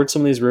explored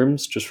some of these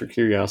rooms just for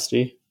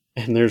curiosity,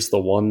 and there's the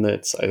one I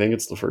think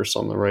it's the first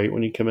on the right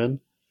when you come in.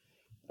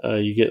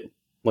 You get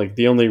like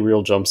the only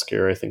real jump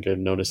scare I think I've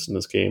noticed in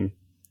this game.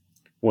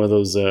 One of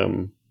those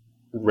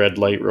red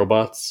light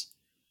robots.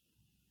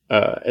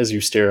 As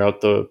you stare out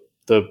the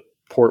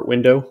port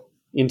window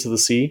into the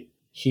sea,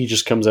 he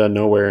just comes out of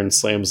nowhere and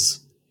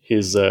slams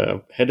his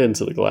head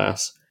into the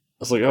glass.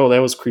 I was like, oh, that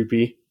was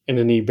creepy. And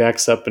then he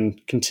backs up and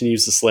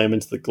continues to slam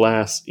into the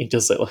glass. He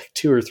does that like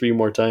 2 or 3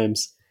 more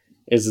times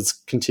as it's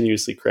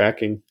continuously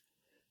cracking.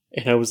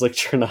 And I was like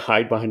trying to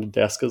hide behind a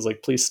desk. I was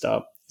like, please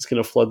stop. He's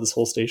going to flood this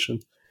whole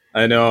station.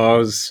 I know.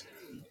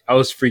 I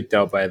was freaked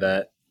out by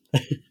that.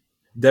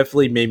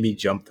 Definitely made me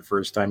jump the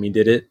first time he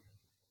did it.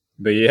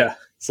 But yeah,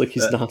 It's like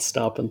he's not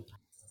stopping.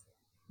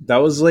 that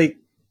was like,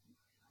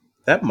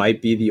 that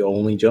might be the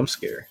only jump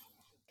scare.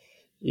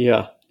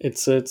 Yeah,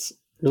 it's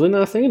really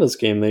not a thing in this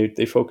game.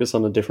 They focus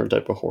on a different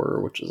type of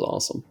horror, which is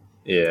awesome.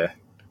 Yeah.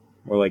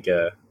 More like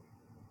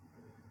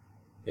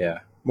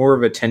more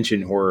of a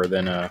tension horror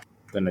than a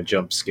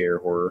jump scare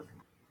horror,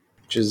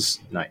 which is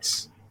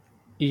nice.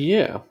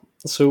 Yeah.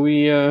 So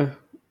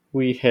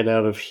we head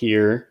out of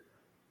here,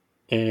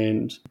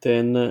 and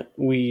then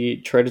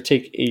we try to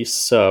take a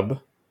sub.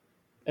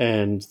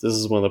 And this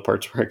is one of the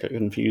parts where I got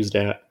confused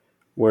at,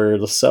 where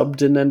the sub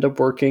didn't end up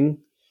working.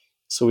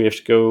 So we have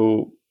to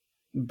go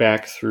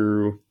back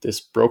through this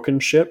broken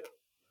ship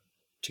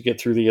to get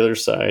through the other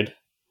side.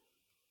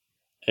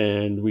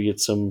 And we get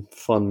some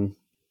fun,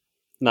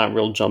 not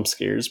real jump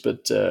scares,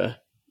 but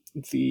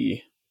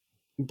the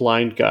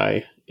blind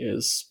guy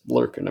is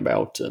lurking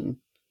about and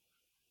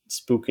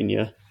spooking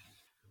you.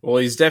 Well,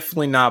 he's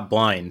definitely not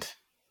blind.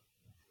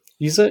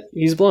 He's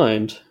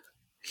blind.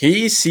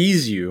 He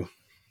sees you,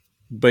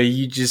 but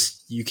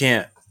you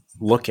can't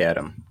look at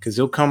him because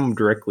he'll come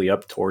directly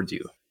up towards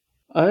you.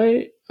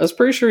 I was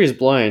pretty sure he's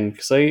blind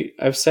because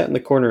I've sat in the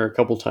corner a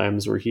couple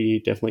times where he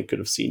definitely could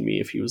have seen me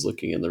if he was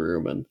looking in the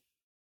room, and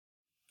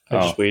I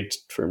Oh, just wait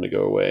for him to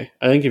go away.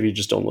 I think if you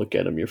just don't look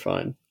at him, you're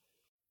fine.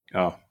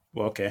 oh,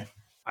 well, okay.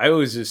 I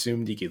always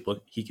assumed he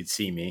could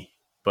see me,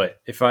 but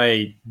if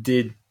I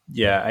did,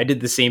 yeah, I did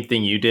the same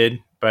thing you did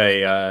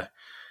by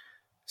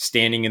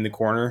standing in the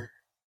corner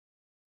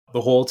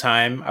the whole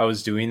time I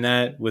was doing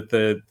that with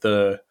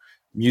the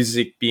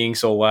music being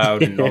so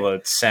loud and all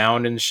the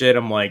sound and shit.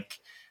 I'm like,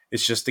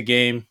 it's just a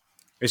game.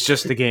 It's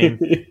just a game.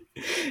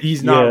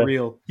 He's not Yeah,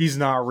 real. He's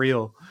not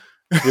real.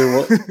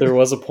 there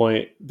was a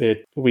point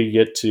that we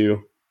get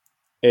to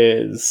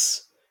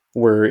is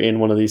we're in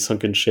one of these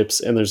sunken ships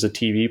and there's a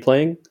TV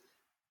playing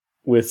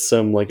with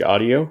some like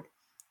audio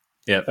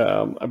Yep.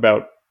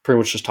 about pretty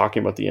much just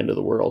talking about the end of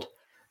the world.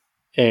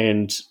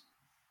 And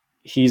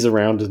he's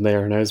around in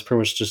there, and I was pretty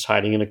much just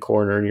hiding in a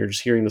corner, and you're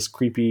just hearing this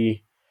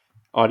creepy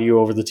audio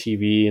over the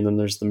TV, and then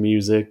there's the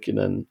music, and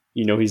then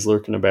he's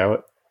lurking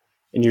about,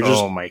 and you're Oh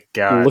just my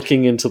god.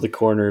 looking into the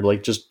corner,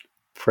 like just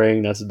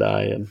praying not to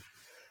die, and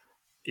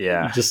you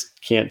Yeah.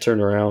 just can't turn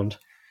around.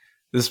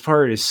 This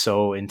part is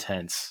so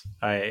intense.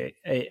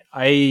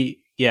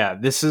 Yeah,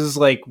 this is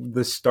like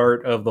the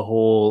start of the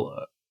whole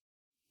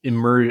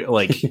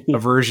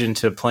aversion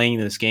to playing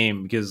this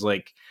game because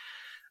like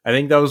I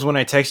think that was when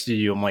I texted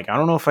you. I'm like, I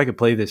don't know if I could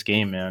play this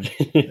game, man.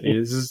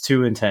 This is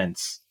too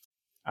intense.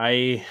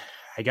 I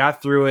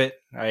got through it.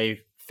 I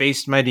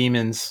faced my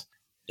demons.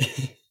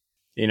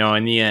 In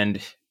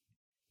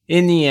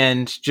the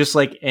end, just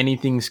like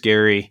anything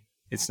scary,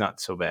 it's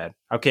not so bad.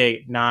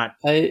 Okay, not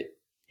I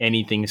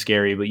anything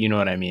scary, but you know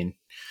what I mean.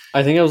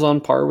 I think I was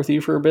on par with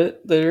you for a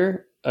bit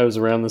there. I was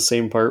around the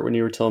same part when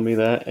you were telling me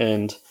that,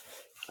 and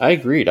I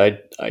agreed. I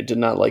did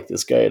not like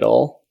this guy at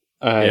all.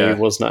 I Yeah.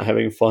 was not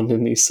having fun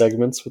in these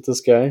segments with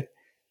this guy,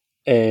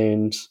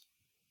 and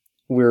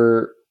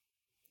we're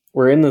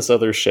we're in this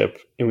other ship,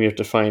 and we have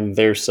to find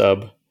their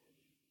sub.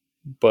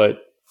 But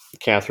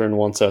Catherine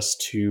wants us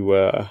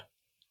to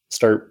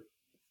start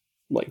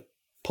like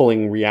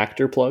pulling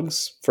reactor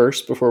plugs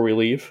first before we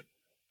leave,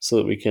 so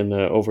that we can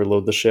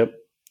overload the ship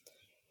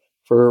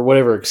for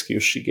whatever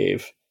excuse she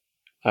gave.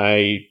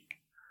 I think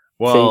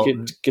Well,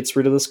 it gets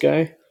rid of this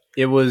guy.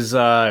 it was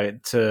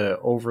to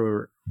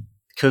over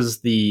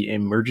because the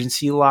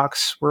emergency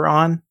locks were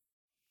on.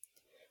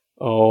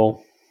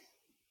 Oh,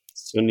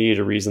 so need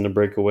a reason to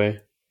break away,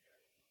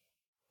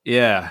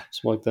 Yeah.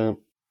 something like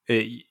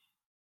that.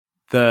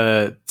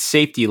 The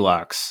safety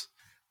locks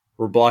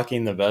were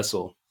blocking the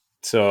vessel.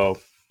 So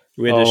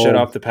we had to shut Oh,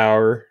 off the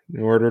power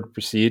in order to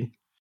proceed.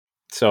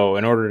 So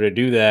in order to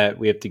do that,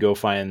 we have to go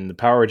find the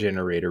power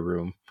generator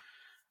room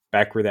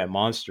back where that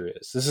monster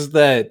is. This is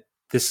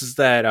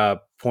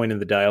that point of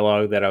the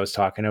dialogue that I was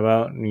talking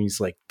about. And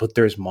he's like, but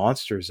there's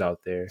monsters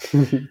out there.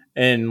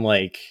 And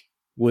like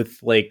with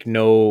like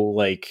no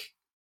like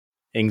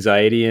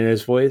anxiety in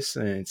his voice.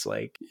 And it's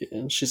like,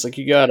 and she's like,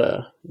 "You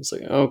gotta." It's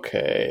like,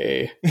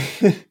 okay.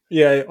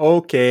 yeah,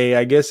 okay,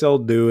 I guess I'll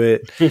do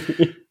it.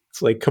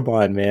 It's like, come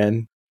on,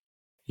 man.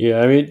 Yeah,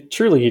 I mean,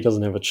 truly, he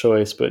doesn't have a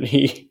choice, but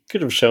he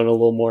could have shown a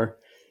little more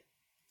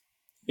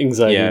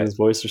anxiety in Yeah, his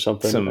voice or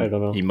something. I some don't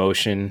know.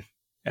 emotion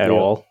at Yeah.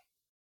 all.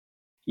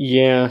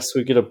 Yeah, so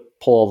we get to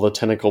pull all the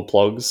tentacle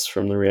plugs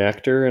from the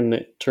reactor, and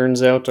it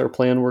turns out our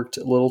plan worked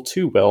a little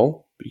too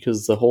well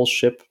because the whole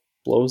ship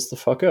blows the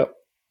fuck up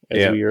as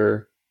Yeah, we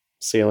are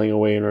sailing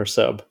away in our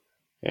sub,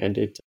 and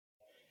it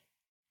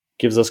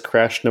gives us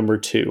crash number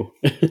 2.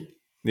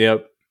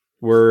 yep.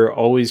 We're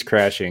always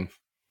crashing.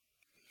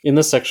 In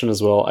this section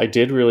as well, I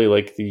did really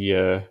like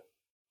the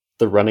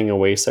running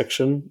away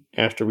section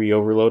after we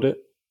overload it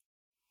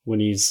when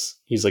he's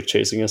like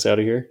chasing us out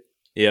of here.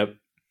 Yep,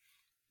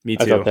 me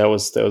I thought too.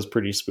 that was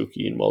pretty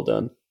spooky and well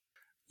done.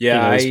 Yeah,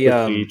 And I was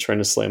quickly trying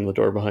to slam the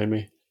door behind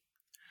me.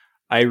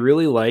 I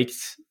really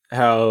liked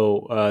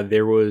how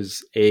there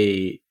was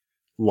a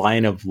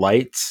line of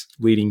lights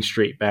leading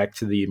straight back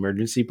to the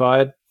emergency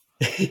pod.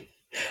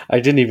 I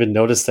didn't even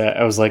notice that.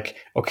 I was like,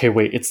 okay,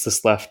 wait, it's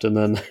this left, and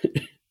then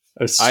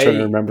I was trying to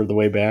I remember the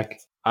way back.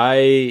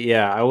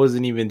 I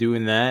wasn't even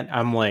doing that.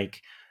 I'm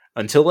like,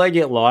 until I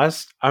get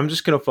lost, I'm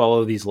just gonna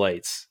follow these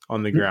lights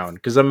on the ground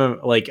because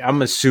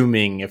I'm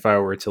assuming if I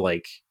were to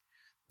like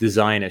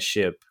design a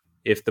ship,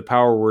 if the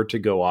power were to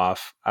go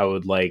off, I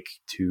would like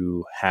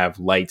to have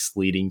lights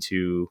leading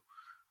to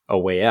a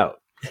way out.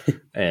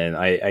 And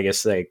I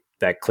guess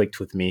that clicked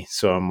with me.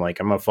 So I'm like,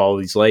 I'm gonna follow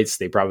these lights.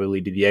 They probably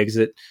lead to the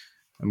exit.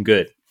 I'm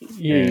good.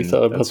 You And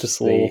thought about that's this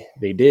what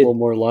they a little did.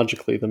 more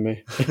logically than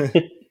me.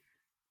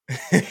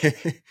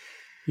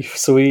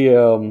 So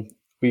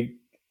we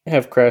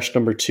have crash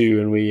number 2,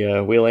 and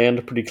we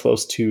land pretty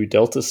close to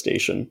Delta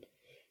Station,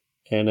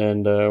 and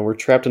then we're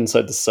trapped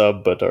inside the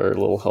sub, but our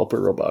little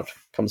helper robot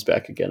comes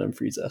back again and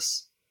frees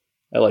us.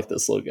 I like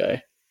this little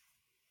guy.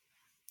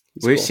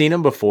 He's We've cool. seen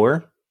him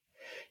before.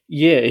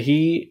 Yeah,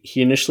 he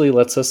initially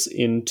lets us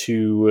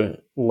into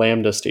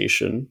Lambda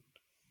Station,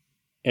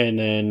 and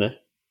then,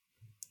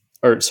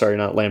 or sorry,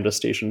 not Lambda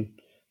Station.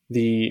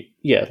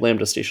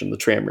 Lambda Station, the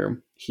tram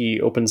room.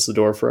 He opens the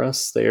door for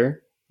us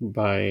there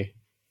by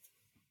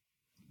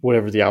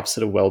whatever the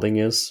opposite of welding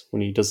is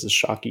when he does the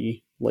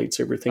shocky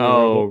lightsaber thing around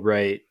Oh, it.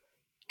 right.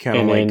 Kind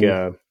of And like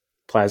then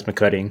plasma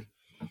cutting.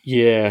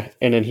 yeah,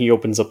 and then he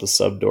opens up the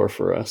sub door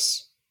for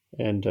us.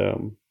 And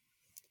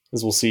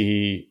as we'll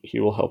see, he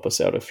will help us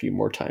out a few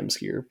more times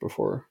here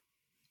before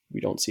we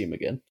don't see him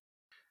again.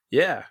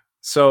 Yeah.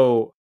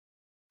 So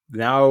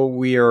now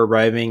we are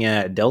arriving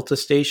at Delta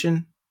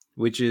Station,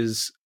 which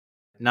is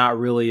not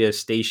really a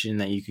station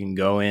that you can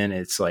go in.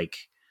 It's like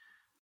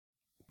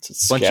It's a a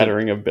bunch of,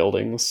 scattering of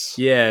buildings.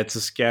 yeah, it's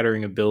a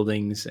scattering of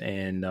buildings.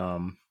 And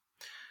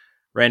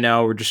right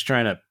now we're just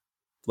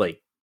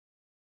like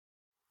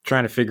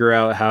trying to figure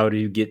out how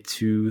to get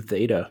to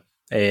Theta.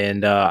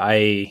 And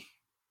I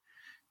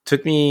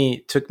took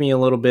me a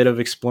little bit of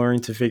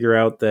exploring to figure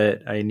out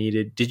that I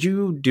needed. Did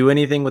you do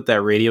anything with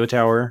that radio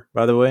tower,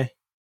 by the way?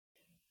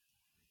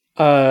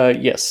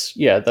 Yes,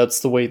 yeah, that's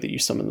the way that you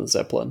summon the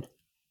Zeppelin.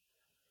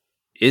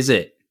 Is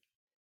it?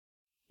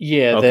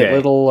 Yeah, that Okay.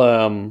 little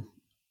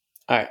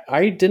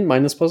I didn't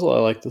mind this puzzle. I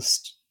like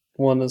this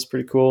one. It's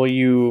pretty cool.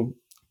 You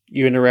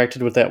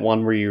interacted with that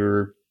one where you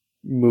were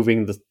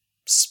moving the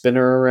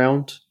spinner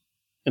around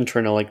and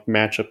trying to like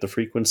match up the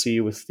frequency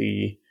with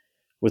the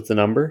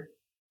number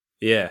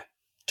Yeah.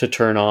 to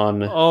turn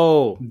on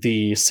Oh,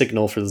 the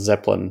signal for the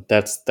Zeppelin.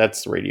 That's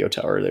the radio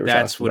tower they were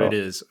that's talking what it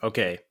about. is.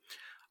 Okay.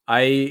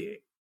 I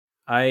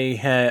I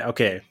had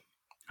okay.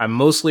 I'm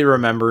mostly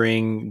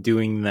remembering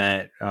doing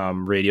that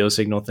radio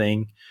signal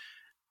thing,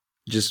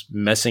 just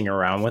messing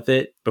around with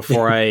it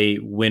before I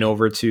went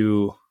over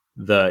to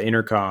the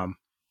intercom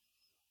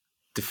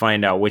to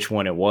find out which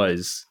one it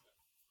was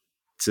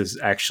to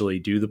actually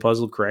do the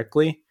puzzle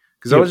correctly.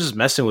 Because I was Yep. just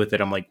messing with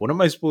it. I'm like, what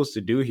am I supposed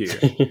to do here?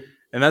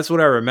 And that's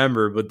what I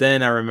remember. But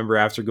then I remember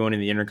after going to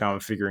the intercom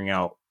and figuring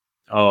out,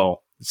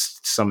 oh, it's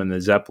summon the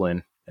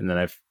Zeppelin. And then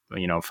I've,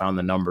 found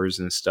the numbers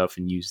and stuff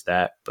and used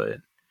that. But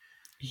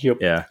Yep.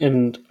 yeah,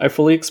 And I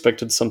fully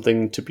expected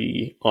something to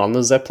be on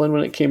the Zeppelin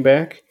when it came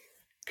back,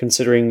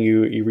 considering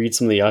you read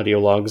some of the audio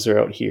logs are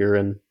out here,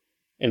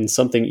 and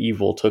something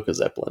evil took a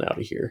Zeppelin out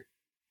of here.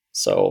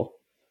 So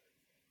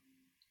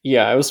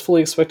yeah, I was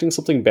fully expecting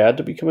something bad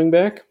to be coming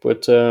back,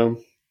 but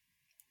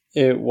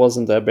it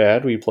wasn't that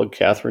bad. We plugged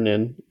Catherine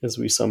in as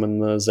we summon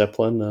the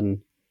Zeppelin,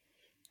 and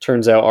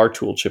turns out our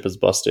tool chip is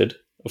busted,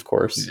 of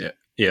course. yeah,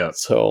 yeah,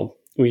 So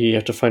we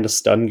have to find a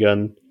stun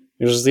gun.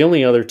 Which is the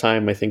only other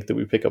time I think that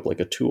we pick up like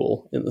a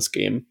tool in this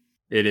game.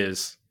 it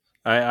is.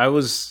 I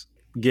was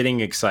getting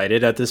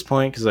excited at this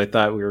point because I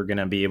thought we were going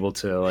to be able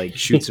to like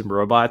shoot some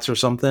robots or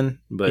something.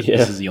 But this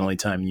Yeah. is the only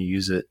time you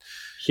use it.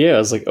 Yeah, I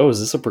was like, oh,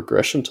 is this a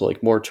progression to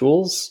like more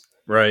tools?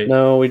 Right.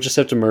 No, we just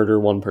have to murder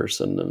one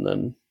person and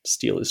then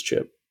steal his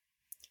chip.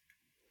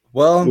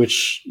 Well,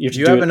 Which you have to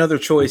you do have it. another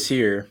choice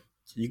here.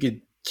 You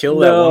could kill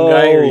that one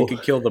guy or you No,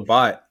 could kill the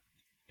bot.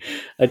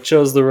 I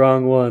chose the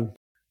wrong one.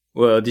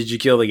 Well, did you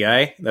kill the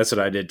guy? That's what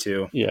I did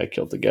too. Yeah, I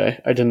killed the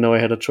guy. I didn't know I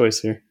had a choice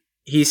here.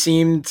 He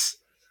seemed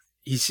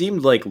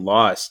like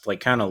lost, like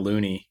kind of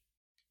loony.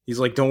 He's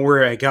like, "Don't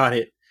worry, I got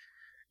it.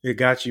 I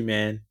got you,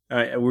 man."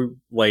 I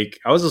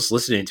was just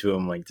listening to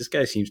him, like this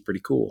guy seems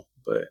pretty cool,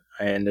 but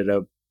I ended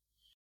up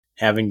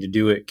having to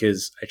do it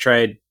because I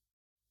tried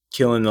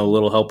killing the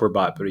little helper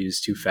bot, but he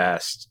was too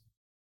fast.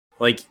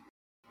 Like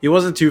he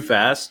wasn't too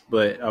fast,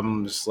 but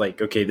I'm just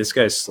like, okay, this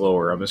guy's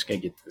slower. I'm just gonna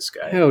get this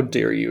guy. How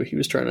dare you? He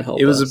was trying to help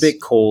It was a us.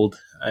 bit cold.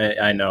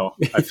 I know.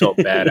 I felt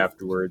bad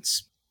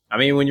afterwards. I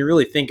mean, when you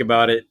really think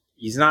about it,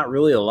 he's not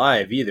really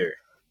alive either.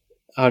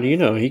 How do you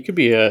know? He could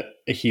be a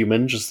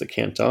human just that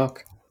can't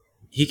talk.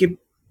 He could,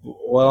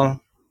 well, Like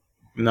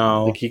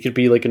no, he could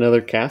be like another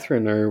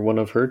Catherine or one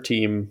of her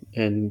team,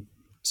 and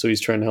so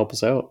he's trying to help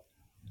us out.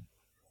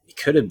 he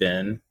could have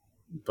been,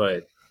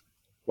 but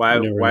You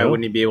never why know.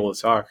 wouldn't he be able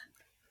to talk?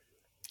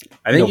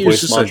 I No think he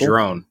was voice just a module.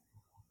 drone,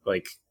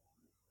 like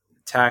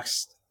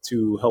taxed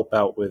to help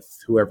out with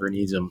whoever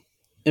needs him.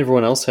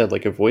 Everyone else had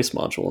like a voice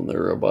module in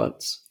their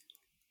robots,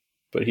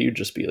 but he would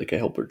just be like a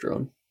helper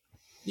drone.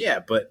 Yeah,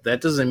 but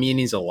that doesn't mean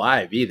he's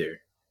alive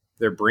either.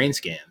 They're brain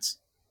scans.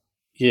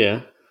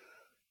 Yeah.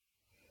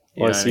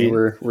 You Well, I know what I see mean?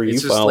 where you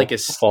It's just like a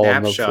fall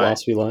on the snapshot.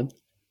 philosophy line.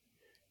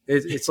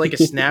 It's like a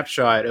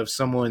snapshot of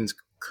someone's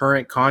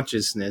current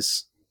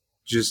consciousness,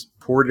 just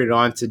ported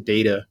onto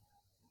data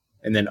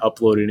and then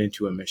uploaded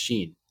into a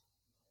machine.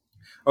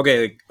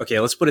 Okay,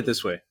 let's put it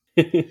this way.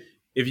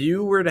 If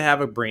you were to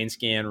have a brain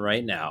scan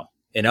right now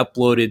and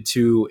upload it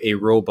to a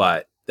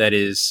robot that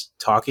is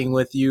talking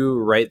with you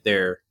right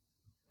there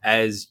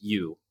as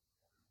you,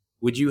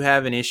 would you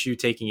have an issue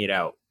taking it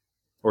out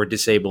or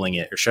disabling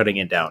it or shutting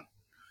it down?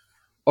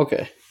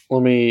 Okay,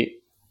 let me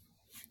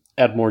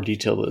add more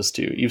detail to this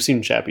too. You've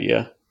seen Chappie,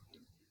 yeah?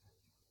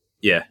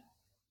 Yeah.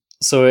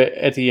 So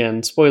at the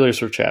end, spoilers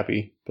for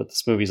Chappie, but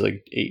this movie's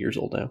like 8 years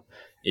old now.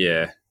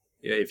 Yeah.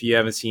 If you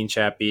haven't seen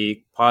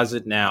Chappie, pause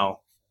it now,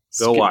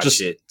 go watch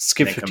Just it,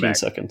 skip and then come 15 back.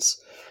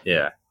 seconds.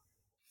 Yeah.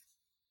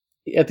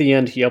 At the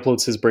end, he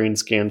uploads his brain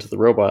scan to the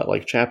robot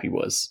like Chappie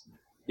was.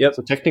 Yep.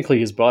 So technically,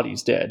 his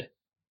body's dead.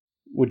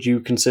 Would you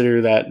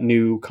consider that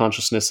new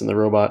consciousness in the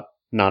robot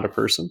not a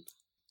person?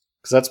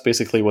 Because that's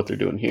basically what they're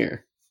doing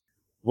here.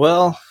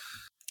 Well,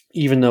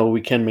 Even though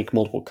we can make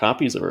multiple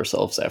copies of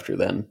ourselves after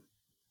then,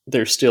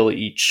 they're still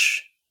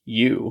each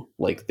you.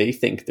 Like, they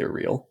think they're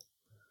real.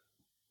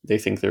 They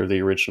think they're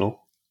the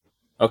original.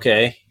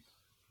 okay.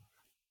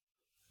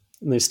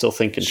 And they still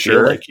think and feel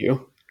Sure. like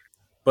you.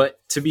 But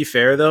to be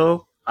fair,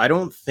 though, I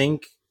don't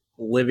think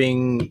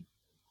living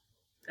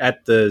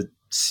at the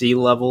sea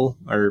level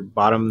or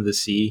bottom of the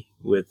sea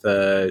with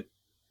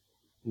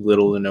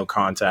little to no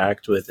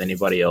contact with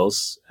anybody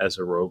else as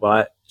a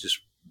robot,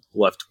 just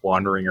left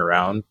wandering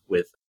around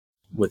with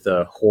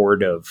a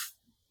horde of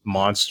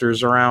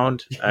monsters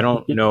around, I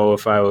don't know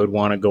if I would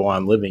want to go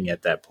on living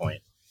at that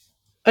point.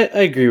 I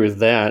agree with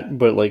that,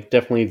 but like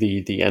definitely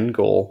the end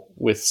goal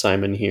with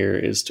Simon here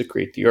is to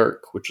create the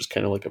Ark, which is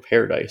kind of like a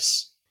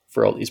paradise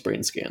for all these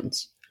brain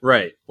scans.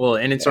 Right. Well,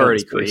 and it's Out in already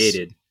space.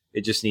 created.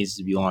 It just needs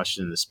to be launched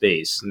into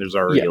space, and there's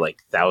already Yeah.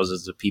 like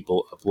thousands of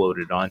people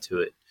uploaded onto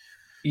it.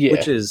 Yeah,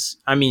 Which is,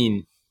 I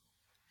mean,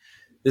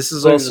 this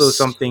is There's- also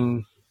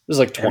something. there's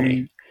like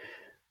 20.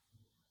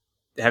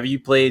 Have you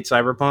played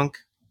Cyberpunk?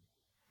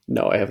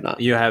 No, I have not.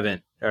 You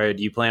haven't. All right.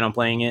 Do you plan on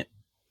playing it?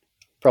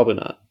 Probably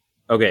not.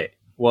 Okay.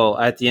 Well,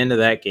 at the end of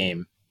that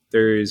game,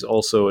 there's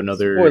also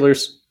another.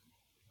 Spoilers.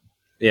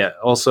 Yeah.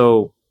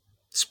 Also,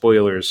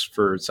 spoilers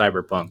for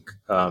Cyberpunk.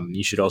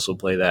 You should also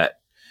play that.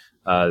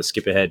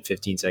 Skip ahead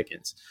 15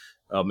 seconds.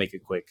 I'll make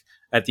it quick.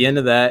 At the end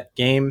of that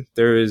game,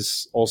 there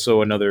is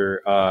also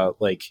another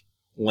like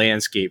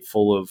landscape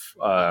full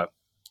of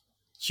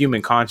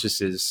human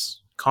consciousnesses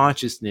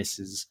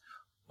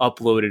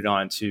uploaded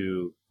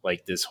onto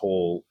like this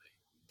whole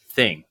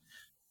thing.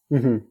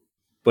 Mm-hmm.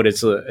 But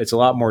it's a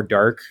lot more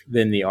dark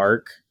than the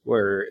Ark,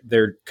 where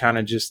they're kind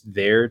of just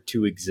there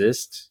to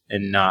exist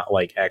and not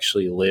like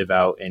actually live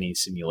out any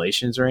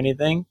simulations or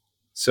anything.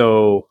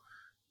 So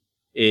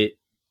it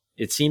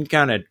seemed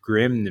kind of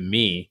grim to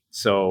me.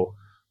 So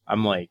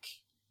I'm like,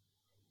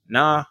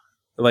 nah.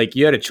 Like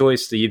you had a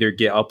choice to either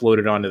get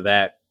uploaded onto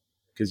that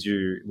because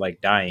you're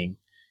like dying,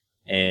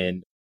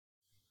 and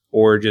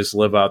or just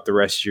live out the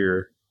rest of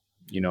your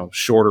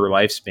shorter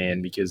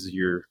lifespan because of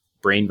your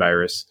brain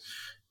virus.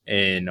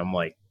 And I'm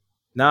like,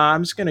 nah,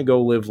 I'm just gonna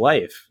go live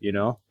life,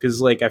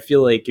 because like I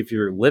feel like if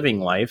you're living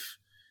life,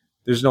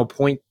 there's no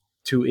point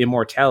to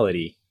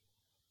immortality,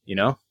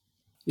 because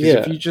Yeah,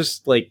 if you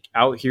just like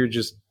out here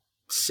just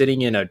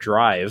sitting in a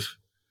drive,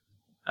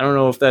 I don't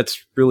know if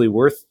that's really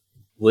worth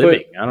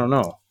living. I don't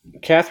know.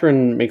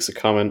 Catherine makes a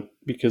comment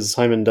because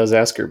Simon does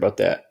ask her about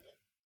that.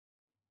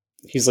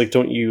 He's like,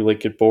 "Don't you like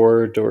get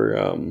bored or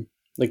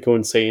like go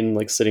insane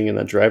like sitting in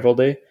that drive all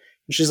day?"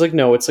 And she's like,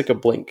 "No, it's like a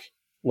blink.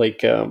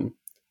 Like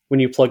when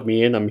you plug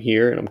me in, I'm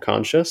here and I'm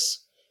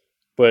conscious,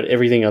 but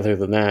everything other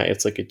than that,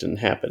 it's like it didn't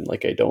happen.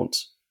 Like I don't."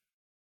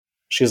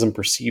 She doesn't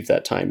perceive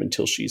that time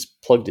until she's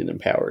plugged in and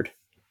powered.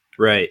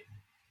 Right.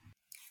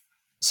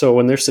 So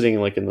when they're sitting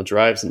like in the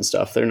drives and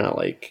stuff, they're not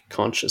like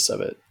conscious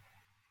of it.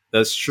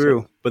 That's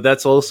true. But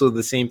that's also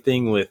the same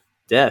thing with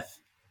death,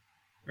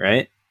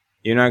 right?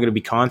 You're not going to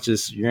be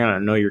conscious. You're not going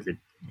to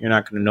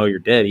know you're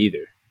dead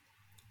either.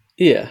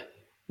 Yeah,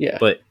 yeah.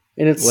 But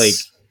and it's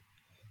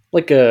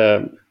like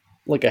a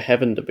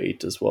heaven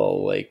debate as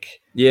well.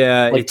 Like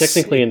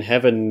technically in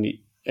heaven,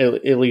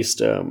 at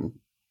least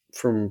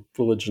from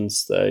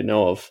religions that I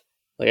know of,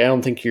 like I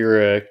don't think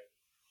you're a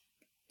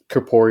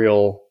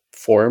corporeal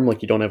form.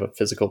 Like you don't have a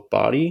physical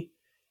body.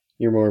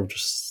 You're more of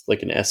just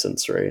like an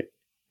essence, right?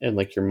 And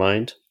like your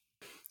mind.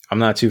 I'm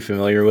not too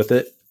familiar with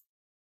it,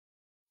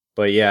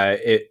 but yeah,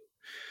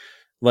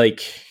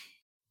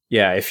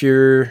 if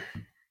you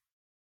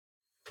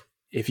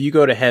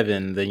go to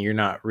heaven, then you're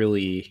not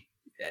really.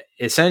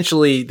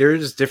 Essentially,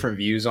 there's different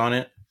views on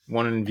it.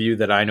 One view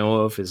that I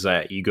know of is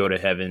that you go to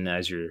heaven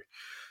as your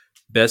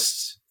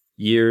best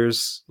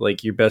years,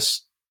 like your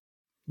best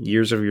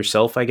years of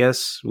yourself, I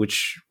guess,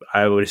 which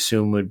I would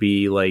assume would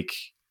be like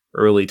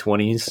early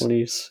 20s.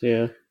 20s,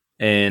 yeah.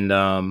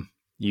 And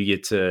you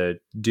get to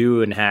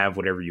do and have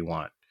whatever you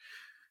want.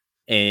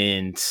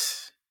 And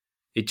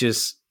it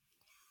just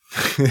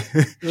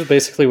This is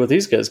basically what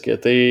these guys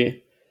get.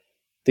 They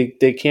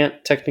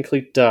can't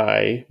technically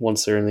die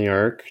once they're in the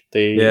Ark.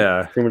 They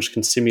pretty much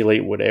can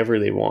simulate whatever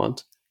they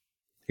want.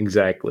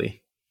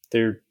 Exactly.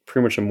 They're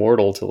pretty much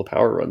immortal till the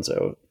power runs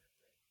out.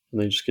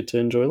 And they just get to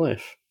enjoy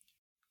life.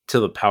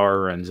 Till the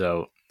power runs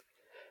out.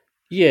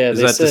 Yeah, Is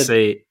they that to said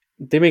say?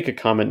 they make a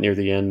comment near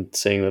the end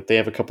saying that they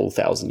have a couple of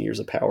thousand years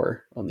of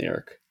power on the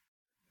Ark.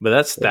 But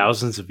that's And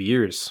thousands of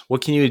years.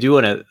 What can you do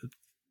in a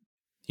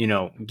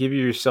give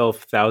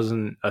yourself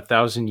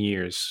 1,000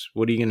 years?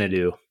 What are you gonna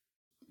do?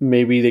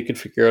 maybe they could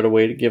figure out a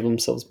way to give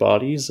themselves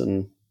bodies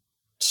and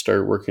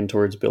start working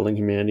towards building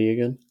humanity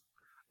again.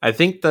 I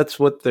think that's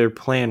what their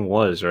plan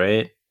was,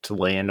 right? To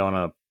land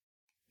on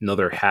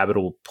another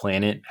habitable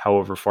planet,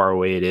 however far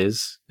away it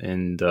is,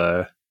 and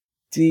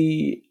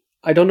The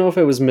I don't know if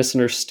I was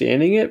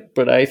misunderstanding it,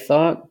 but I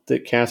thought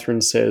that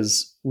Catherine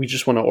says we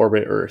just want to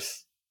orbit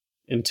Earth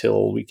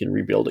until we can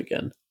rebuild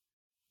again.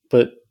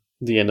 But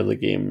the end of the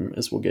game,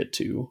 as we'll get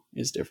to,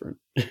 is different.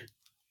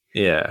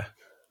 yeah,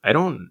 I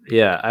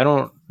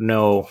don't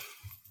know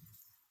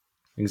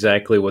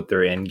exactly what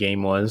their end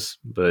game was,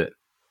 but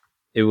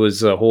it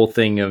was a whole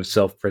thing of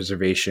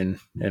self-preservation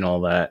and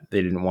all that.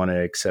 They didn't want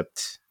to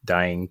accept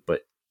dying,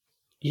 but I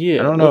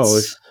Yeah, don't know if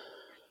let's.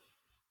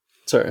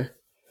 Sorry.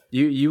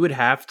 you would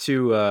have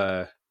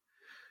to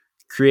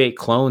create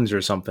clones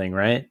or something,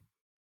 right?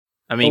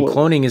 I Oh, mean, well,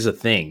 cloning is a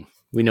thing.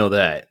 We know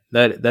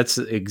that's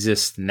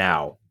exists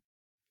now.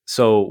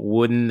 So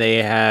wouldn't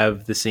they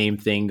have the same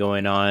thing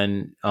going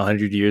on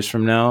 100 years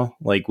from now?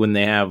 Like when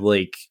they have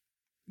like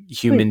I think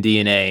human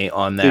DNA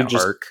on they that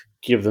just arc?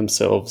 give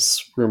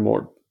themselves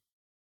more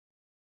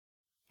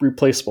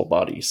replaceable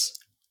bodies.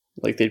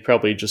 Like they'd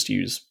probably just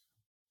use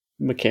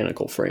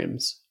mechanical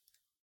frames.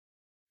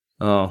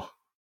 Oh,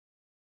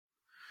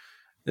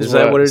 Is is what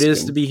that I what would it is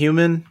to assume. be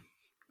human?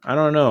 I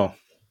don't know.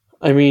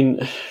 I mean,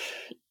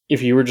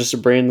 if you were just a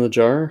brain in the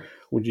jar,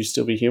 would you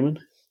still be human?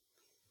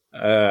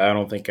 I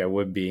don't think I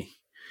would be.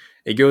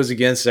 It goes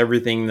against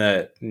everything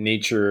that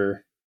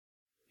nature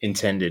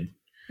intended,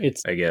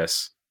 It's I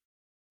guess.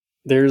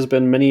 There's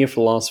been many a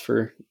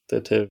philosopher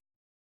that have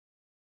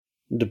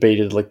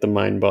debated like the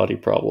mind body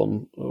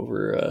problem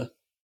over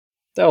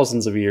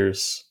thousands of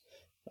years.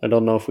 I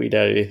don't know if we'd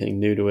add anything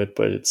new to it,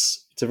 but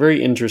it's a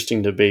very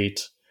interesting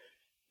debate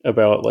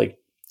about like,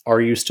 are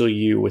you still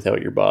you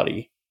without your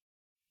body?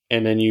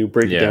 And then you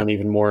break it Yeah. down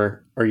even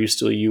more. Are you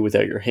still you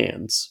without your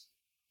hands?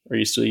 Are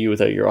you still you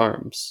without your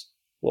arms?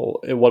 Well,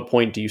 at what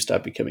point do you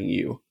stop becoming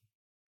you?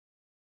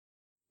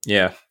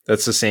 Yeah.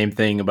 That's the same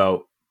thing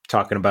about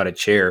talking about a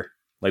chair.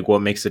 Like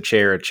what makes a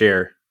chair a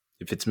chair?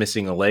 If it's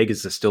missing a leg,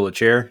 is it still a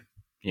chair?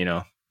 You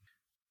know,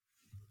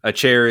 a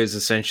chair is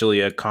essentially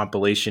a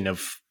compilation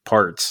of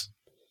parts.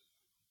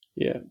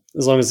 Yeah,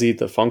 as long as the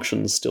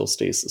function still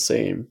stays the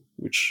same,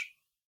 which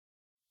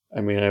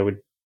I mean, I would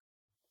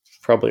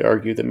probably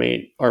argue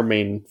that our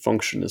main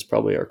function is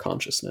probably our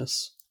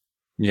consciousness.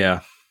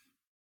 Yeah.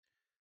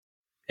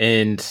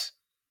 And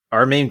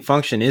our main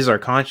function is our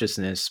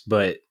consciousness,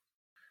 but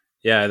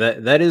yeah,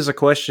 that is a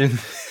question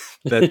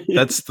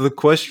that's the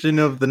question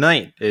of the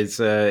night. It's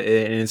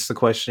the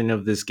question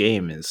of this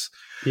game is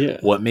Yeah,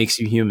 what makes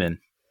you human?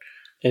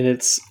 and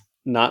it's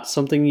not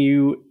something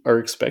you are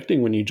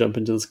expecting when you jump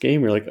into this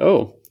game. You're like,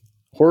 oh,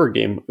 horror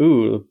game,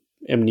 ooh,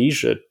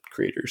 amnesia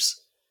creators,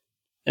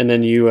 and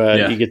then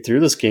Yeah. you get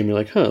through this game. You're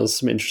like, huh, there's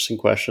some interesting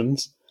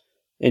questions,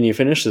 and you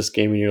finish this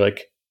game, and you're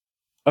like,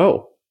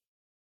 oh,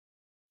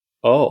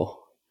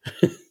 oh,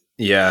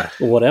 Yeah.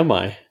 what am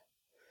I?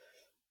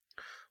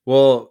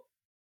 Well,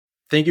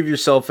 think of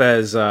yourself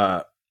as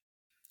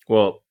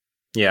well,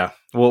 yeah,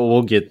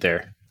 we'll get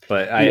there.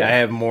 But I Yeah,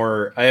 have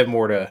more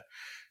to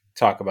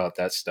talk about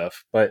that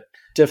stuff. But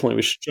definitely,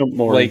 we should jump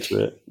more like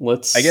into it. I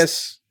Let's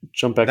guess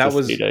jump back to that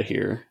was Theta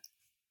here.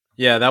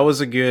 yeah, that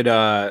was a good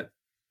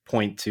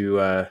point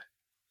to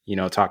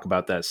talk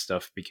about that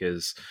stuff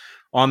because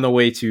on the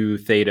way to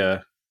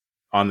Theta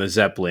on the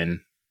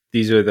Zeppelin,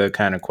 these are the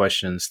kind of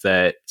questions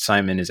that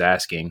Simon is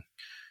asking.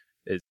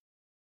 It,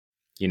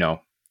 you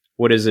know,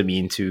 what does it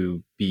mean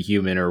to be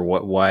human or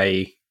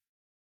why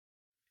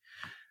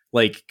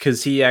like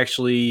cuz he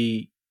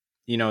actually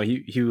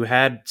he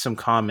had some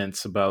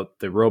comments about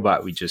the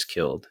robot we just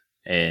killed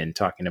and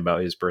talking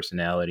about his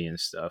personality and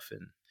stuff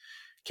and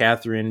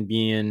Catherine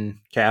being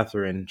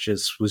Catherine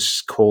just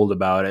was cold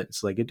about it.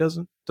 It's like it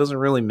doesn't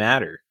really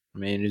matter. I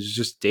mean, it's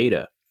just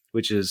data,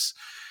 which is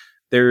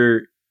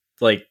they're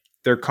like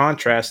they're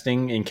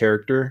contrasting in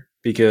character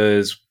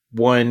because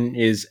one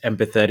is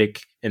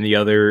empathetic and the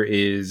other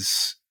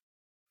is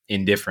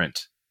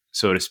indifferent,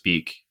 so to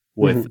speak,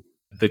 with Mhm.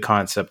 the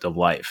concept of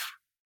life.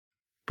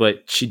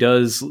 But she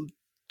does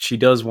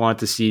want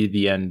to see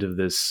the end of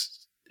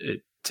this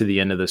to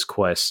the end of this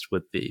quest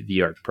with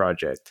the art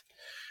project.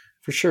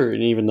 For sure.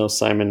 And even though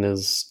Simon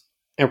is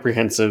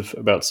apprehensive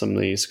about some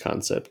of these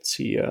concepts,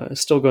 he is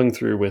still going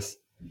through with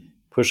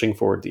pushing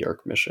forward the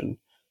Arc mission.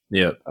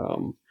 Yep.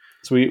 Um,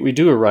 so we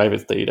do arrive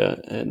at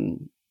Theta,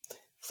 and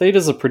Theta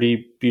is a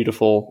pretty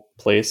beautiful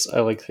place. I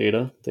like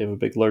Theta. They have a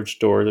big, large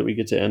door that we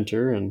get to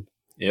enter, and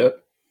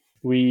Yep.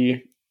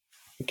 we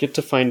get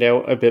to find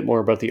out a bit more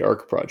about the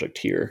Arc project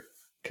here,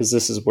 because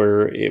this is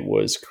where it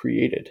was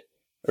created,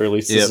 or at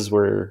least this Yep. is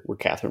where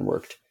Catherine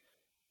worked.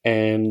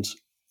 And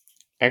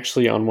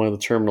actually, on one of the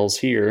terminals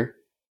here,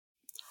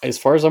 as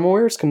far as I'm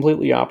aware, it's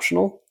completely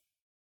optional.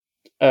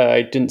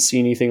 I didn't see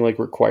anything like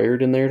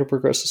required in there to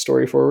progress the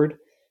story forward.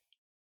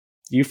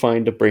 You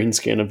find a brain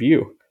scan of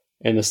you,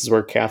 and this is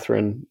where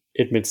Catherine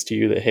admits to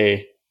you that,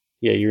 hey,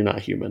 yeah, you're not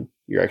human.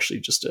 You're actually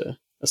just a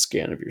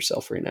scan of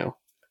yourself right now.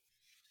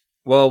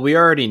 Well, we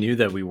already knew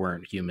that we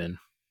weren't human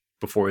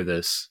before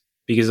this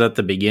because at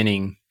the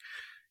beginning,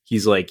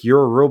 he's like,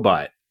 "You're a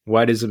robot.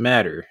 Why does it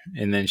matter?"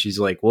 And then she's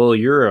like, "Well,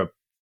 you're a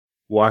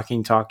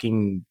walking,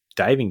 talking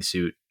diving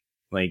suit.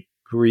 Like,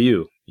 who are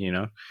you?" You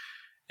know?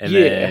 And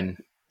Yeah. then I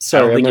don't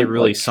Sorry, I think it meant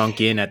really like,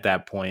 sunk in at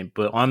that point.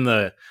 But on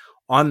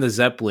the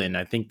Zeppelin,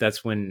 I think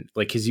that's when,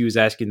 like, because he was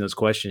asking those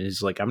questions,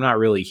 he's like, "I'm not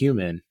really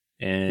human,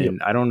 yep.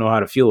 and I don't know how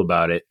to feel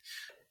about it,"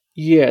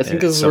 Yeah, I think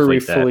and this is where stuff we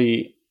like that.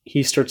 fully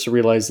he starts to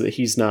realize that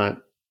he's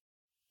not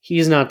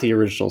the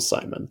original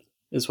Simon,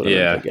 is what I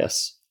meant, I Yeah,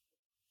 guess.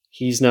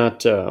 He's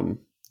not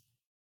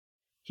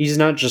he's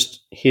not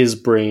just his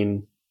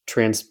brain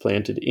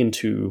transplanted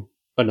into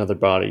another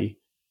body.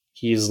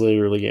 He's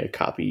literally a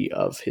copy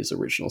of his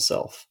original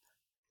self.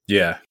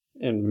 yeah,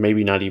 And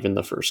maybe not even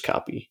the first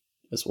copy,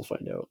 as we'll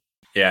find out.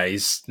 yeah.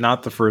 He's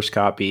not the first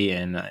copy,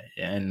 and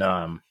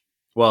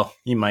well,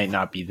 he might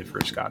not be the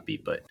first copy,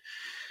 but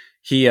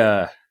he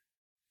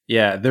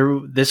yeah, there.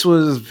 This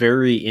was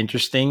very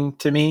interesting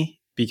to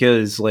me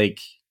because, like,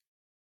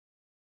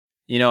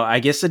 I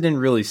guess it didn't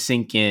really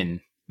sink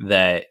in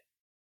that,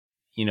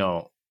 you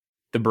know,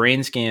 the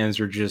brain scans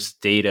are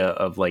just data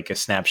of like a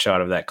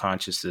snapshot of that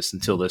consciousness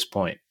until this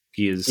point.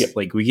 Because Yep.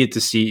 like we get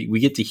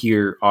to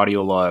hear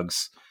audio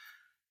logs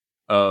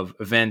of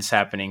events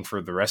happening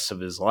for the rest of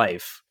his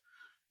life.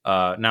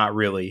 Not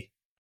really.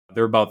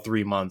 They're about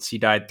 3 months. He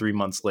died 3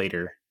 months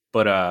later.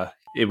 But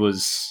it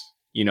was,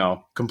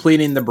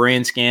 completing the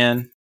brain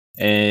scan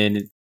and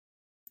it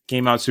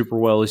came out super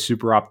well. He's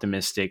super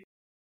optimistic.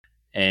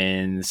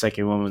 And the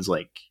second one was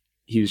like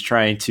he was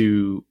trying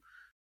to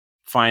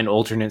find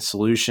alternate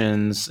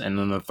solutions, and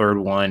then the third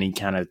one he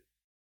kind of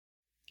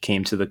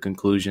came to the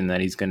conclusion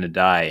that he's going to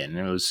die, and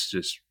it was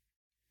just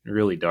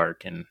really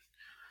dark. And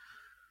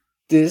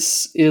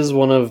This is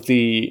one of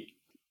the.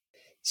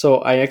 So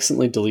I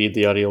accidentally deleted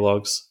the audio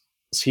logs.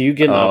 So you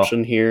get an oh,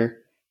 option here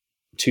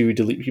to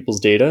delete people's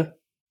data,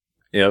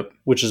 yep.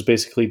 which is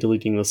basically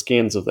deleting the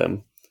scans of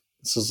them.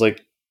 This is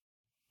like,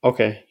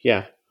 okay,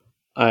 yeah.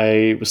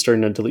 I was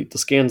starting to delete the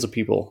scans of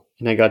people,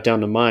 and I got down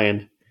to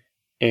mine,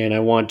 and I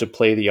wanted to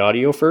play the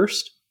audio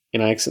first,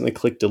 and I accidentally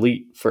clicked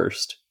delete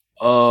first.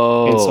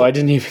 And so I Oh,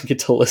 didn't even get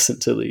to listen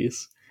to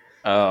these.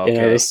 oh, And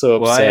I okay. was so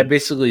Well, I upset.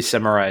 basically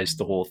summarized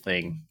the whole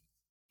thing.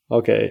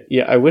 Okay.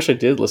 Yeah, I wish I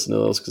did listen to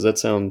those because that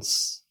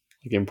sounds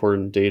like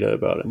important data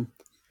about him.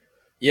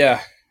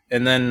 Yeah,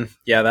 and then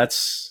yeah,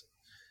 that's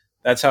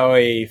how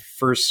I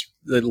first,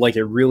 like,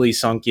 it really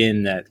sunk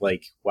in that,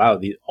 like, wow,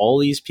 all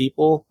these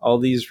people, all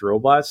these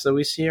robots that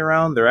we see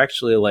around, they're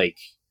actually like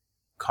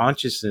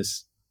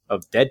consciousness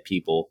of dead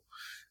people,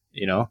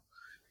 you know?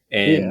 Yeah,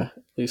 And at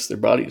least their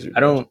bodies are I dead.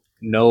 don't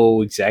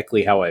know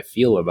exactly how I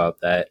feel about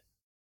that.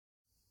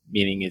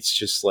 Meaning it's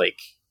just like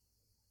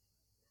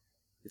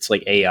it's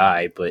like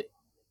AI, but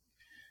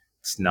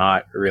it's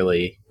not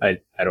really. I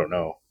don't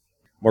know.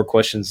 More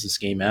questions this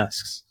game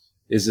asks.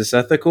 Is this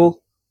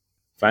ethical?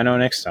 Find out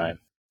next time.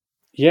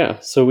 Yeah,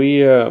 so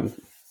we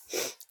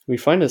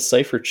find a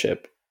cipher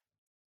chip,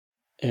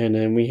 and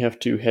then we have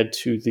to head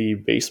to the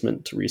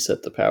basement to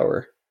reset the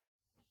power.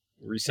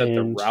 Reset the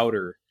And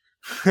router.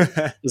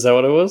 is that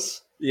what it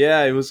was?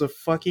 Yeah, it was a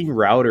fucking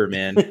router,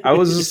 man. I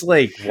was just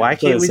like, why I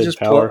thought can't it we said just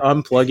power.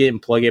 unplug it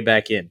and plug it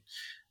back in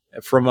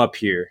from up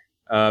here?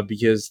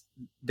 Because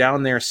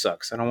down there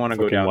sucks. I don't want to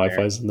go Fucking down there.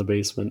 Wi-Fi's in the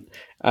basement.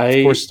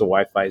 Of course, I the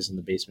Wi-Fi is in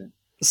the basement.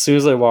 As soon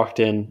as I walked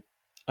in,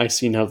 I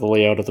seen how the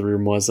layout of the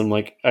room was. I'm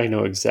like, I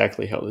know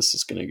exactly how this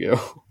is going to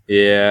go.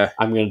 Yeah,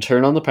 I'm going to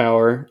turn on the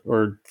power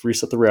or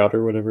reset the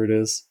router, whatever it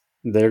is.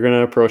 They're going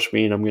to approach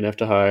me, and I'm going to have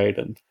to hide.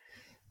 And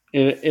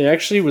it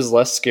actually was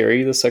less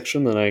scary, this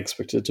section, than I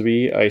expected it to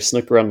be. I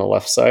snuck around the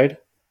left side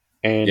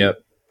and yep,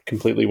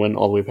 completely went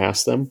all the way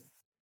past them.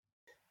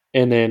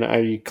 And then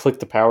I clicked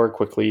the power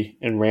quickly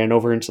and ran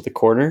over into the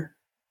corner,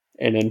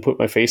 and then put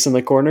my face in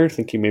the corner,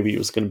 thinking maybe it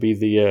was going to be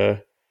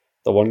the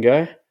one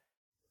guy.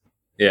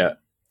 yeah,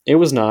 It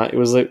was not. It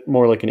was like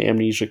more like an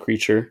amnesia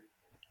creature,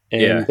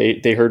 and yeah,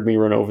 they heard me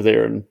run over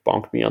there and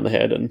bonked me on the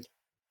head.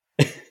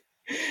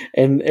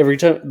 And every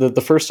time,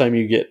 the first time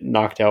you get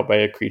knocked out by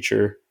a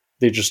creature,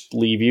 they just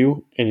leave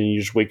you, and then you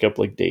just wake up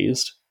like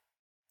dazed.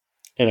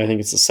 And I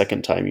think it's the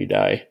second time you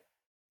die.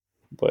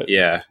 But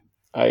yeah.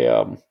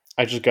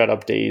 I just got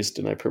up dazed,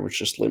 and I pretty much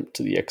just limped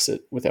to the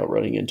exit without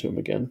running into him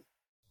again.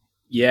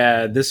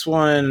 Yeah, this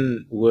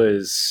one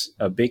was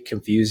a bit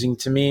confusing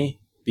to me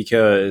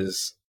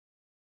because,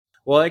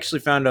 well, I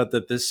actually found out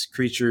that this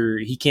creature,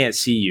 he can't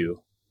see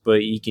you,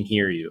 but he can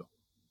hear you,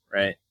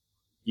 right?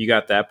 You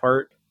got that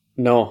part?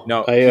 No,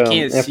 No, I he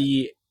can't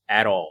see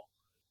at all.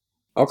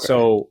 okay.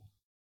 So,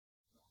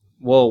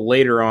 well,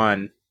 later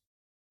on,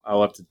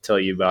 I'll have to tell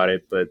you about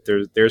it, but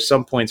there's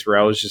some points where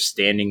I was just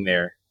standing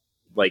there,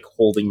 like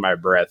holding my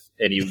breath,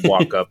 and he'd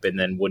walk up and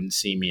then wouldn't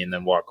see me and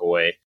then walk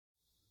away.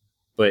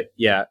 But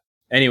yeah,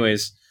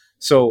 anyways,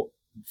 so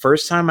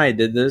first time I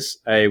did this,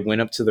 I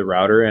went up to the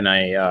router and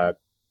I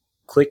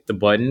clicked the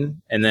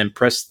button and then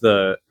pressed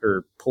the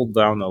or pulled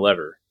down the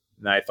lever.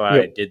 And I thought I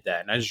Yep. did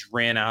that, and I just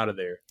ran out of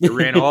there. I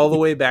ran all the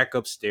way back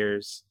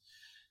upstairs,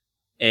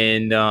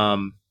 and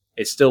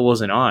it still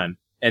wasn't on.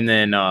 And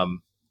then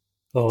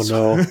Oh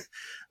so no.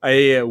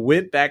 I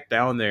went back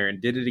down there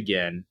and did it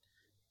again,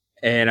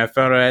 and I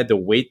found out I had to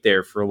wait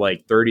there for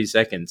like 30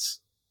 seconds.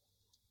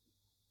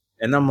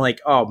 And I'm like,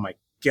 oh my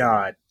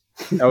god,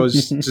 I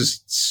was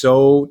just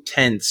so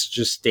tense,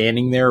 just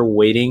standing there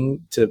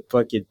waiting to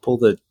fucking pull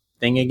the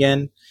thing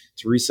again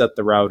to reset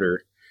the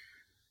router.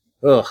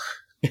 Ugh,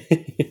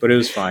 but it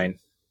was fine.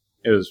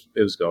 It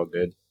was all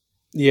good.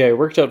 Yeah, it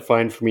worked out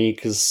fine for me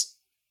because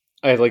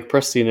I like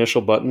pressed the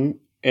initial button,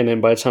 and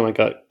then by the time I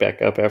got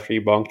back up after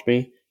you bonked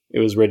me, it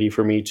was ready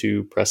for me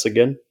to press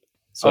again.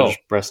 So I Oh,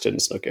 just pressed it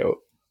and snuck out.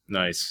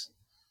 nice.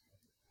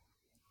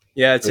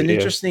 Yeah, it's But an yeah,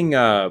 interesting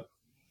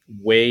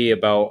way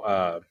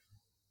about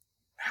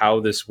how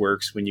this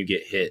works when you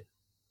get hit.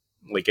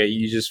 Like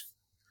you just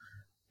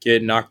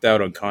get knocked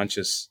out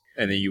unconscious,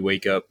 and then you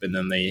wake up, and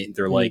then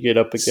they're you like get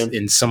up again.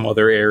 in some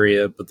other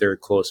area, but they're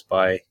close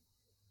by.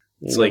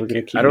 It's You're never like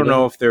gonna keep I me don't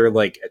know down. if they're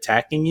like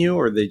attacking you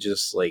or they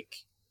just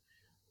like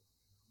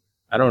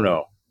I don't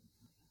know.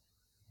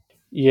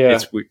 Yeah,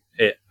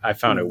 It's I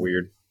found it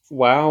weird.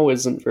 WoW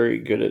isn't very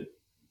good at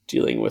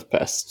dealing with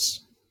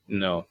pests.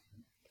 No,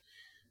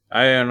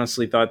 I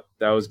honestly thought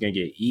that I was gonna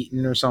get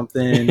eaten or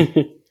something,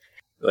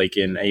 like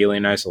in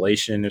Alien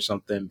Isolation or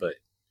something. But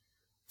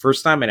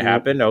first time it Nope.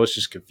 happened, I was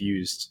just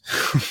confused.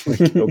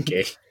 Like,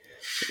 okay,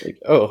 Like,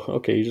 oh,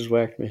 okay, you just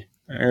whacked me.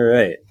 all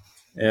right,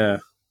 yeah,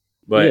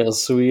 but Yeah,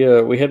 so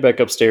we head back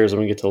upstairs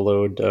and we get to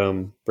load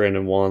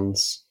Brandon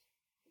Wan's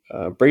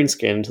brain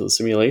scan into the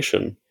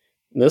simulation.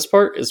 And this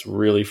part is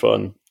really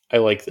fun. I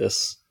like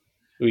this.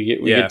 We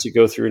get yeah, to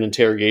go through an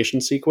interrogation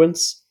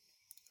sequence,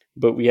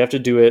 but we have to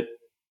do it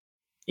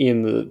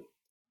in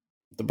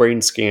the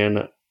brain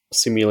scan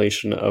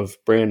simulation of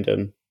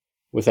Brandon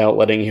without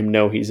letting him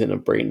know he's in a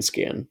brain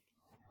scan.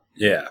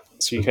 yeah,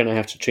 So you kind of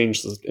have to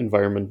change the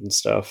environment and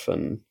stuff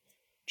and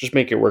just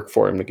make it work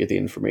for him to get the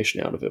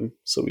information out of him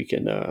so we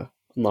can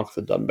unlock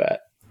the Dunbat.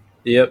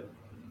 yep.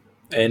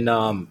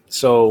 And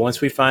so once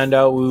we find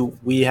out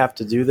we have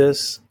to do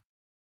this,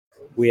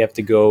 we have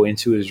to go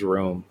into his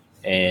room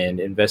and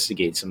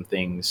investigate some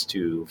things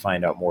to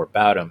find out more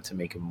about him to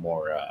make him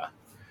more,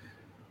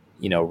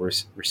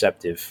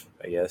 receptive,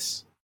 I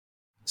guess.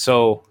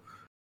 So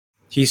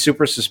he's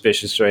super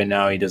suspicious right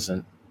now. He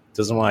doesn't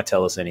want to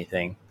tell us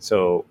anything.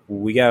 So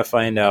we gotta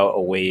find out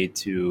a way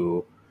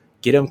to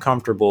get him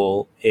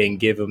comfortable and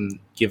give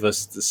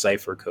us the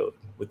cipher code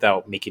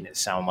without making it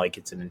sound like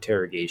it's an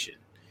interrogation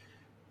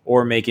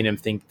or making him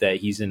think that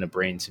he's in a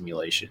brain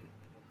simulation.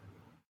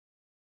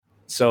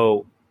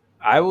 So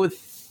I would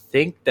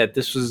think that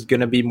this was going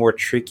to be more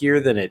trickier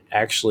than it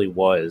actually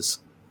was.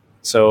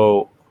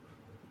 So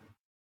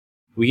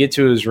we get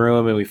to his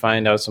room and we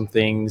find out some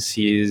things.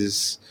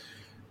 He's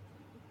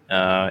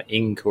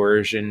in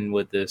coercion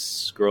with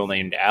this girl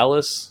named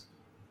Alice,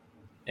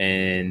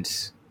 and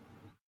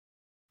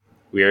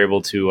we are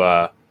able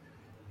to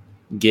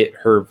get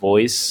her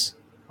voice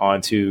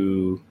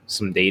onto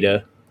some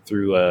data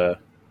through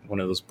one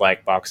of those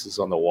black boxes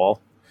on the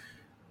wall,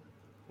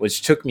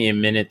 which took me a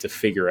minute to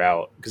figure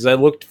out because I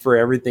looked for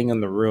everything in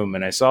the room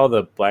and I saw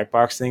the black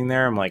box thing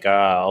there. I'm like,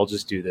 I'll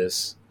just do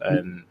this.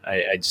 And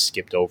I just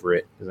skipped over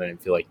it because I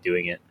didn't feel like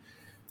doing it.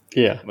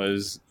 Yeah. It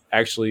was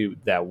actually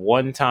that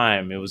one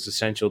time it was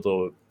essential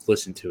to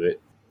listen to it,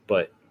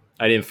 but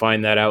I didn't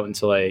find that out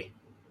until I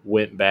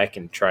went back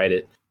and tried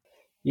it.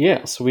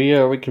 Yeah, so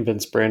we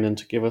convinced Brandon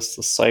to give us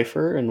the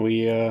cipher, and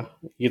we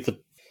get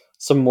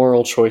some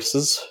moral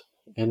choices,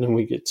 and then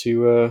we get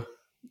to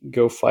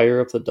go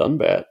fire up the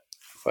Dunbat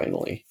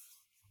finally,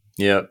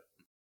 Yep.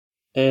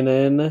 and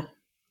then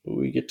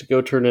we get to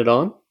go turn it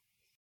on,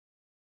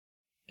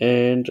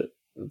 and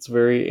it's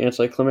very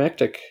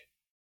anticlimactic,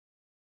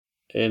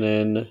 and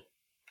then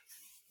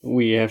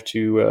we have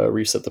to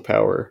reset the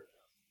power,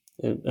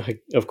 and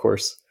of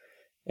course,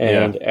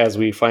 Yeah. and as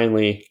we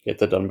finally get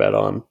the Dunbat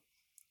on,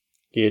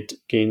 it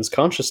gains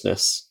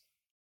consciousness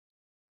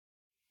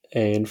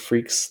and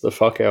freaks the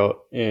fuck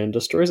out and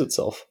destroys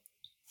itself,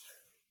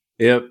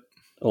 Yep.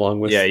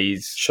 along Yeah.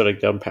 with shutting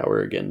down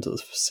power again to the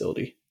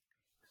facility.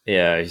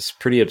 He's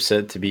pretty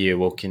upset to be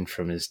awoken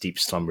from his deep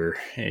slumber,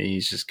 and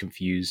he's just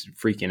confused,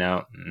 freaking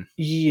out. And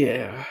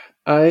Yeah,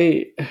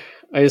 I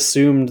I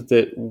assumed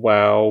that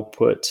WoW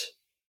put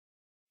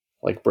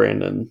like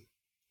Brandon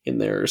in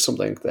there or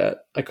something like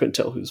that. I couldn't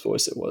tell whose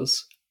voice it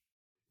was.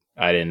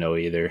 I didn't know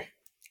either.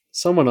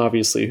 Someone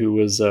obviously who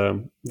was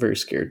very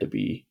scared to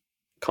be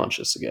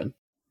conscious again.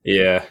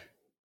 Yeah.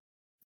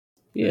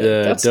 Yeah, The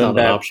that's not an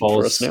Dunbat option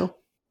for us falls. now.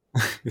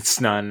 It's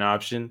not an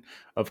option,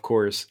 of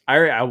course.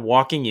 I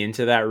walking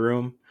into that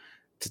room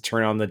to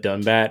turn on the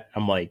Dunbat.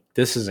 I'm like,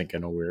 this isn't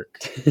gonna work.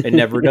 It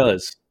never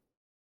does.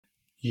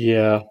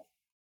 Yeah,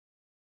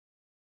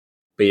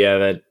 But yeah,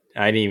 that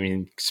I didn't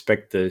even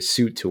expect the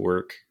suit to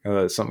work.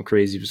 Something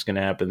crazy was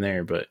gonna happen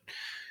there, but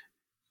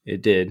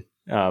it did.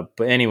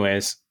 But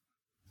anyways,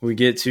 we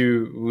get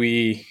to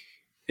we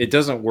it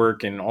doesn't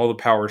work and all the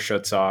power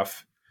shuts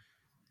off.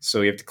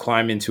 So you have to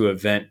climb into a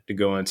vent to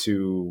go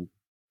into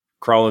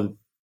crawl and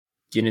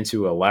get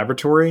into a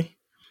laboratory. And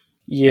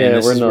Yeah,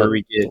 this we're in is where the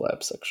we get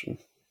lab section.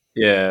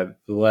 the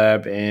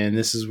lab, and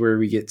this is where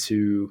we get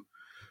to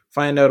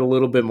find out a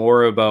little bit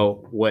more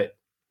about what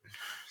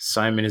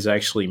Simon is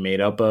actually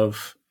made up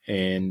of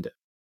and a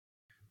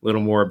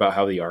little more about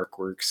how the arc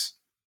works.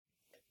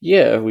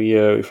 Yeah,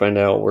 we find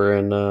out we're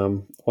in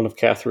one of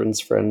Catherine's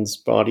friends'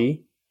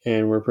 body,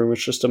 and we're pretty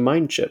much just a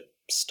mind chip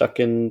stuck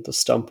in the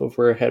stump of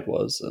where her head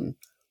was, and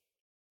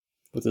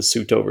with a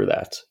suit over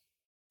that.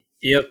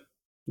 Yep.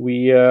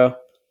 We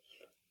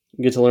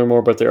get to learn more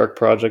about the ARC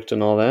project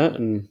and all that,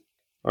 and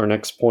our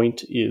next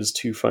point is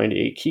to find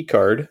a key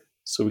card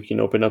so we can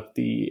open up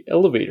the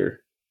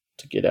elevator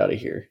to get out of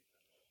here.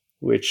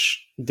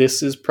 Which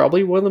this is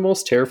probably one of the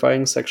most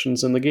terrifying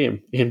sections in the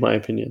game, in my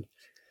opinion.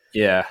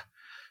 Yeah.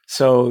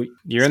 So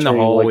you're It's in the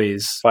turning like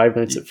hallways. Five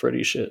Nights at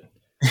Freddy's shit.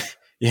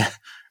 Yeah.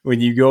 When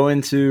you go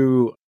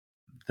into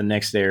the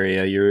next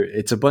area,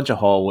 it's a bunch of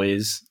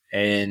hallways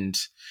and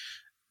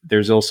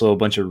there's also a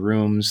bunch of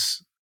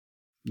rooms,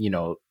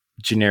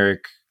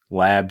 generic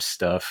lab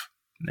stuff.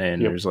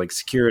 And Yep. there's like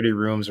security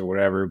rooms or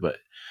whatever, but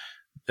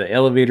the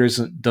elevator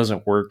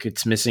doesn't work.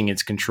 It's missing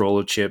its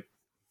controller chip.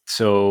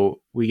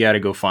 So we got to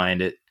go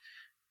find it.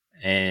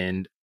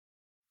 And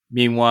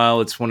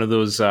meanwhile, it's one of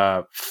those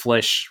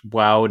flesh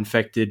wow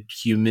infected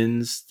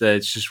humans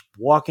that's just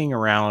walking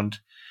around,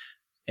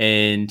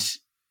 and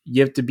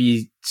you have to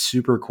be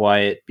super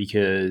quiet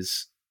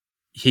because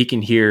he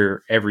can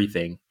hear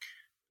everything.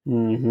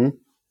 Mm-hmm.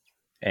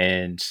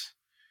 And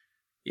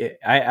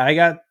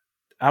yeah,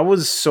 I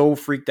was so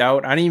freaked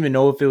out. I didn't even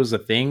know if it was a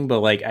thing, but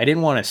like I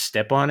didn't want to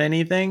step on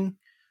anything.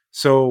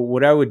 So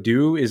what I would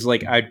do is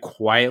like I'd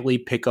quietly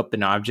pick up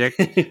an object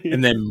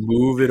and then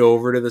move it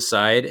over to the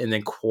side and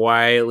then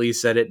quietly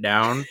set it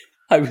down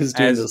I was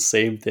doing the as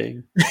same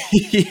thing.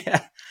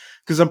 yeah,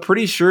 because I'm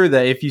pretty sure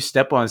that if you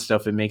step on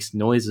stuff, it makes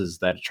noises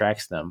that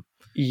attracts them.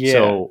 Yeah,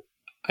 So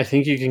I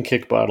think you can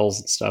kick bottles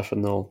and stuff,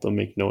 and they'll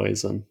make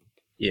noise. And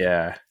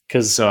yeah,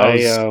 because so I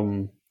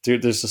was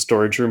there's a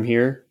storage room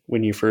here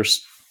when you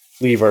first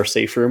leave our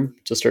safe room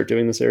to start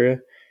doing this area,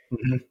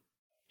 mhm.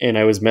 and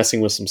I was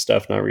messing with some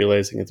stuff, not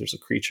realizing that there's a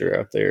creature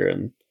out there,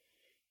 and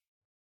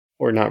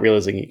or not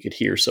realizing he could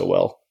hear so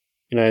well.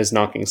 And I was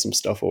knocking some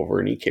stuff over,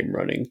 and he came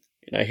running,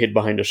 and I hid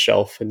behind a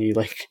shelf, and he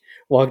like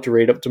walked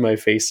right up to my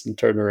face and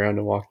turned around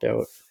and walked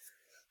out.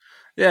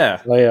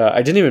 Yeah,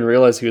 I didn't even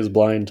realize he was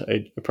blind.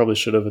 I probably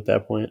should have at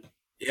that point.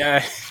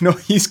 yeah. No,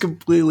 he's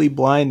completely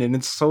blind, and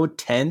it's so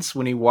tense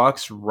when he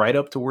walks right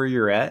up to where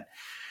you're at,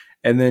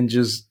 and then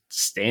just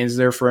stands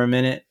there for a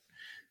minute,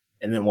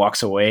 and then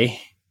walks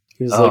away.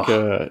 It was like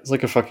Oh, a it's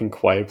like a fucking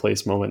Quiet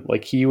Place moment.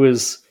 Like he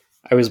was,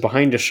 I was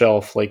behind a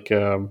shelf, like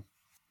Emily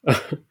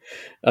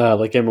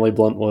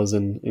Blunt was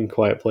in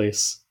Quiet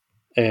Place,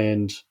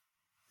 and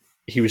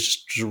he was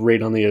just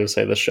right on the other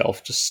side of the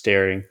shelf, just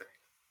staring,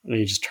 and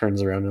he just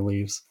turns around and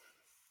leaves.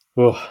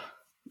 Oh,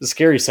 the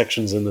scary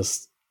sections in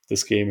this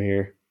game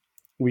here.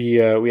 We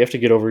have to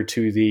get over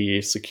to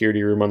the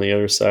security room on the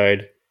other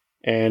side,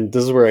 and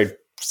this is where I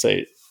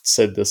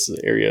said this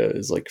area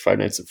is like Five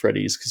Nights at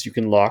Freddy's because you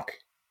can lock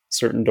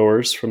certain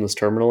doors from this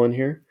terminal in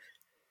here,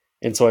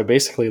 and so I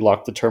basically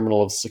locked the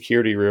terminal of the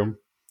security room,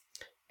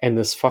 and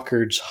this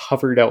fucker just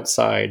hovered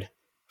outside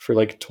for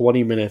like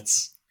 20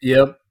 minutes.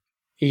 yep.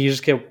 He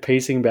just kept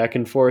pacing back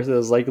and forth. It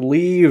was like,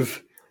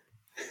 leave,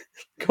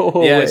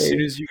 go Yeah, as soon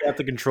away. as you got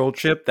the control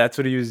chip, that's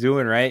what he was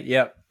doing, right?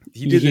 Yep.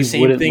 He did the He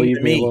same wouldn't thing leave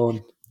to me me.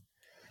 alone.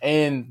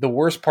 And the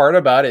worst part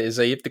about it is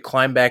that you have to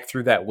climb back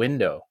through that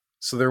window.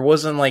 So there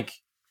wasn't like,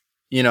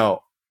 you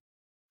know,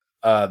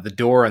 the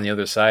door on the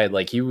other side.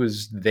 Like he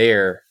was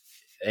there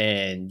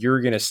and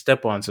you're going to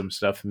step on some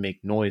stuff and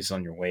make noise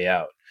on your way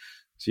out.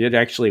 So you had to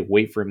actually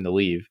wait for him to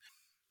leave.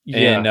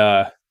 And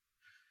Yeah,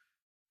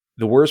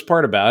 the worst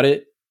part about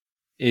it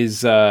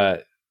is,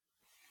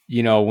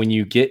 when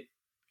you get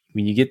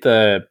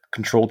the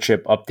control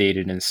chip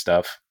updated and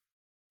stuff.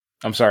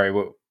 I'm sorry,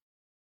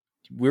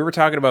 we were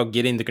talking about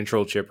getting the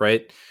control chip,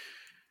 right?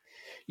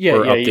 yeah,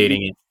 Or yeah.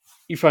 updating it.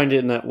 You find it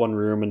in that one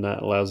room, and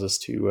that allows us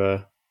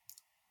Yeah,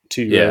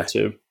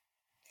 to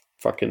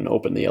fucking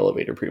open the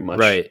elevator, pretty much.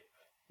 right.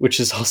 Which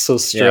is also Yeah.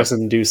 stress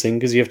inducing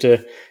because you have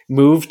to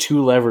move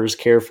two levers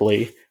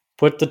carefully,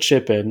 put the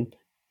chip in,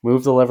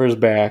 move the levers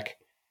back,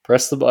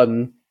 press the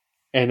button,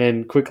 and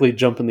then quickly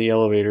jump in the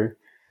elevator.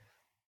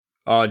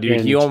 Oh,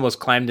 dude, he And almost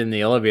climbed in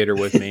the elevator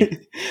with me.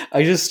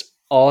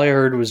 all I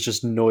heard was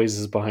just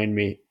noises behind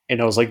me,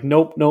 and I was like,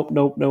 nope, nope,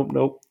 nope, nope,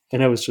 nope,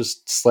 and I was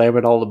just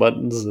slamming all the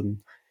buttons and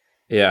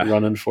Yeah,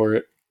 running for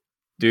it.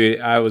 dude,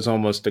 I was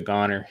almost a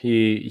goner.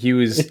 He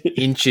was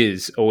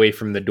inches away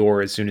from the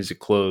door as soon as it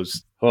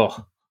closed.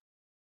 Oh,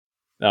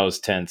 that was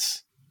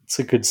tense. It's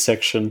a good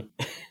section.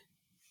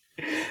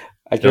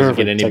 I can't Doesn't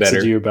remember get if I any texted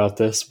better. you about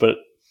this, but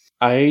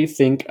I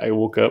think I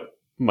woke up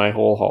my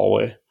whole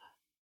hallway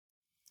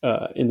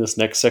in this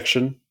next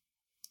section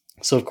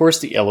So of course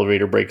the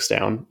elevator breaks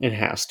down. It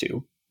has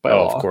to by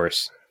Oh, of law.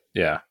 course.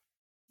 Yeah.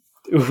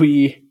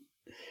 We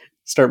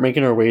start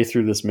making our way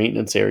through this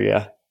maintenance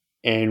area,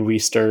 and we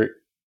start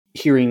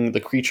hearing the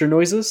creature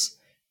noises.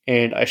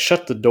 And I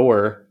shut the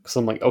door because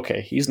I'm like,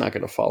 okay, he's not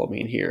going to follow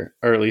me in here,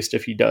 or at least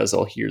if he does,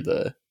 I'll hear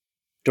the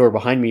door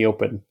behind me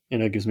open,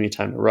 and it gives me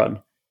time to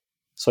run.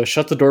 So I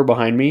shut the door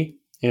behind me,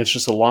 and it's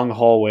just a long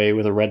hallway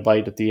with a red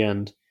light at the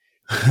end.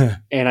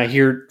 And I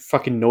hear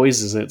fucking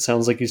noises, and it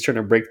sounds like he's trying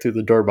to break through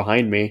the door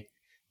behind me,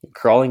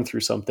 crawling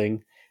through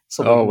something.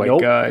 So I'm like, Oh my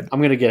nope, god.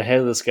 I'm gonna get ahead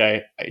of this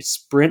guy. I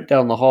sprint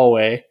down the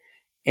hallway,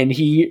 and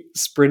he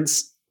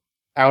sprints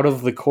out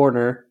of the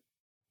corner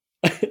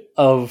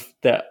of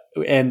that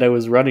end I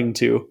was running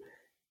to,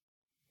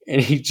 and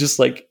he just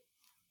like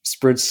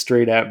sprints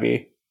straight at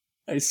me.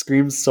 I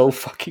screamed so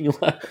fucking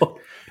loud.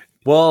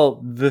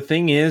 Well, the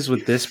thing is,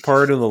 with this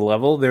part of the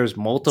level, there's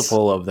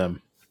multiple of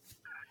them.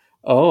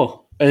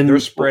 Oh, They're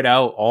and spread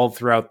out all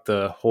throughout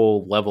the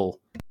whole level.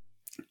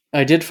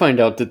 I did find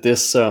out that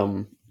this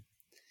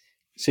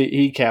see,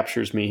 he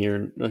captures me here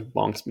and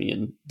bonks me,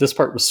 and this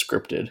part was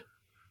scripted,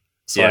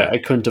 so Yeah. I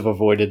couldn't have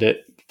avoided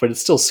it. But it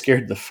still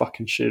scared the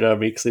fucking shit out of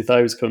me because they thought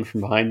he was coming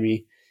from behind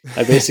me.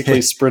 I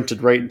basically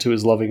sprinted right into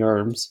his loving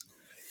arms.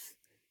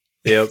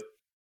 Yep.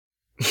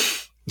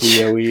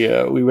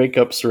 We wake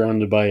up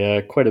surrounded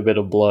by quite a bit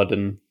of blood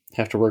and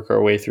have to work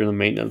our way through the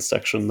maintenance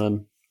section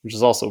then, which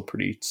is also a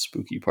pretty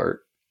spooky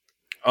part.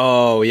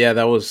 Oh, yeah,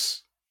 that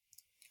was...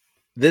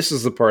 This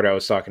is the part I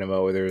was talking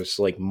about where there's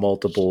like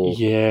multiple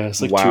Yeah,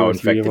 it's like two WoW or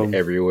three of infected them,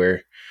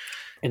 everywhere.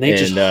 and they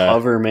just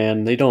hover,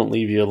 man. They don't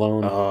leave you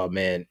alone. Oh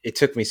man, it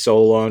took me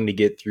so long to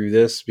get through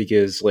this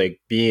because like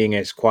being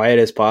as quiet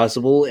as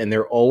possible, and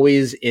they're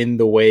always in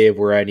the way of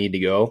where I need to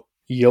go.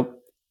 Yep.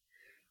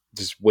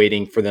 Just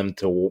waiting for them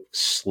to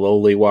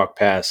slowly walk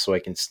past so I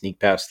can sneak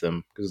past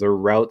them because their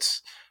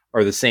routes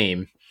are the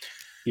same.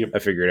 Yep. I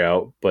figured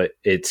out, but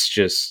it's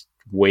just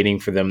waiting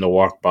for them to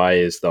walk by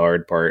is the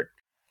hard part.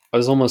 I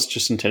was almost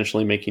just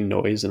intentionally making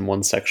noise in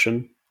one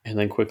section and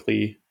then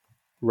quickly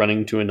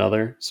running to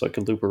another so I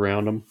could loop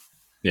around them.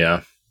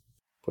 Yeah.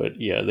 But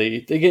yeah,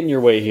 they get in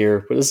your way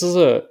here. But this is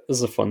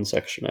a fun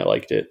section. I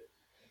liked it.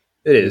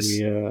 It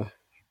is.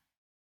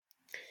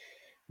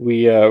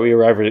 We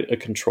arrive at a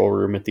control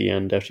room at the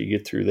end after you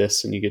get through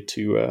this, and you get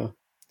to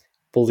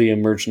pull the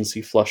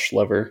emergency flush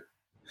lever.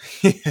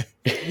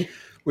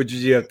 Would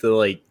you have to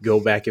like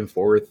go back and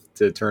forth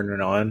to turn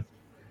it on?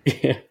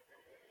 Yeah.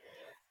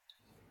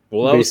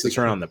 Well, that was to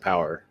turn on the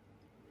power,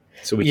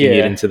 so we can Yeah.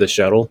 get into the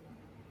shuttle.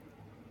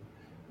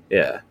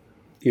 Yeah.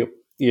 Yep.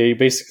 Yeah. You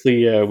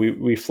basically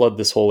we flood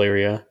this whole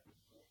area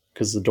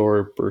because the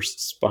door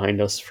bursts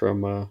behind us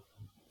from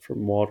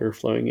water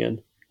flowing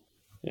in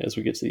as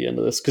we get to the end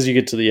of this. Because you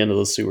get to the end of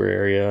the sewer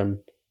area and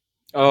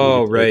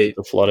Oh, right.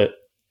 to flood it.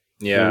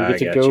 Yeah, and we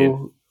get to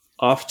go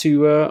off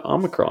to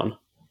Omicron.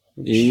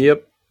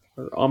 Yep.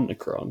 Or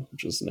Omnicron,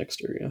 which is the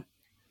next area.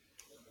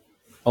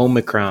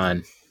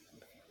 Omicron.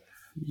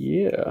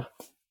 Yeah.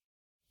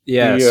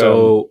 Yeah,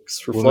 so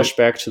we're flushed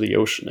back to the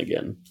ocean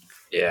again.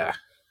 Yeah.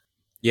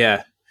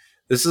 Yeah.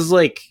 This is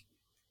a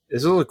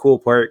cool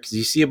part because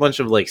you see a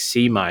bunch of like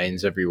sea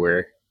mines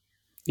everywhere.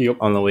 Yep.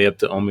 On the way up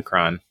to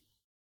Omicron.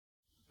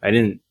 I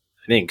didn't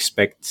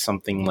expect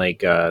something like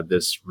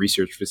this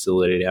research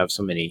facility to have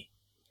so many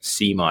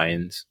sea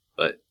mines,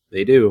 but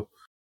they do.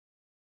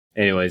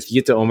 Anyways, you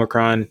get to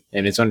Omicron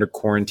and it's under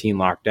quarantine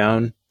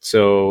lockdown.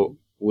 So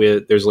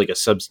there's like a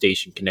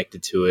substation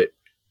connected to it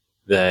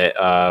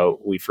that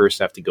we first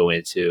have to go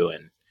into,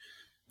 and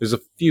there's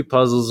a few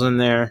puzzles in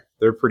there.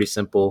 They're pretty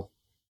simple,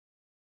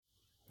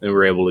 and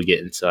we're able to get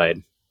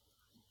inside.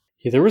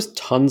 Yeah, there was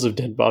tons of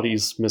dead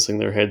bodies missing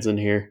their heads in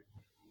here.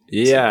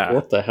 Yeah, like,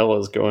 what the hell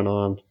is going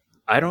on?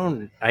 I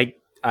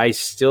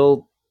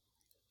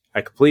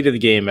completed the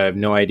game. I have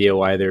no idea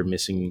why they're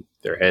missing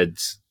their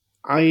heads.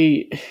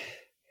 I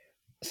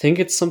think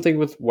it's something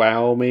with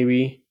WoW,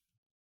 maybe,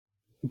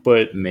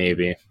 but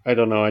maybe I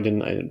don't know. I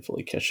didn't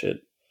fully catch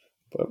it,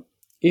 but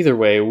either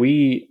way,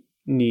 we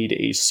need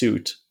a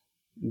suit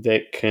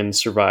that can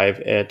survive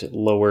at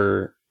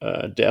lower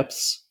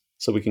depths,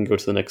 so we can go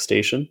to the next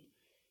station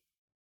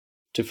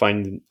to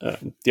find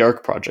the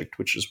Arc Project,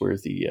 which is where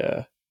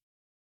the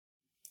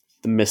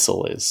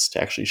missile is to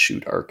actually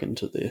shoot Arc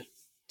into the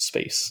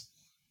space.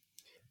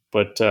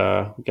 But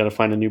we got to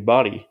find a new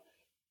body,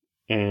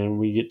 and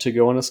we get to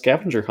go on a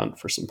scavenger hunt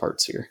for some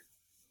parts here.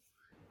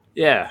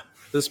 Yeah,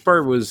 this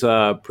part was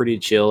pretty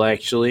chill,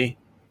 actually.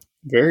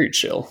 Very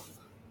chill.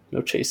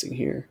 No chasing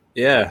here.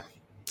 Yeah.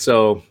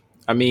 So,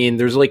 I mean,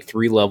 there's like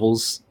 3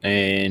 levels,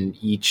 and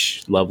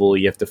each level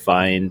you have to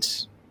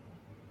find...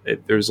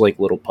 There's like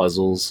little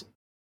puzzles.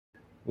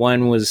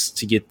 One was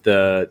to get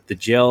the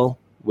gel,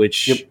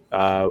 which, Yep.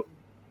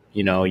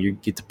 You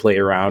get to play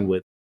around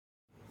with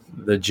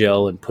the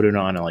gel and put it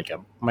on like a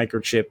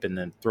microchip and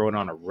then throw it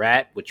on a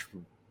rat, which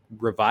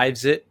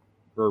revives it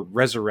or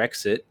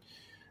resurrects it.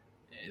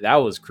 That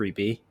was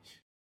creepy.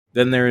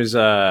 Then there's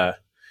what's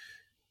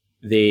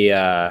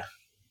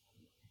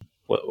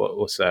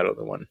that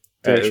other one?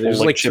 There's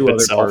like 2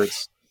 other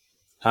parts.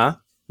 Huh?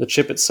 The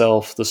chip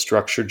itself, the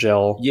structure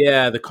gel.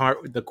 Yeah, the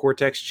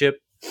Cortex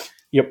chip,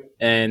 Yep.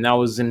 and that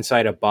was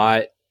inside a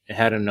bot. It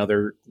had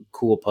another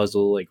cool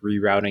puzzle, like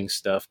rerouting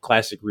stuff,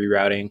 classic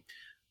rerouting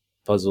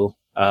puzzle.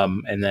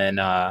 And then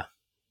what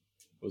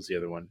was the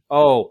other one?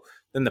 Oh,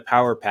 then the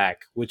power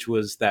pack, which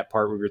was that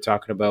part we were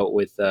talking about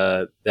with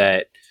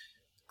that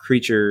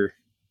creature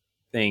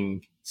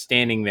thing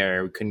standing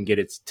there. We couldn't get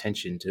its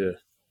attention to.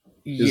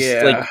 It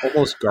was like Yeah.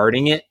 almost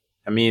guarding it.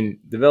 I mean,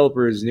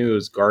 developers knew it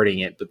was guarding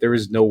it, but there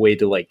was no way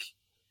to like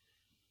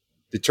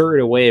deter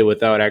it away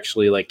without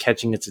actually like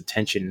catching its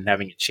attention and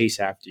having it chase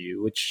after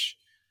you, which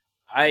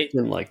I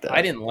Didn't like I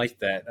that. didn't like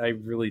that. I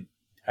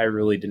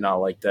really did not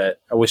like that.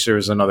 I wish there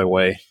was another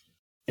way.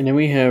 And then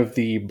we have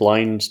the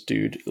blind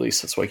dude, at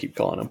least that's what I keep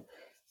calling him,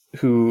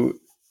 who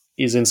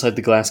is inside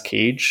the glass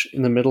cage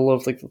in the middle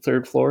of like the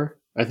third floor.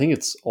 I think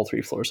it's all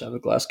three floors have a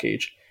glass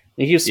cage.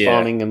 And he was Yeah.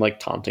 spawning and like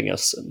taunting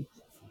us and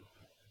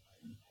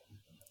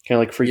kind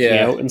of like freaking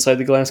Yeah. out inside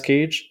the glass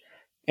cage.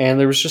 And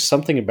there was just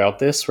something about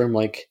this where I'm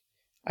like,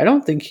 I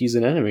don't think he's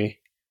an enemy.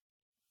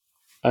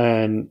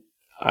 And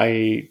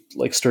I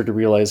like started to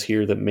realize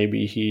here that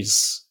maybe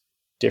he's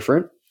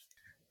different.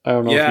 I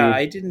don't know if Yeah, you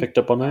I didn't picked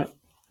up on I, that.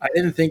 I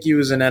didn't think he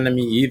was an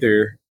enemy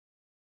either.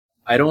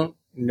 I don't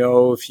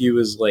know if he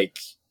was like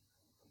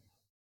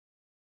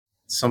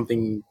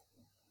something.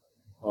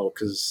 Oh,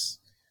 because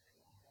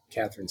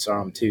Catherine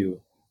saw him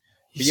too.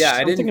 But He's yeah, just I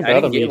something didn't I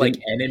about didn't him. He get like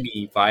didn't.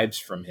 enemy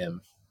vibes from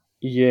him.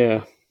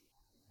 Yeah,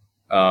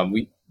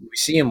 We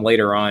see him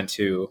later on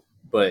too,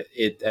 but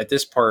it at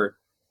this part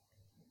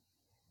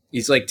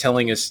he's like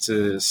telling us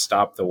to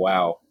stop the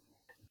WoW.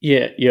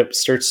 yeah, yep.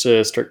 Starts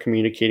to start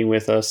communicating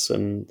with us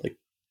and like,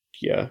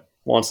 yeah,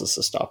 wants us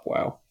to stop.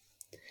 WoW.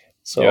 Yeah,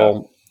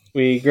 So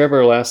we grab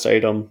our last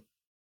item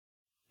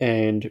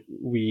and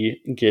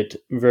we get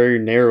very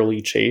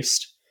narrowly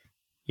chased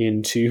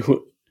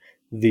into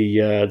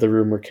the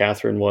room where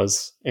Catherine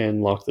was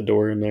and lock the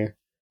door in there.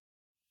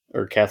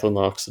 Or Catherine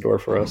locks the door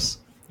for us.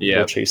 Little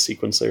yeah, chase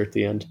sequence there at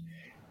the end.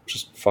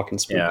 Just fucking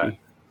yeah. spooky.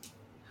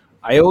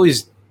 I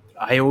always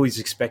I always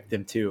expect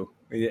them to.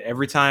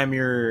 Every time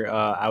you're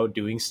out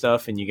doing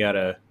stuff and you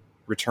gotta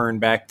return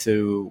back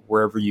to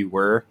wherever you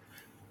were,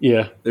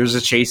 Yeah. there's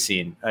a chase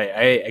scene.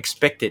 I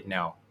expect it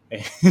now.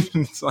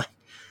 It's like,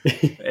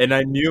 and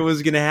I knew it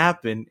was gonna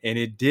happen, and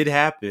it did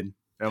happen.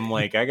 I'm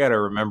like, I gotta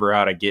remember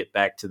how to get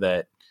back to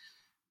that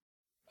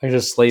I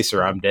just place,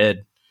 or I'm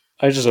dead.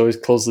 I just always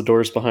close the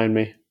doors behind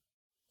me.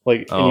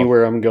 Like Oh,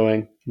 anywhere I'm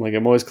going. Like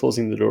I'm always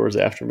closing the doors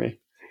after me.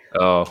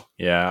 oh,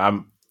 yeah.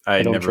 I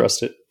I don't never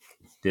trust it.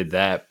 did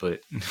that,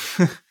 but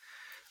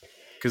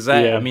because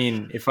I Yeah.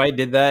 mean, if I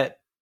did that,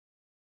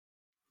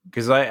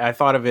 because I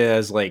thought of it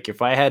as like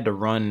if I had to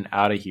run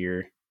out of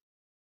here,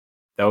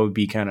 that would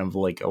be kind of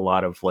like a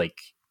lot of like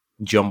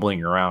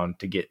jumbling around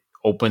to get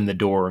open the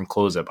door and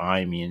close it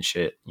behind me and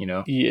shit, you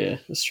know? Yeah,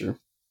 that's true.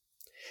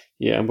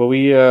 Yeah, but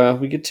we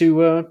get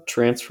to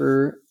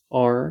transfer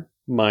our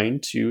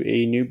mind to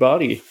a new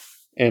body.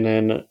 And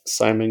then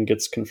Simon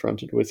gets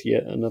confronted with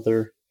yet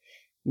another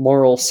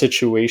moral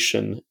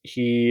situation.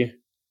 He,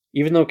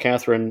 even though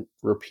Catherine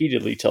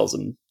repeatedly tells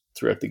him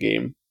throughout the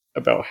game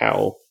about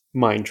how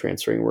mind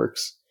transferring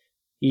works,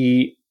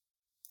 he,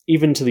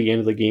 even to the end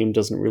of the game,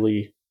 doesn't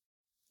really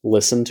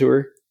listen to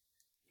her.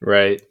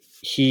 Right.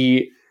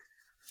 He,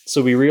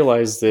 so we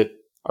realize that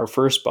our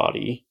first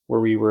body, where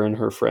we were in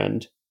her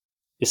friend,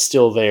 is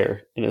still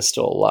there and is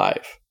still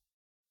alive.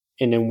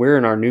 And then we're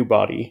in our new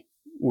body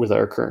with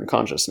our current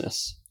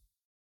consciousness.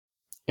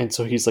 And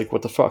so he's like,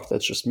 what the fuck?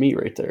 That's just me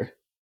right there.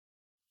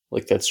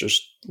 Like, that's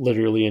just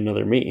literally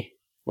another me.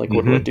 Like,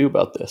 what do I Mm-hmm. do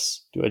about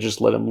this? Do I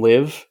just let him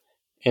live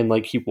and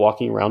like keep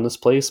walking around this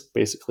place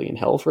basically in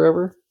hell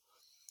forever?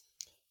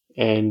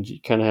 And you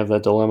kind of have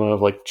that dilemma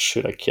of like,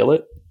 should I kill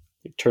it?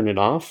 Like, turn it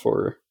off?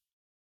 Or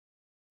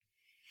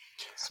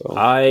so,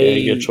 yeah,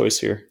 you get a I choice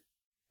here.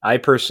 I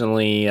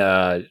personally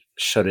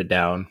shut it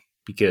down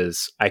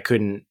because I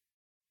couldn't.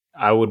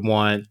 I would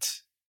want.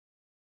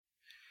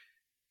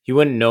 He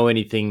wouldn't know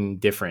anything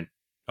different.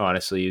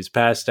 Honestly, he was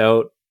passed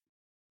out.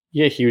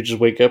 Yeah, he would just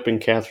wake up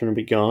and Catherine would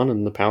be gone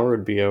and the power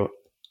would be out.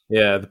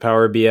 Yeah, the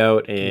power would be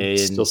out Still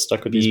and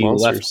stuck with these be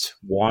monsters. left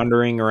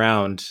wandering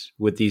around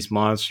with these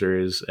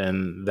monsters,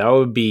 and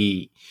that'd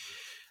be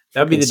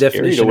Fucking the scary to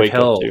definition of wake up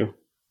hell to. to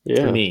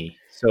Yeah. me.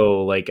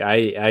 So like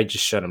I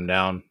just shut him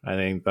down. I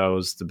think that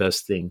was the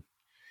best thing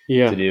to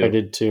Yeah, I do.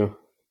 did too.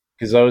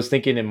 Because I was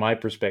thinking in my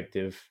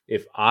perspective,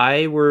 if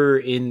I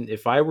were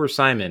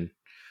Simon,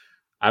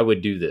 I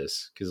would do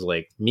this. Because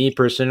like me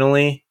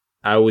personally,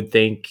 I would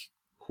think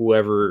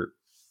whoever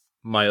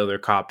my other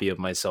copy of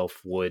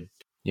myself would,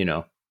 you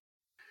know,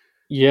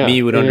 Yeah,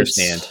 me would and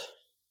understand.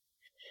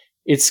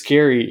 it's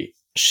scary.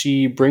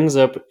 She brings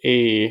up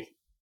a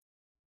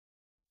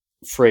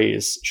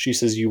phrase. She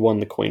says, "You won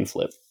the coin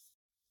flip,"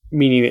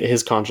 meaning that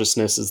his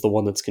consciousness is the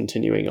one that's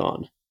continuing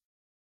on,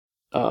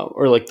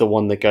 or like the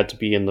one that got to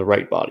be in the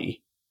right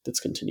body that's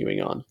continuing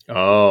on.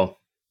 Oh,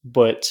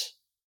 But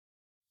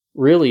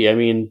really, I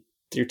mean,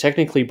 they're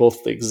technically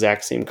both the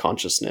exact same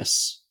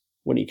consciousness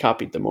when he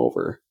copied them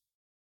over.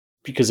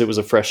 because it was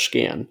a fresh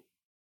scan.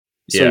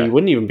 So Yeah, you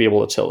wouldn't even be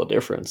able to tell the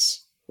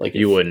difference, like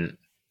you if wouldn't.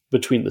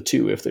 between the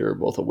two if they were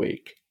both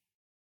awake.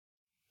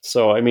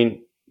 So I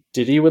mean,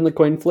 did he win the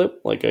coin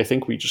flip? Like I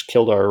think we just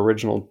killed our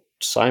original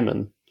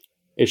Simon.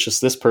 It's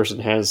just this person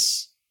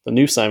has the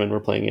new Simon we're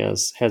playing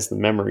as has the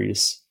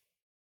memories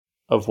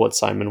of what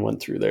Simon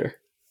went through there.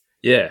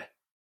 Yeah.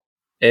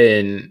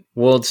 And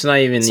well, it's not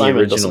even the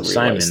Simon original doesn't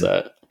realize Simon.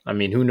 that. I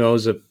mean, who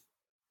knows if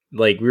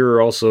like we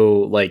were also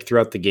like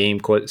throughout the game,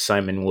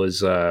 Simon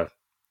was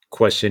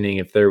questioning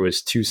if there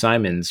was two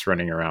Simons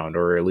running around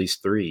or at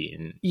least three.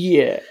 And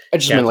Yeah, I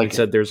just meant Catherine like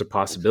said there's a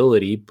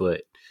possibility,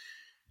 but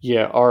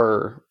yeah,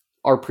 our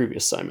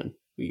previous Simon.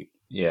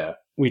 yeah,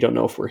 We don't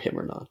know if we're him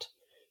or not.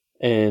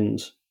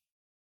 And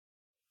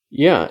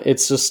yeah,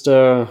 it's just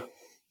a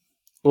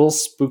little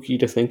spooky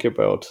to think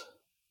about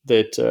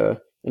that.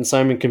 And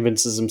Simon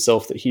convinces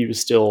himself that he was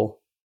still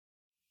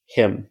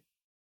him,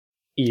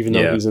 even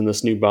though yeah, he's in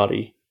this new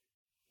body.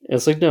 And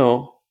it's like,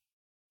 no,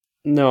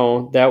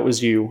 no, that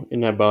was you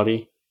in that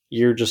body.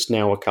 You're just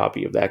now a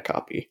copy of that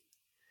copy.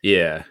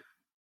 yeah.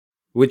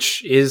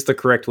 Which is the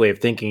correct way of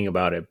thinking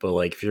about it, but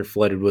like if you're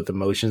flooded with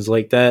emotions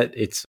like that,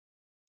 it's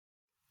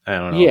I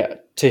don't know. Yeah,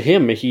 to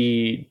him,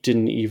 he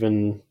didn't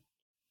even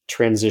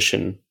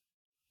transition.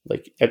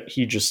 Like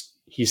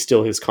he's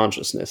still his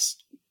consciousness.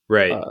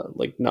 Right.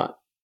 Like not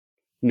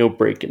no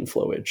break in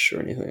flowage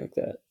or anything like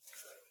that.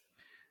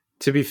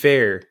 To be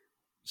fair,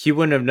 he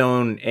wouldn't have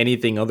known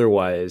anything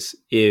otherwise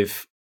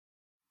if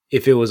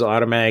it was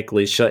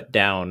automatically shut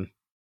down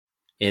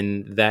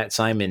and that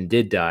Simon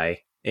did die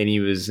and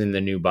he was in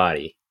the new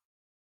body.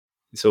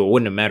 So it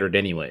wouldn't have mattered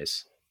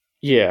anyways.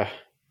 Yeah,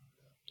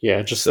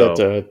 yeah, just that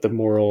So, the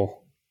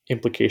moral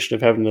implication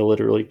of having to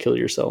literally kill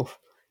yourself.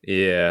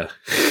 yeah.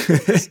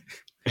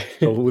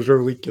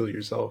 Literally kill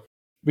yourself.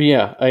 But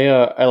yeah,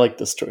 I like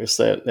this choice.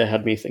 That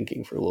had me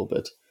thinking for a little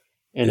bit.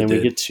 And It then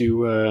we did. get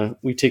to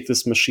we take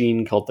this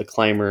machine called the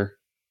Climber,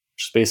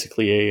 which is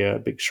basically a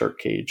big shark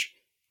cage,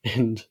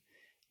 and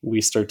we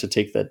start to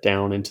take that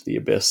down into the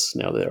abyss.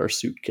 Now that our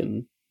suit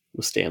can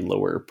withstand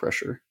lower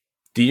pressure,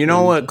 Do you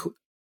know and what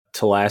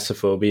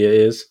thalassophobia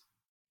is?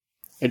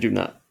 I do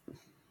not.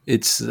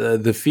 It's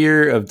the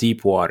fear of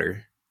deep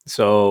water.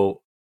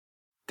 So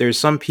there's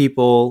some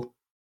people,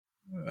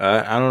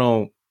 I don't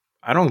know,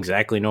 I don't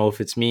exactly know if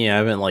it's me. I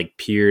haven't like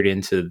peered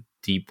into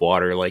deep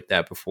water like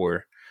that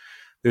before.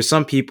 There's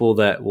some people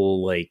that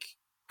will like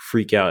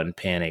freak out and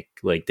panic.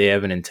 Like they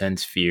have an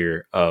intense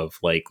fear of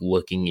like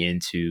looking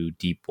into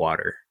deep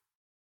water.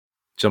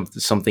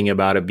 Something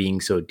about it being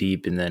so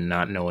deep and then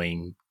not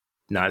knowing,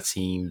 not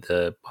seeing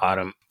the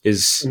bottom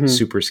is Mm-hmm.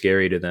 super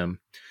scary to them.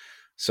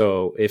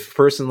 So if a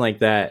person like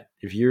that,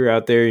 if you're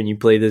out there and you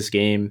play this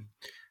game,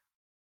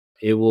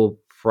 it will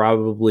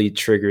probably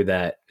trigger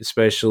that,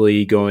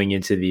 especially going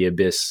into the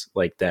abyss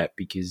like that,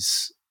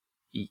 because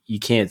you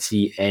can't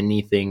see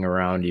anything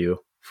around you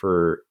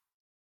for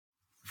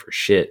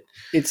shit.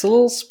 It's a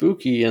little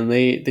spooky, and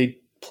they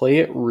play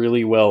it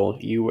really well.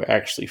 You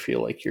actually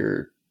feel like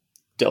you're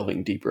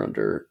delving deeper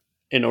under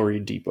an already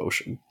deep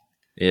ocean.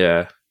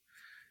 Yeah.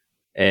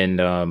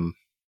 And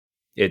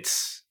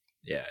it's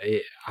yeah,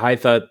 I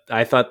thought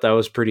that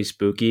was pretty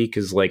spooky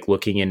cuz like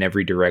looking in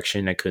every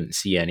direction I couldn't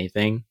see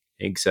anything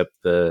except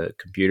the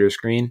computer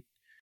screen.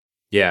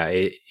 Yeah,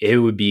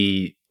 it would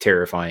be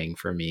terrifying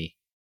for me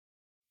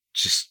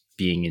just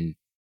being in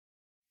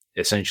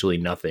essentially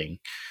nothing.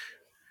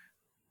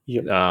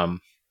 Yep.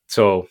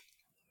 So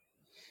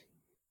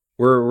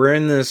we're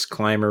in this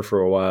climber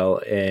for a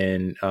while,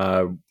 and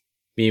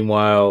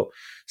meanwhile,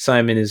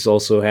 Simon is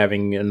also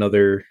having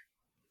another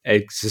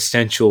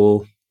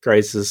existential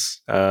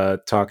crisis.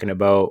 Talking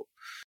about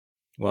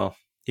well,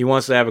 he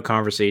wants to have a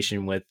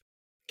conversation with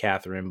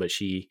Catherine, but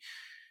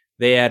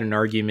they had an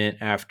argument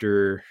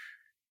after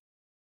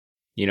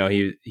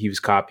he was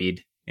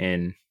copied,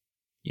 and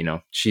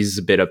she's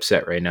a bit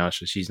upset right now,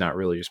 so she's not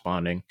really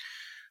responding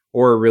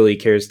or really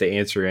cares to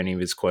answer any of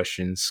his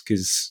questions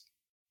because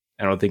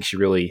I don't think she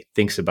really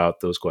thinks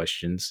about those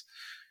questions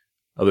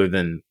other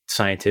than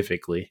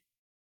scientifically.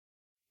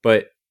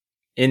 But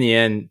in the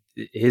end,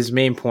 his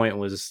main point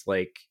was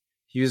like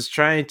he was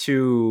trying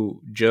to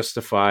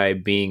justify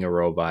being a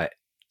robot.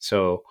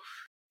 So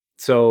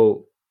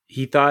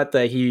he thought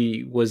that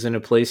he was in a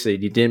place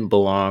that he didn't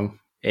belong,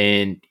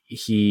 and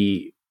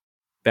he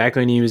back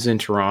when he was in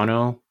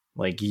Toronto,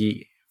 like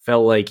he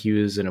felt like he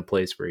was in a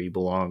place where he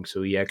belonged.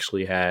 So he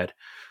actually had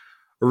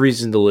a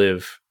reason to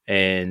live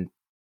and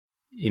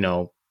you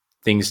know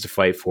things to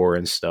fight for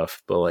and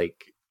stuff. But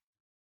like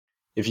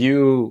if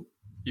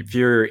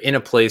you're in a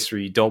place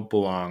where you don't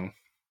belong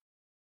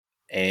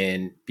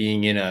and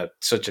being in a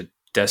such a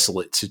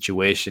desolate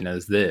situation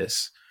as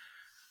this,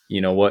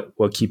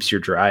 what keeps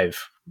your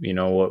drive?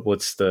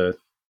 What's the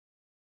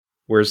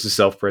where's the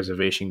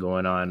self-preservation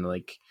going on?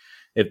 Like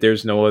if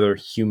there's no other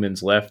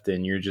humans left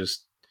and you're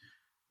just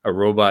a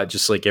robot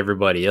just like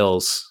everybody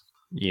else,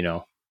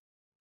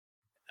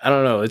 I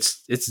don't know.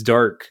 It's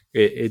dark.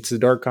 It's a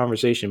dark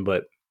conversation,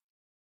 but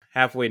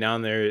halfway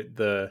down there,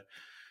 the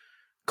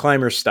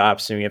climber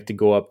stops and we have to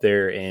go up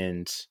there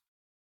and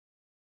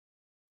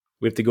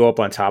We have to go up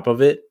on top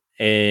of it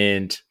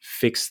and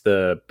fix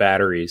the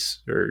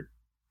batteries, or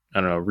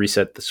I don't know,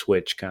 reset the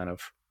switch, kind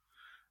of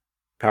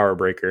power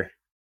breaker.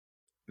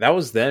 That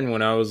was then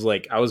when I was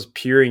like, I was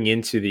peering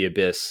into the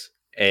abyss,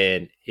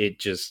 and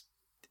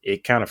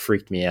it kind of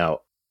freaked me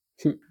out.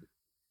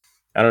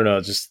 I don't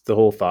know, just the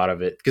whole thought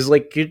of it. Because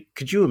like,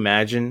 could you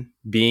imagine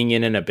being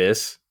in an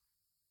abyss?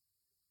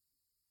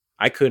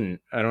 I couldn't.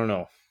 I don't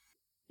know.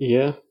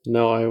 Yeah,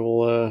 no, I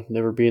will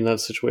never be in that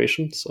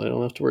situation, so I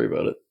don't have to worry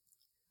about it.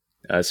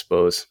 I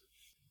suppose.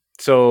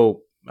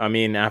 So, I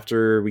mean,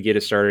 after we get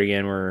it started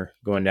again, we're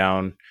going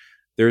down.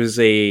 There's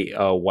a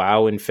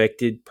WoW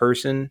infected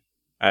person.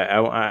 I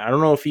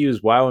don't know if he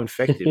was WoW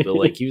infected, but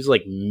like he was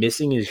like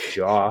missing his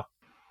jaw.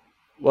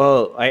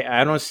 Well,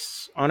 I don't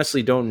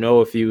honestly don't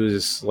know if he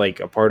was like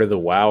a part of the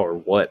WoW or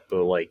what,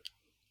 but like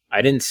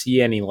I didn't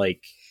see any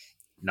like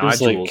It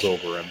was nodules like,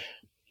 over him.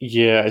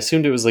 yeah, I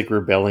assumed it was like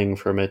rebelling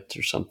from it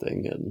or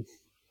something, and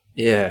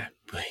Yeah,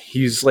 but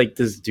he was like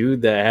this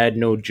dude that had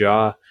no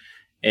jaw,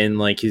 and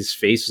like his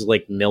face was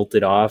like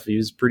melted off. He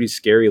was pretty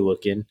scary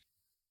looking.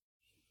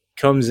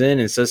 Comes in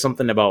and says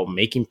something about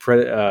making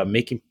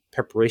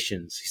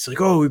preparations. He's like,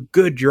 "Oh,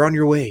 good, you're on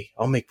your way.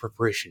 I'll make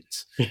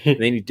preparations." And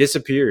then he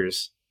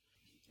disappears.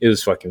 It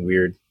was fucking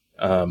weird.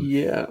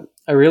 yeah,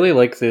 I really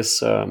like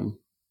this.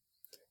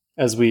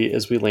 As we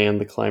land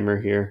the climber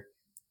here,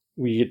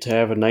 we get to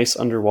have a nice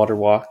underwater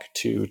walk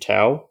to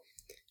Tau,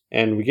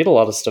 and we get a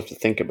lot of stuff to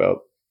think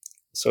about.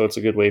 So it's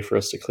a good way for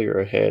us to clear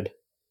our head.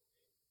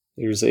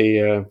 There's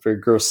a very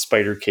gross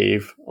spider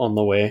cave on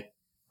the way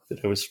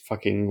that I was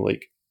fucking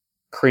like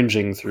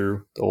cringing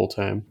through the whole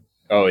time.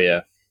 Oh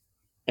yeah,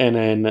 And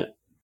then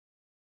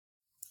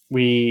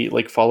we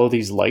like follow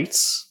these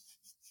lights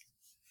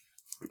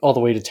all the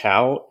way to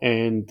Tau,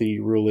 and the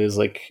rule is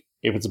like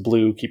if it's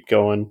blue, keep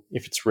going.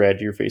 If it's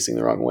red, you're facing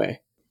the wrong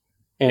way.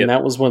 And yep.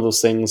 that was one of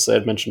those things that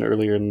I'd mentioned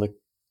earlier in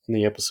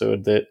the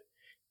episode that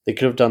they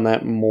could have done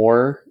that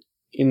more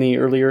in the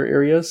earlier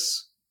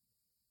areas.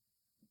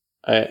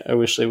 I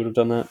wish they would have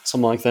done that,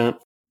 something like that.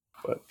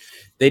 But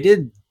They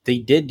did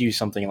do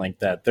something like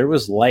that. There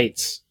was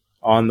lights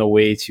on the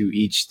way to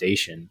each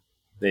station.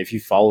 That if you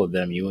followed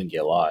them, you wouldn't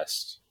get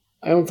lost.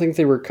 I don't think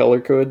they were color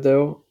coded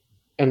though,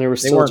 and they were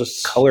They still weren't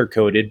just. color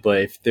coded,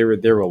 but if there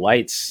were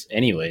lights,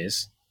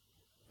 anyways.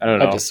 I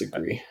don't I know.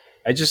 disagree.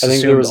 I just I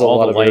think there assumed was a all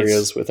the lot of lights.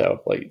 areas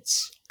without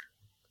lights.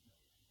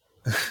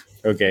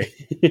 Okay,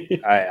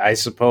 I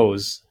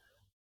suppose.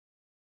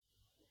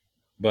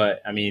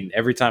 But I mean,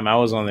 every time I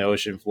was on the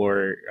ocean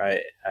floor,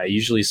 I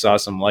usually saw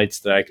some lights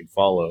that I could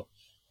follow.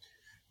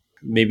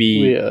 we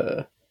Maybe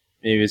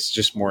maybe it's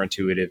just more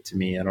intuitive to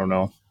me. I don't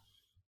know.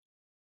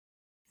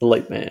 the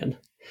light man.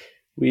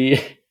 We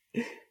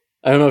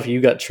I don't know if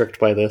you got tricked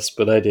by this,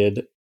 but I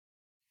did.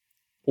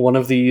 One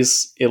of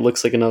these, it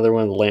looks like another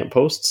one of the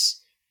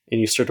lampposts, and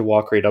you start to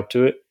walk right up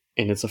to it,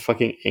 and it's a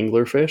fucking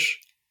anglerfish.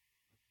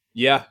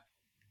 Yeah,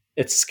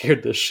 It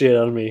scared the shit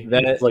out of me. It's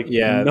that like,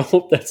 yeah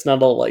nope, that's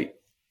not a light.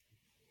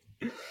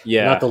 Not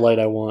yeah the light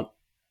I want.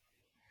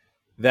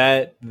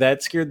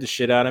 that scared the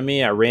shit out of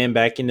me. I ran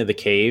back into the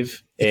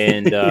cave,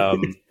 and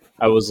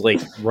I was like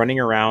running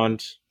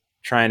around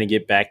trying to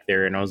get back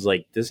there, and I was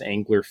like, this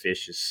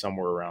anglerfish is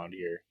somewhere around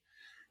here.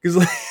 Because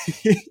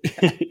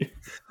like,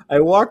 I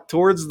walked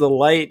towards the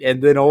light,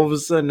 and then all of a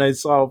sudden I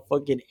saw a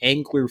fucking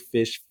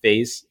anglerfish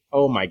face.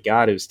 Oh my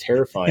god, it was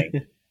terrifying.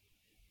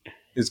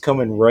 It was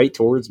coming right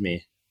towards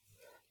me.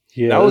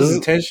 Yeah, That this was is,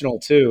 intentional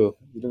too.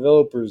 The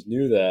developers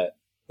knew that.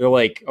 They're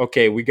like,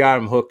 okay, we got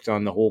them hooked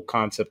on the whole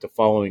concept of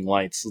following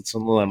lights. Let's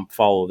let them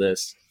follow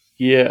this.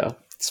 yeah,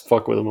 let's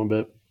fuck with them a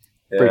bit.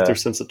 Break their Yeah,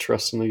 sense of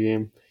trust in the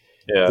game.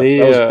 yeah, that They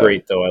was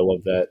great though. I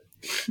love that.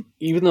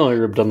 even though I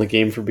ribbed on the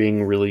game for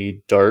being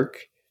really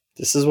dark,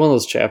 this is one of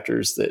those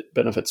chapters that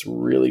benefits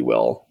really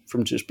well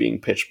from just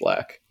being pitch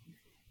black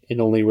and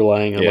only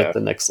relying on like Yeah, the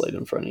next light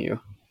in front of you.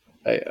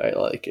 I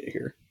like it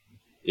here.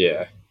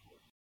 yeah.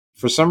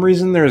 For some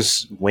reason,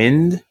 there's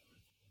wind.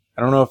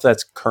 I don't know if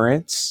that's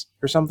currents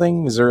or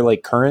something. Is there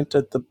like current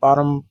at the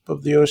bottom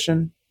of the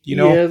ocean? You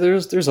know, Yeah,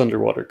 there's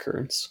underwater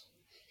currents.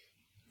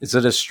 is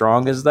it as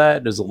strong as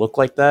that? Does it look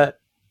like that?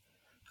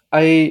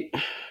 I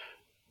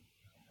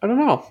I don't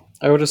know.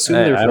 I would assume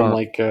they're I from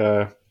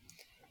don't.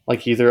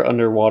 like either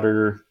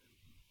underwater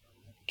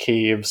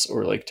caves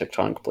or like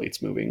tectonic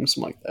plates moving,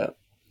 something like that.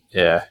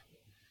 Yeah,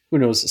 Who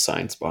knows the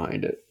science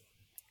behind it?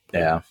 But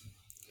yeah,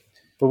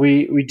 but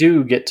we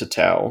do get to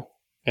Tau,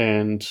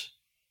 and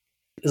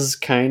this is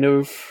kind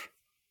of,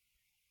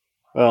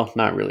 well,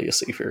 not really a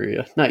safe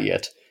area, not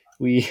yet.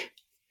 We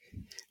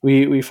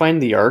we find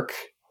the Ark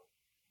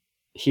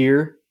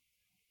here,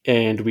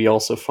 and we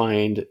also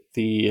find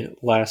the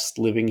last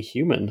living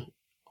human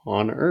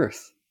on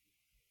Earth,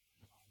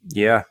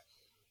 yeah.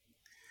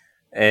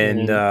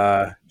 And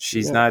and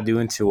she's yeah, not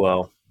doing too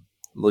well,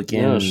 no,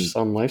 looking she's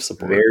on life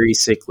support. very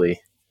sickly.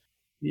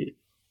 Yeah.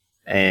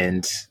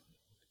 And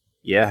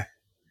yeah,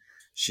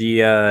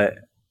 she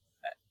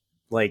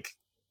like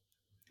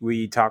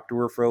we talked to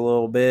her for a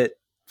little bit,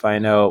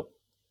 find out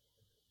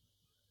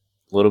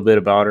a little bit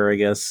about her, I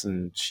guess,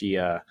 and she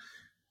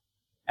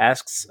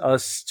asks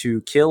us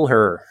to kill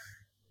her,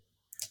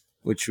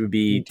 which would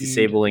be Indeed.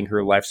 disabling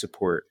her life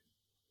support.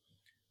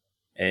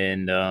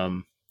 And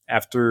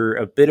after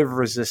a bit of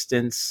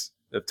resistance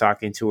of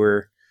talking to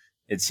her,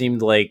 it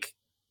seemed like,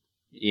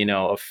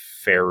 a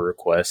fair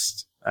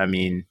request. I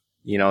mean,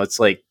 it's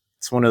like,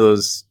 it's one of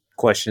those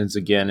questions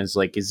again, is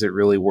like, is it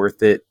really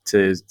worth it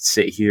to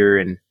sit here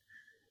and,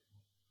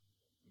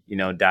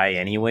 die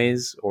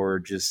anyways, or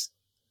just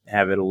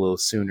have it a little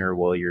sooner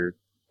while you're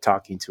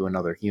talking to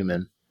another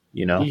human,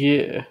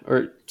 Yeah,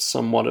 or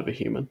somewhat of a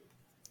human.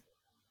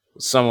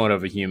 somewhat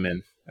of a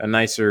human, a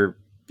nicer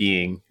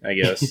being, I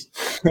guess.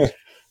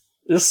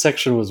 This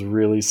section was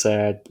really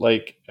sad.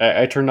 Like,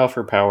 I turned off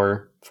her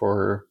power for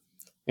her,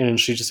 and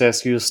she just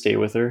asked you to stay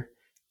with her.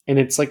 And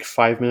it's like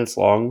 5 minutes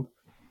long of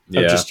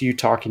Yeah, just you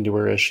talking to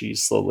her as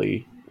she's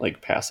slowly,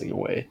 like, passing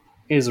away.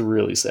 It is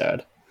really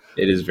sad.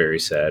 it is very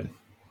sad.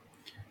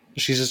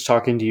 She's just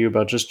talking to you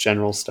about just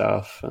general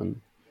stuff. And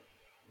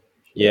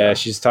Yeah, yeah.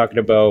 she's talking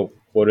about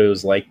what it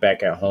was like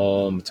back at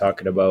home,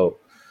 talking about,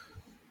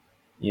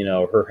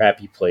 her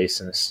happy place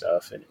and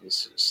stuff. And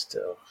it's just,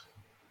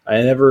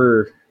 I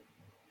never,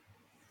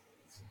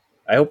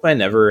 I hope I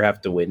never have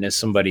to witness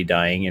somebody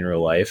dying in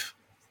real life.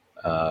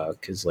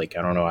 Cause like,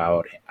 I don't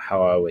know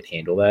how I would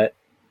handle that.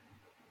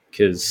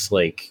 Cause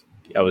like,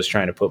 I was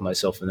trying to put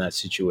myself in that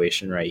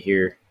situation right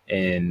here.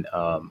 And,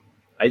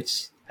 I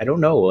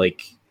don't know,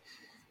 like,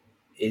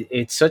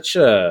 it's such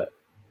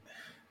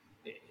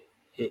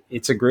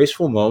it's a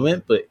graceful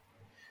moment, but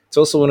it's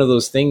also one of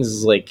those things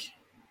is like,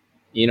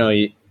 you know,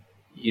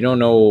 you don't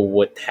know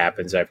what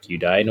happens after you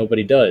die.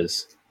 Nobody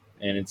does.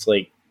 And it's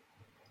like,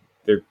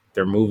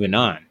 they're moving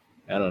on.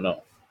 I don't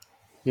know.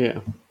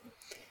 Yeah.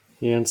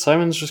 Yeah, and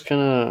Simon's just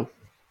kind of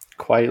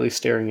quietly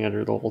staring at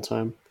her the whole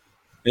time.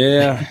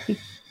 Yeah.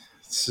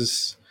 It's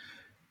just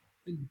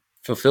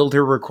fulfilled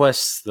her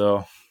requests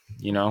though,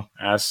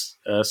 asked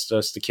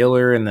us to kill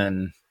her and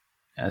then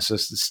asked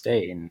us to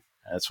stay. And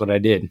that's what I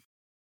did.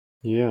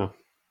 Yeah.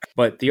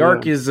 But the Yeah.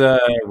 arc is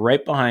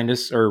right behind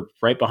us, or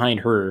right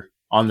behind her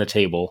on the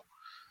table.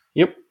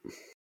 Yep.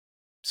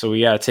 So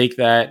we got to take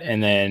that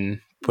and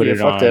then put Yeah, it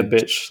fuck that on.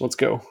 bitch. Let's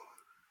go.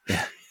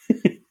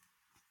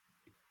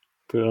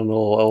 Put it on the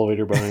little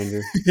elevator behind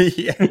her.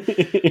 Yeah.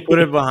 Put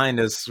it behind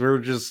us. We're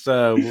just,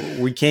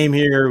 we came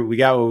here, we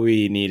got what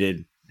we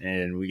needed,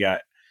 and we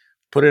got,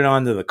 put it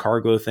onto the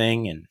cargo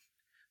thing and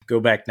go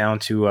back down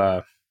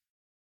to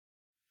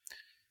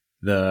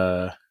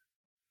the,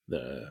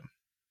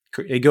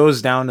 it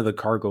goes down to the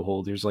cargo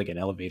hold. There's like an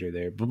elevator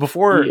there. But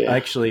before, Yeah.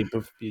 actually,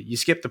 you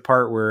skip the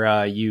part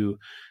where you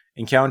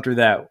encounter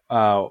that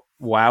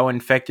WoW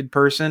infected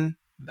person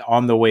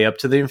on the way up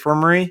to the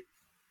infirmary.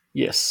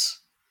 Yes.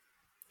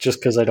 Just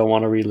because I don't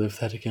want to relive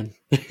that again.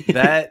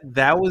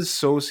 That was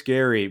so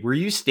scary. Were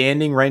you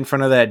standing right in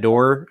front of that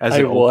door as I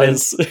it opened?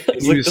 was. I And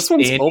was he like, was this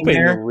one's standing opening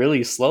there.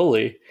 really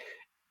slowly.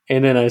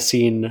 And then I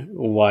seen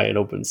why it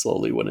opened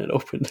slowly when it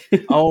opened.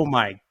 Oh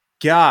my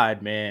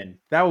god, man,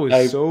 that was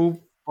I so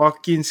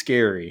fucking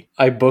scary.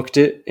 I booked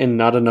it, and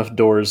not enough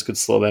doors could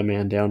slow that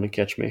man down to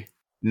catch me.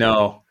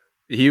 No,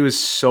 he was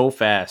so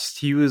fast.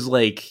 He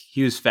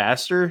was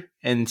faster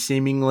and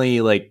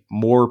seemingly like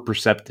more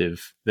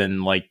perceptive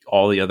than like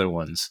all the other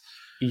ones.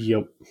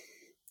 Yep.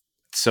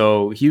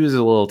 So he was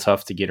a little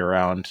tough to get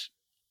around.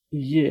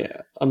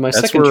 Yeah. On my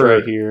That's second try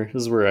where, here,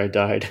 this is where I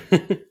died.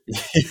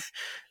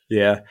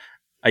 yeah,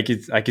 I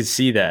could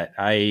see that.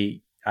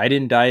 I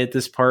didn't die at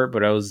this part,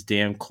 but I was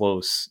damn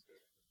close.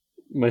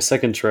 My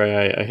second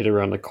try, I hit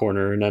around the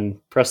corner and then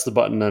pressed the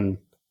button and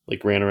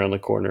like ran around the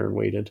corner and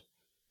waited.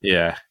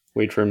 Yeah,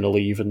 Wait for him to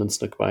leave and then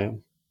snuck by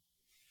him.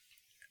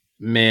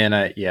 man,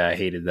 I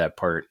hated that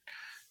part.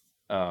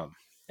 Um,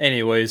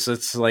 anyways,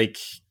 it's like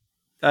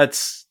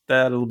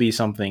that'll be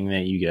something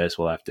that you guys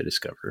will have to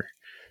discover.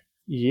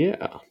 Yeah.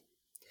 But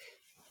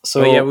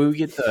yeah, So we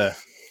get the.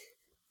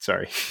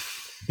 Sorry,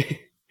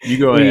 you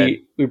go ahead.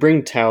 we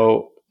bring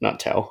Tao, not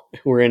Tao.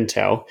 We're in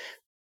Tao.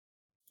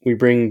 We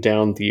bring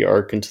down the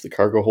Ark into the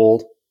cargo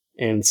hold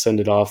and send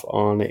it off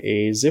on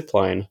a zip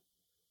line,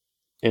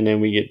 and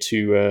then we get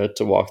to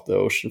walk the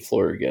ocean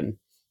floor again.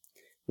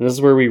 And this is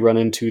where we run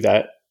into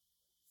that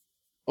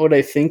what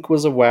I think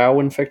was a WoW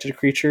infected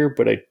creature,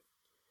 but I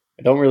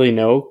don't really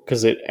know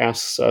because it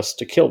asks us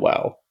to kill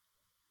WoW.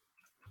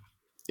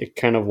 It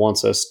kind of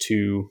wants us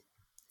to,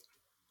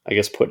 I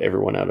guess, put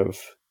everyone out of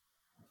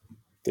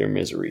their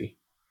misery.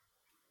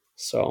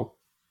 So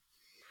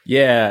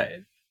Yeah,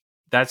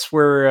 that's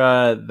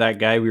where that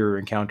guy we were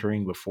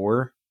encountering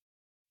before.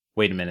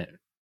 Wait a minute.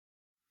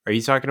 Are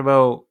you talking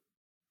about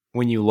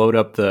when you load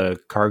up the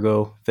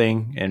cargo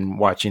thing and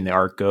watching the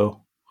arc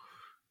go?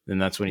 Then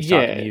that's when he's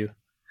talking to yeah, you.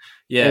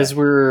 Yeah. as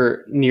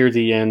we're near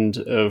the end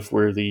of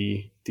where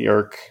the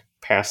arc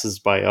passes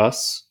by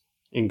us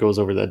and goes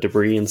over that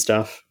debris and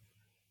stuff,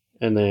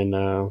 and then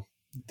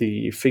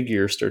the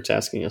figure starts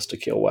asking us to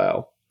kill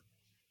WoW.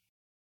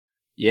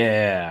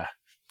 Yeah.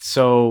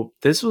 So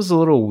this was a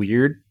little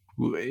weird.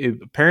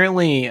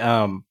 Apparently,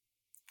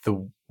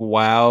 the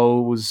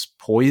WoW's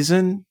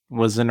poison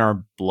was in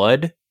our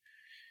blood,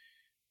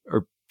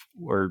 or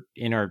or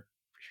in our,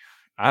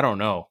 I don't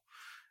know.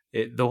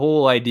 The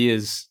whole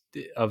ideas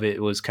of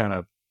it was kind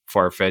of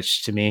far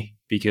fetched to me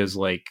because,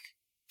 like,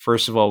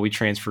 first of all, we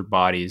transferred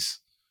bodies,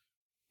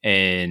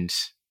 and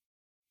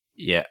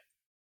yeah,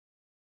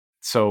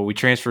 so we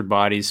transferred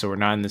bodies, so we're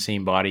not in the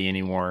same body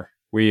anymore.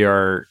 We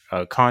are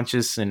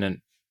conscious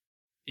in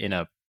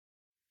a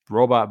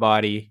robot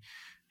body,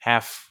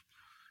 half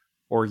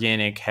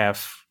organic,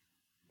 half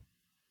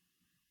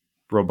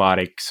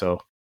robotic.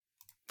 So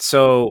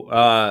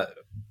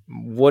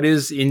what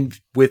is in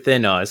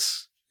within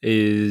us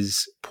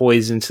is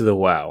poison to the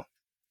wow,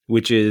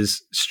 which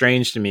is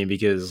strange to me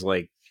because,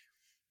 like,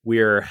 we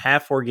are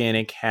half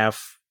organic,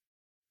 half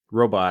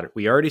robot.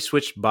 We already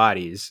switched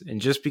bodies, and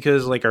just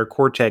because, like, our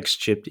cortex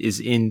chip is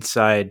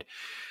inside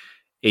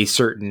a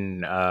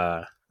certain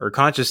or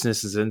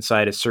consciousness is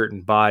inside a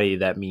certain body,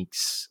 that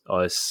makes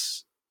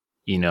us,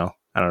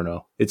 I don't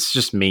know. It's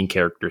just main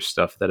character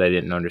stuff that I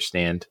didn't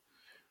understand.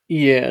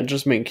 Yeah,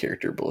 just main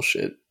character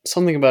bullshit.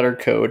 Something about our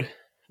code.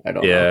 I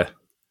don't know. Yeah,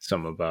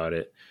 something about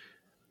it.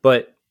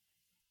 But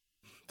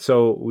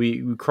so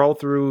we crawl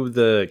through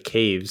the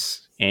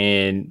caves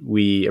and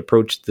we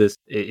approach this.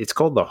 It's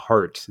called the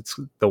heart. It's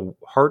the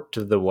heart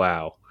of the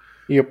wow.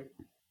 Yep.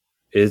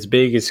 It's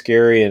big, it's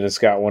scary, and it's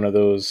got one of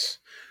those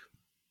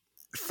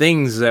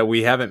things that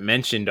we haven't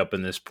mentioned up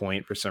in this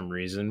point for some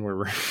reason, where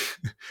we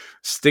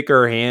stick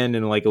our hand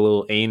in like a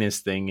little anus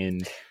thing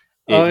and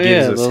Oh it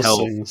gives yeah, us those health.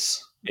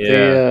 things. They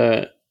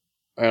Yeah,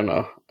 I don't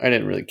know. I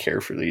didn't really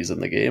care for these in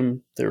the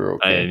game. They were I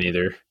okay. didn't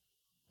either.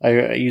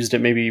 I used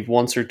it maybe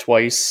once or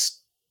twice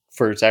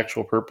for its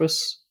actual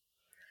purpose.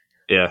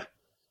 Yeah.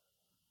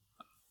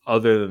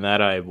 Other than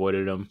that, I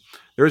avoided them.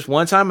 There was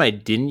one time I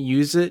didn't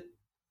use it,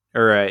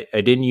 or I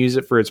didn't use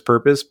it for its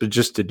purpose, but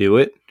just to do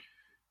it,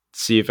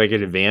 see if I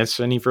could advance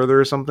any further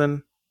or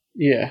something.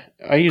 Yeah,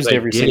 I used Because I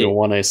every did single it.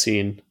 one I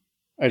seen.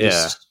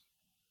 Yeah.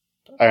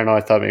 I don't know.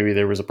 I thought maybe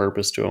there was a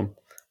purpose to them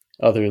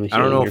other than I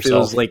don't healing know if it was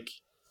yourself. like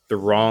the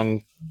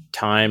wrong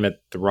time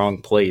at the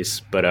wrong place,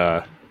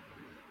 but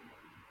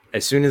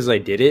as soon as I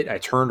did it, I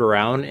turned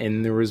around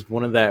and there was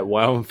one of that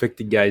WoW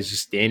infected guys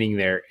just standing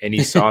there, and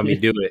he saw me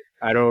do it.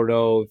 I don't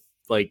know,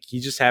 like, he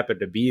just happened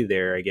to be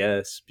there, I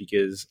guess,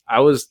 because I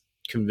was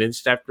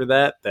convinced after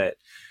that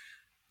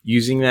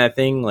using that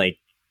thing like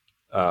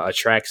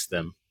attracts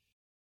them,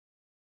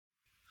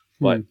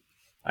 Hmm. but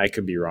I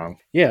could be wrong.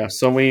 Yeah,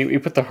 so we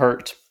put the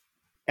heart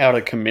out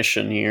of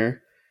commission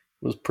here.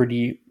 It was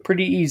pretty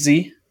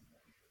easy,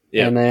 and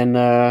Yep. then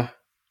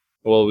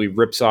Well, he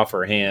rips off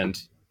our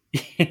hand.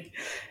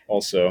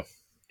 Also,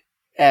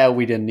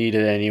 we didn't need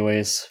it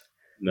anyways.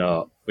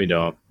 no, we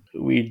don't.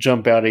 We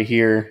jump out of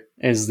here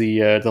as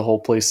the whole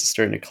place is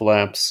starting to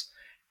collapse,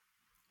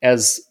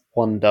 as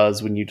one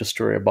does when you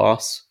destroy a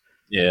boss.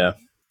 Yeah,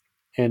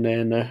 And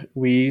then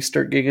we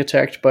start getting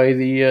attacked by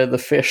the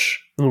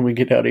fish when we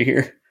get out of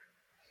here.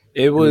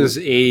 it And was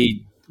a.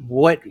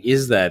 What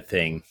is that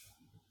thing?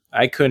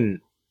 I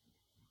couldn't.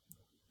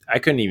 I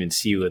couldn't even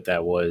see what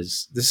that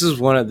was. This is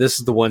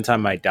the one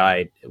time I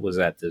died. It was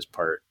at this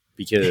part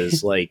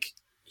because, like,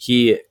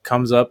 he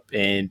comes up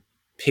and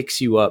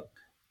picks you up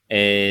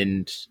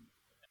and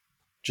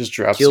just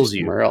drops you kills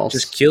you. somewhere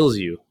Just else. kills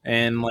you.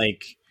 And,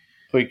 like,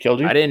 Oh, he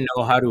killed I you? didn't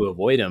know how to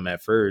avoid him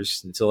at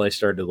first until I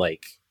started,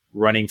 like,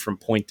 running from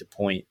point to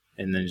point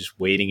and then just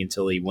waiting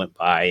until he went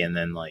by and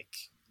then, like,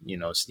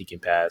 sneaking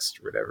past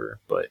or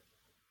whatever. But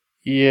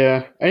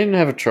Yeah, I didn't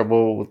have a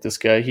trouble with this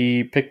guy.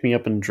 He picked me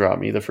up and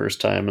dropped me the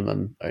first time, and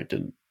then I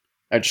didn't.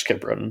 I just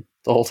kept running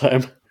the whole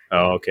time.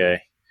 oh,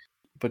 okay.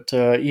 But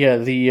yeah,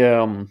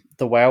 the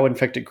WoW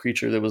infected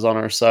creature that was on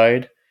our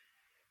side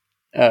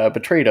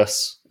betrayed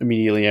us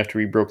immediately after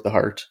we broke the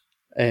heart,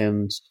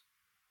 and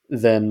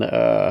then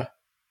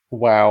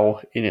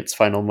WoW in its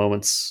final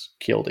moments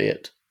killed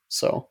it.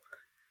 So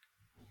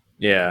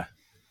Yeah.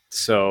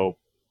 So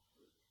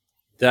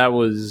that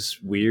was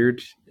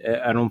weird.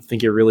 I don't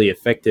think it really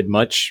affected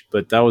much,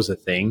 but that was a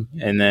thing.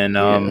 And then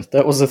yeah,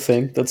 that was a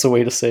thing. That's a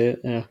way to say it.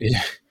 Yeah.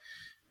 yeah,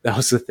 that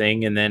was the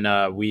thing. And then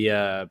we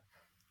that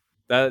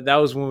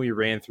was when we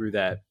ran through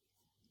that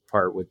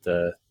part with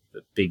the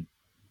big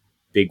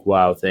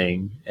wow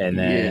thing. And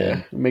Yeah,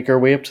 then make our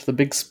way up to the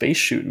big space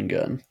shooting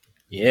gun.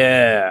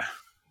 yeah,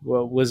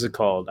 what was it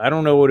called? I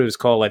don't know what it was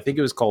called. I think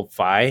it was called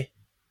Phi,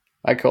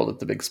 I called it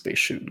the big space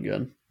shooting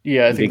gun.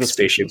 Yeah, I think big the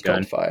station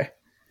spaceship is called gun. Phi.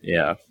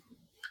 Yeah.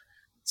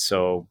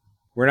 So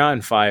we're not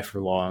in Phi for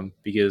long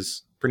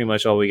because pretty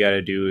much all we got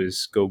to do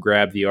is go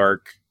grab the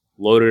arc,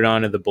 load it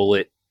onto the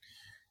bullet,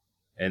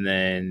 and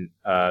then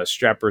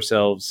strap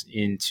ourselves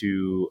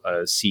into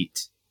a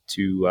seat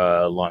to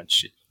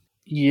launch it.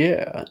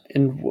 Yeah,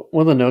 and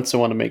one of the notes I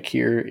want to make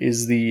here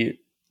is the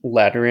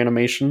ladder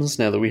animations.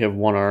 Now that we have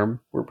one arm,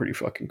 were pretty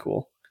fucking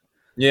cool.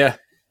 Yeah,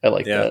 I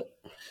like yeah. that.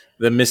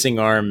 The missing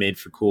arm made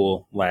for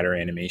cool ladder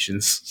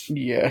animations.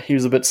 Yeah, he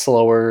was a bit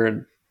slower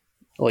and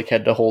like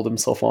had to hold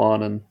himself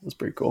on, and it was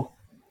pretty cool.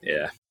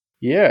 Yeah,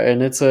 Yeah,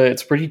 and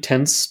it's pretty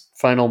tense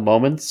final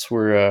moments.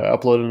 We're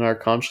uploading our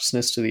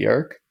consciousness to the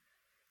arc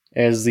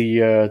as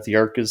the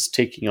arc is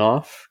taking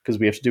off because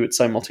we have to do it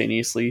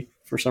simultaneously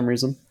for some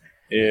reason.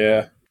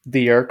 Yeah.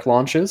 The Arc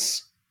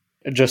launches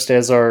just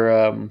as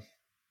our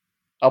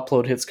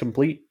upload hits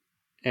complete,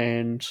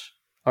 and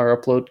our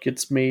upload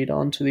gets made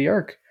onto the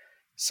Arc.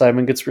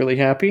 Simon gets really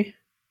happy,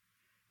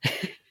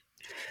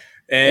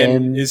 And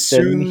and is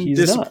then soon he's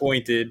not.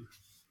 disappointed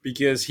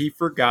because he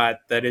forgot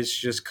that it's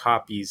just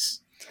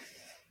copies.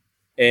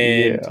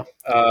 And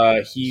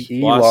Yeah, he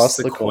he lost lost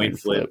the the coin coin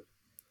flip. flip.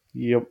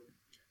 Yep.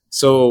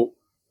 So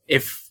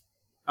if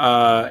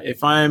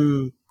if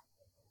I'm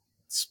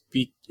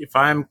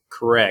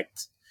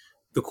correct,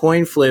 the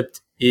coin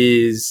flipped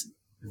is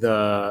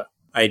the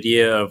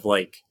idea of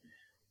like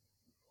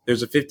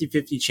there's a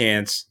 50-50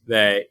 chance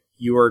that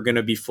you are going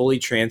to be fully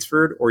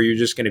transferred or you're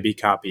just going to be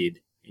copied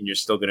and you're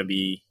still going to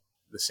be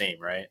the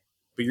same, right?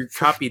 But you're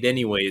copied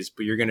anyways,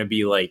 but you're going to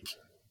be like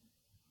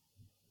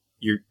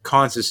your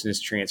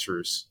consciousness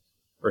transfers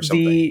or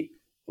something. The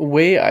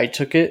way I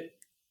took it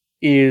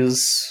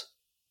is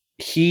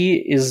he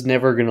is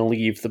never going to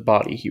leave the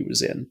body he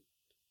was in.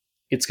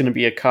 It's going to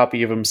be a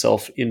copy of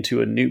himself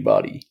into a new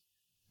body.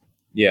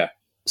 Yeah.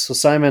 So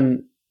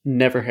Simon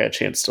never had a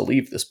chance to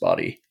leave this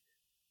body.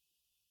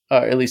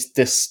 At least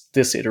this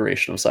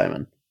iteration of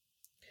Simon.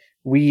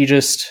 We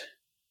just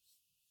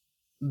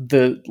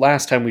the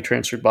last time we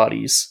transferred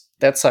bodies,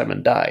 that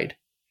Simon died.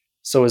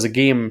 So as a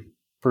game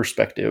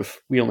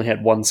perspective, we only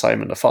had one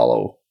Simon to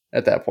follow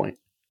at that point.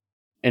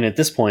 And at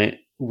this point,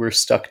 we're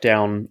stuck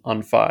down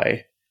on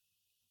Phi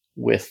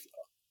with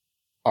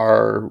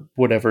our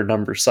whatever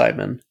number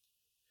Simon.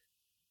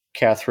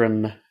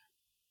 Catherine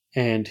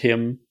and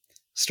him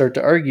start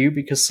to argue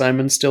because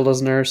Simon still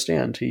doesn't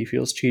understand. He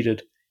feels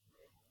cheated.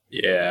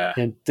 Yeah.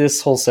 And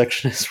this whole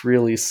section is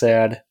really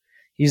sad.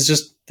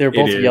 They're It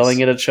both is.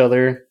 yelling at each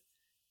other,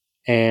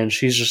 and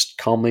she's just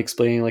calmly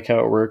explaining like how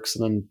it works,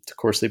 and then of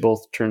course they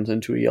both turns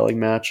into a yelling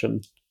match,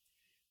 and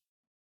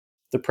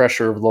the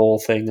pressure of the whole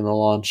thing in the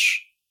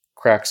launch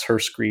cracks her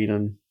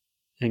screen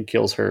and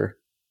kills her,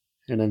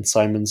 and then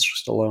Simon's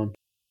just alone.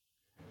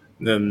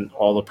 Then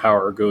all the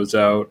power goes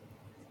out.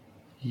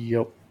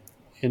 Yep.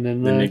 And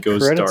then Then the it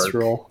goes credits dark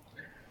roll.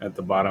 at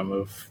the bottom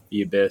of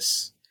the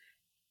abyss.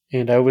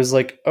 And I was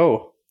like,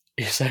 oh,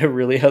 is that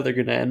really how they're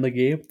going to end the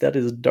game? That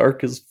is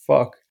dark as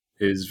fuck.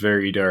 It is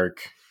very dark.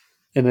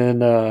 And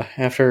then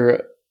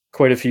after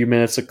quite a few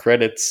minutes of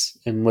credits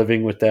and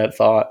living with that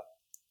thought,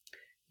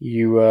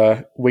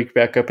 you wake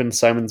back up in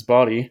Simon's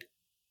body.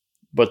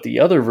 But the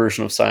other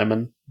version of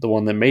Simon, the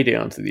one that made it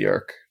onto the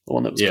Ark, the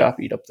one that was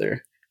copied up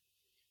there.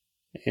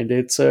 And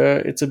it's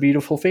a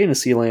beautiful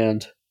fantasy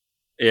land.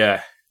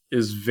 Yeah, it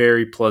was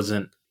very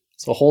pleasant.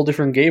 It's a whole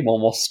different game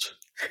almost.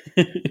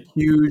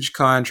 Huge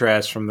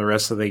contrast from the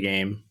rest of the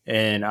game,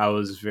 and I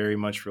was very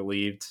much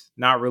relieved.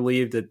 Not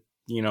relieved that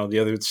the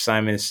other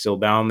Simon is still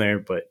down there,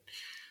 but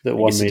that I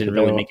one guess it made didn't it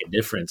really out. make a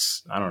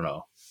difference. I don't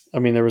know. I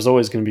mean, there was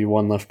always going to be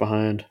one left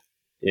behind.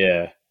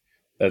 Yeah,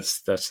 that's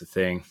the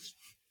thing.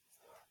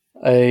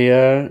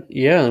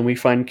 And we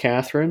find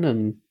Catherine,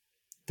 and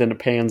then it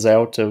pans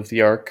out of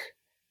the Ark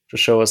to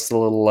show us the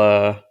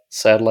little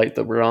satellite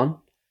that we're on,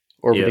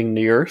 orbiting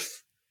the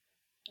Earth.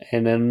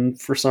 And then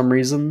for some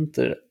reason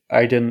that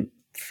I didn't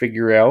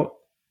figure out,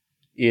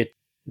 it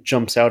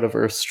jumps out of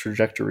Earth's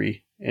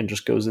trajectory and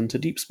just goes into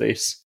deep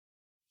space.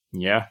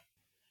 Yeah.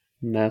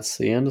 And that's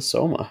the end of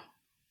Soma.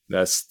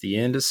 That's the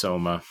end of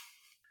Soma.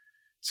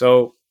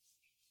 So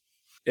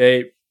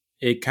it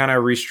kind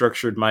of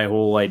restructured my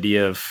whole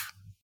idea of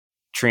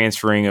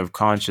transferring of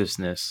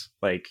consciousness.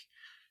 Like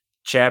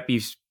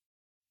Chappie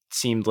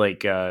seemed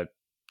like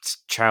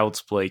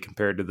child's play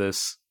compared to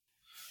this.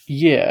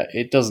 Yeah,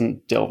 it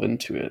doesn't delve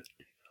into it.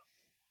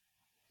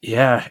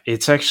 Yeah,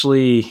 it's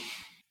actually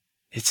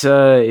it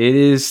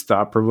is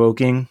thought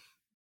provoking,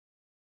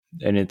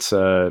 and it's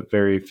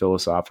very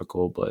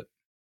philosophical. But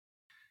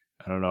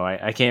I don't know.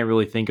 I can't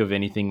really think of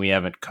anything we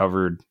haven't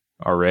covered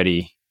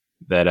already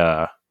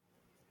that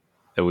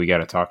we got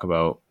to talk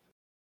about.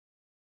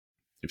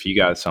 If you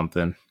got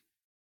something,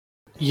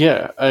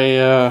 yeah,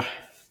 I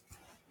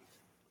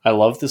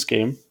love this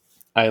game.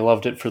 I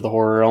loved it for the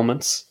horror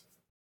elements,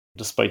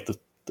 despite the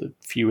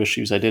few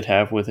issues I did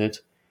have with it.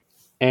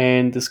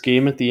 And this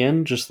game at the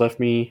end just left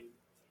me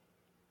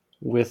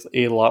with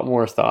a lot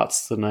more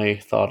thoughts than I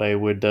thought I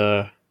would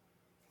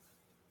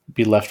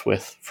be left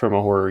with from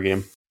a horror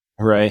game.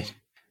 right?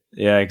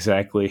 Yeah,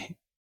 exactly.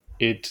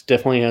 It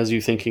definitely has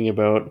you thinking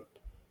about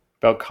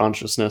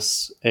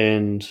consciousness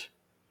and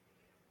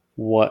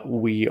what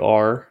we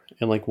are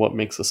and like what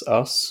makes us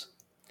us.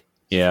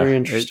 It's very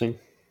interesting.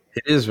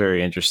 It is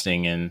very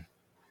interesting, and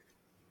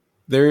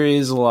there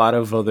is a lot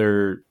of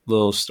other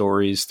little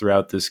stories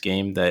throughout this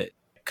game that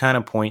kind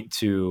of point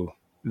to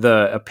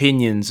the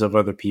opinions of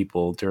other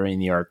people during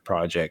the Arc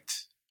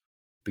project,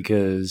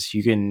 because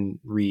you can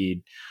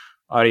read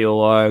audio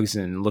logs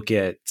and look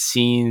at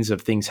scenes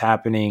of things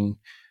happening.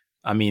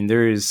 I mean,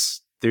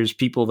 there's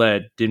people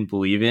that didn't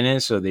believe in it,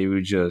 so they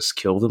would just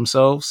kill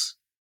themselves,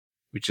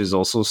 which is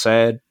also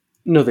sad.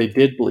 No, they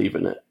did believe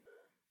in it.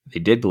 They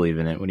did believe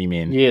in it. What do you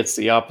mean? Yeah, it's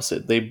the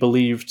opposite. They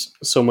believed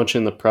so much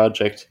in the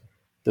project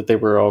that they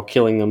were all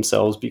killing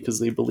themselves because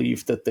they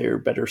believed that their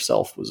better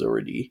self was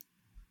already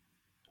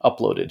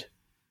uploaded.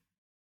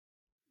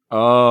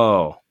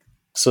 Oh,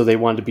 So they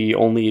wanted to be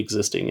only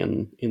existing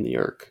in the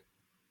Ark.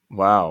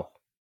 wow.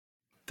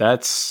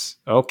 That's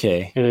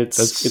okay. And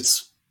That's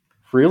it's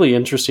really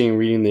interesting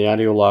reading the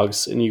audio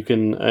logs, and you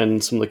can,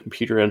 and some of the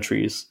computer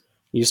entries.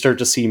 You start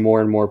to see more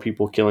and more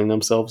people killing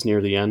themselves near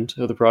the end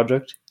of the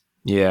project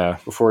yeah.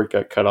 before it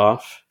got cut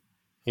off.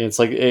 And it's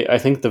like, I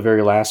think the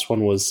very last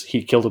one was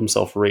he killed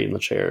himself right in the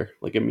chair,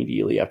 like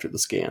immediately after the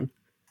scan.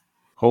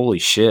 Holy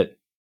shit.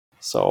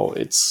 So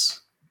it's,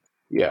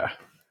 yeah,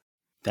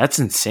 That's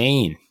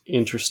insane.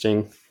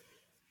 interesting.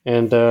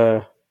 And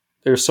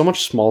there's so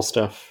much small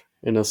stuff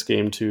in this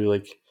game too.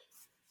 Like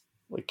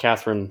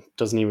Catherine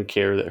doesn't even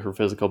care that her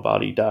physical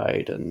body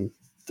died, and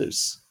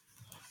there's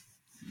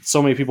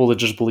so many people that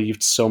just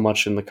believed so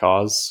much in the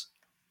cause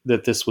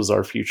that this was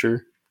our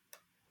future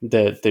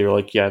that they were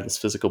like, yeah, this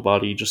physical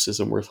body just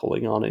isn't worth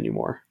holding on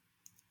anymore,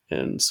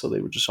 and so they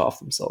would just off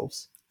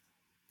themselves.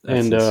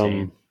 That's And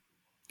insane.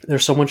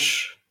 there's so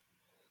much,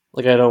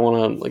 like, I don't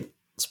want to like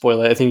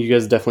spoil it. I think you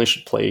guys definitely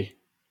should play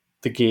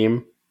the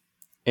game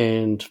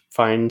and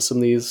find some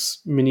of these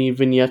mini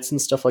vignettes and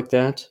stuff like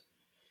that.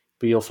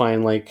 But you'll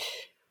find like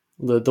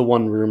the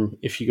one room,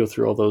 if you go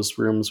through all those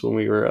rooms when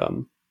we were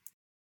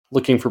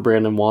looking for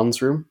Brandon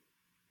Wan's room,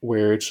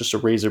 where it's just a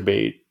razor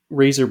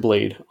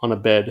blade on a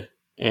bed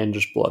and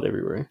just blood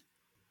everywhere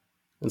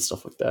and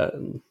stuff like that.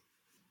 And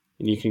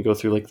you can go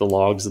through like the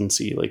logs and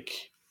see like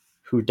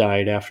who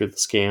died after the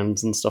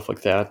scans and stuff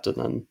like that. And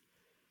then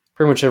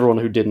pretty much everyone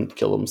who didn't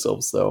kill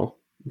themselves though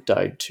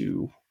died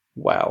to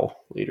WoW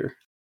later.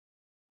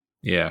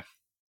 Yeah.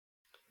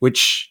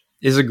 Which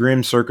is a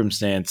grim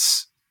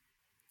circumstance.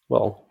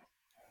 Well,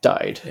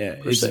 died Yeah,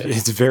 per it's se.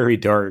 it's very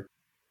dark.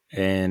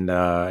 And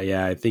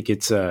yeah, I think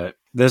it's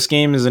this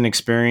game is an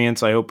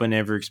experience I hope I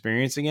never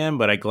experience again,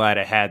 but I'm glad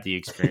I had the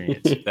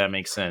experience, if that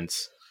makes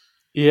sense.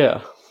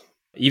 Yeah.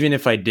 Even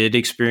if I did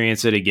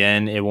experience it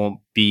again, it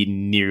won't be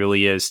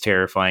nearly as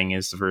terrifying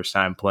as the first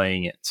time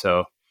playing it.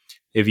 So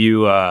if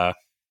you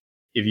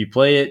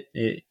play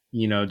it,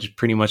 just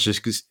pretty much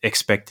just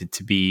expect it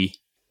to be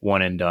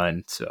one and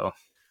done. So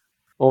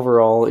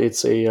Overall,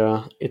 it's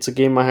a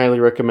game I highly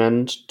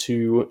recommend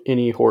to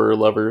any horror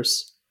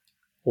lovers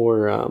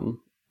or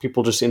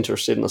people just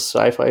interested in the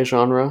sci-fi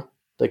genre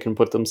that can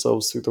put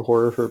themselves through the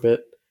horror for a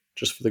bit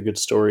just for the good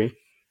story.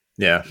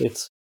 yeah,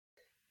 It's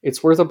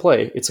it's worth a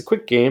play. It's a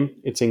quick game.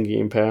 It's in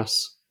Game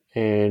Pass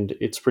and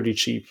it's pretty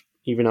cheap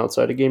even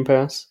outside of Game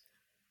Pass.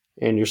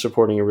 And you're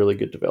supporting a really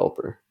good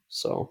developer.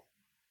 So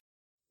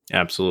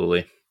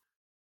absolutely.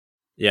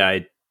 Yeah,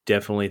 I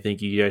definitely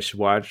think you guys should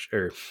watch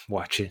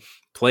it,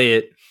 play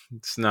it.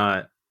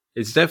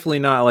 It's definitely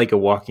not like a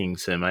walking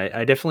sim. I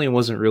definitely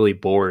wasn't really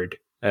bored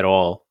at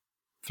all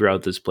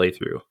throughout this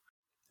playthrough.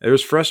 There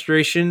was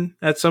frustration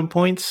at some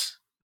points,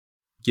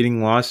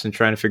 getting lost and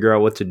trying to figure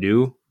out what to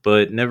do,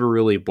 but never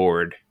really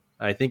bored.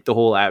 I think the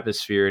whole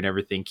atmosphere and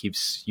everything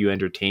keeps you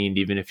entertained,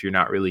 even if you're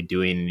not really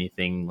doing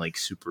anything like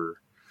super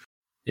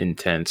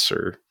intense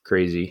or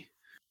crazy.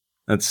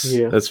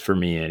 yeah, That's for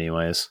me,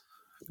 anyways.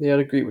 yeah, I'd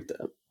agree with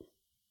that.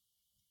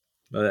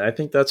 But I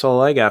think that's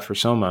all I got for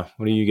Soma.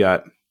 What do you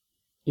got?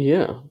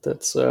 Yeah,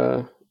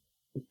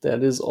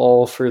 that is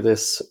all for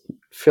this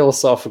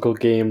philosophical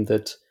game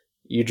that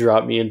you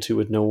dropped me into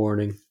with no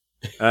warning.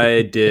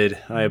 I did.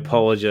 I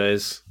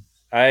apologize.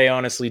 I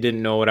honestly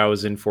didn't know what I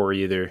was in for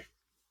either.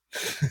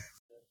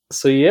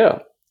 So yeah,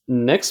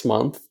 next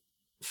month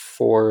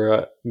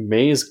for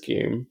May's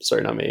game,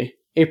 sorry, not May,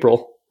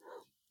 April,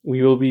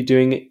 we will be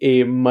doing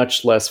a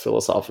much less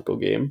philosophical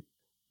game.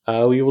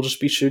 We will just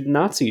be shooting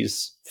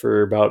Nazis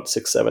for about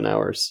 6-7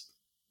 hours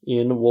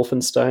in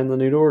Wolfenstein: The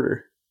New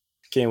Order.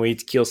 Can't wait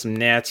to kill some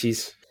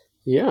Nazis.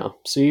 Yeah.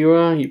 So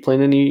you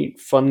playing any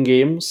fun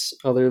games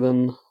other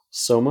than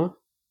Soma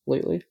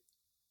lately?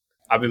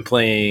 I've been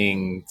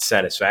playing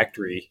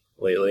Satisfactory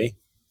lately,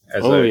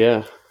 as Oh I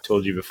yeah.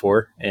 told you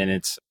before, and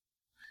it's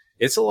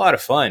a lot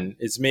of fun.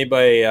 It's made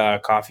by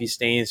Coffee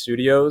Stain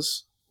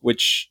Studios,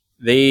 which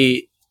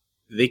they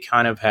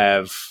kind of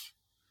have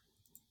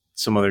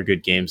some other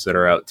good games that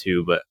are out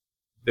too, but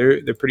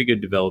they're pretty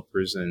good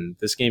developers, and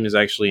this game is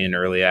actually in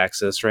early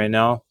access right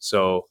now.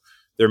 So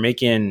they're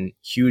making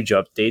huge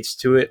updates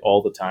to it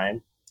all the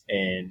time,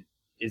 and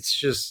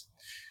it's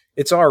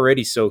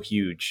already so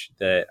huge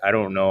that I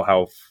don't know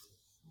how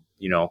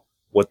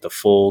what the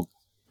full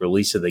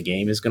release of the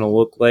game is going to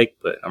look like,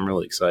 but I'm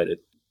really excited.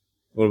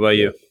 What about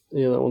Yeah. you?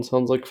 Yeah, that one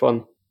sounds like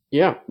fun.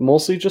 Yeah,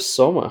 mostly just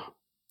Soma.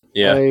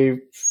 Yeah. I've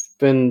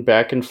been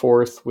back and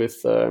forth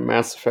with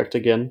Mass Effect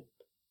again,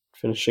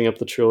 finishing up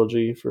the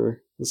trilogy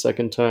for the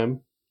second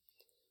time.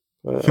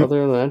 But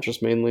other than that,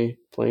 just mainly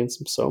playing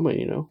some Soma.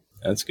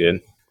 That's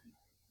good.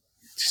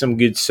 Some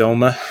good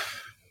Soma.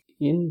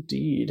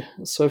 Indeed.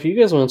 So if you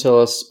guys want to tell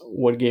us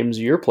what games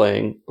you're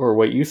playing or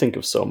what you think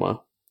of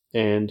Soma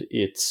and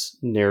its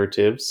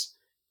narratives,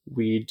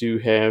 we do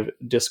have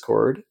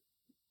Discord,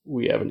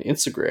 we have an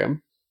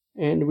Instagram,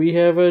 and we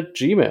have a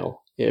Gmail.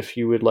 if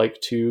you would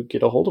like to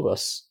get a hold of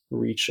us,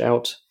 reach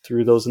out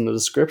through those in the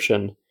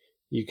description.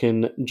 You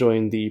can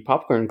join the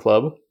Popcorn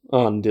Club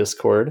on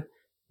Discord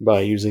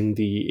by using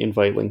the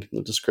invite link in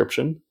the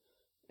description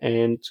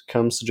and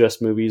come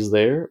suggest movies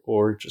there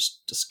or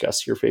just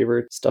discuss your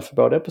favorite stuff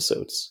about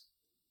episodes.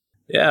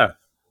 Yeah.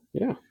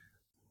 Yeah.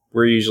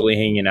 We're usually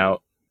hanging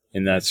out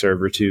in that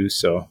server too,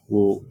 so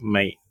we'll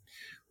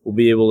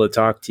be able to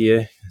talk to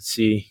you,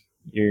 see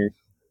your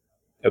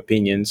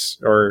opinions,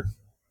 or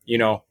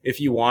if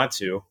you want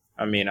to.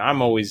 I mean,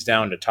 I'm always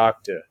down to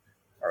talk to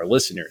our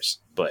listeners,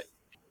 but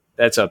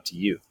that's up to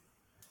you.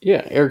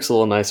 Yeah, Eric's a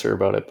little nicer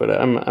about it, but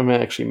I'm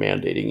actually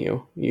mandating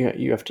you.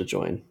 You have to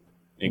join.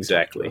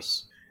 Exactly.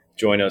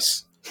 Join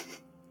us.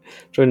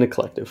 Join the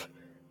collective.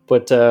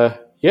 But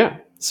yeah,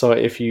 so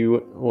if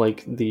you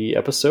like the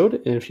episode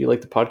and if you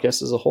like the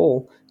podcast as a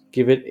whole,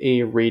 give it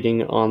a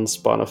rating on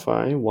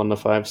Spotify, 1 to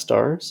 5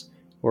 stars.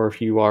 Or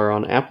if you are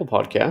on Apple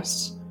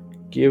Podcasts,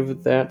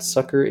 give that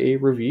sucker a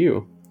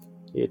review.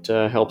 It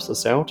helps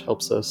us out,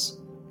 helps us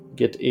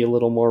get a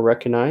little more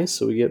recognized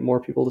so we get more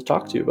people to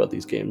talk to about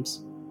these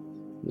games.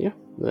 Yeah,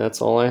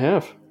 that's all I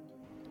have.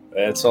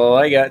 That's all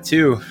I got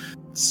too.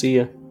 See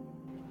ya.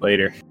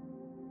 Later.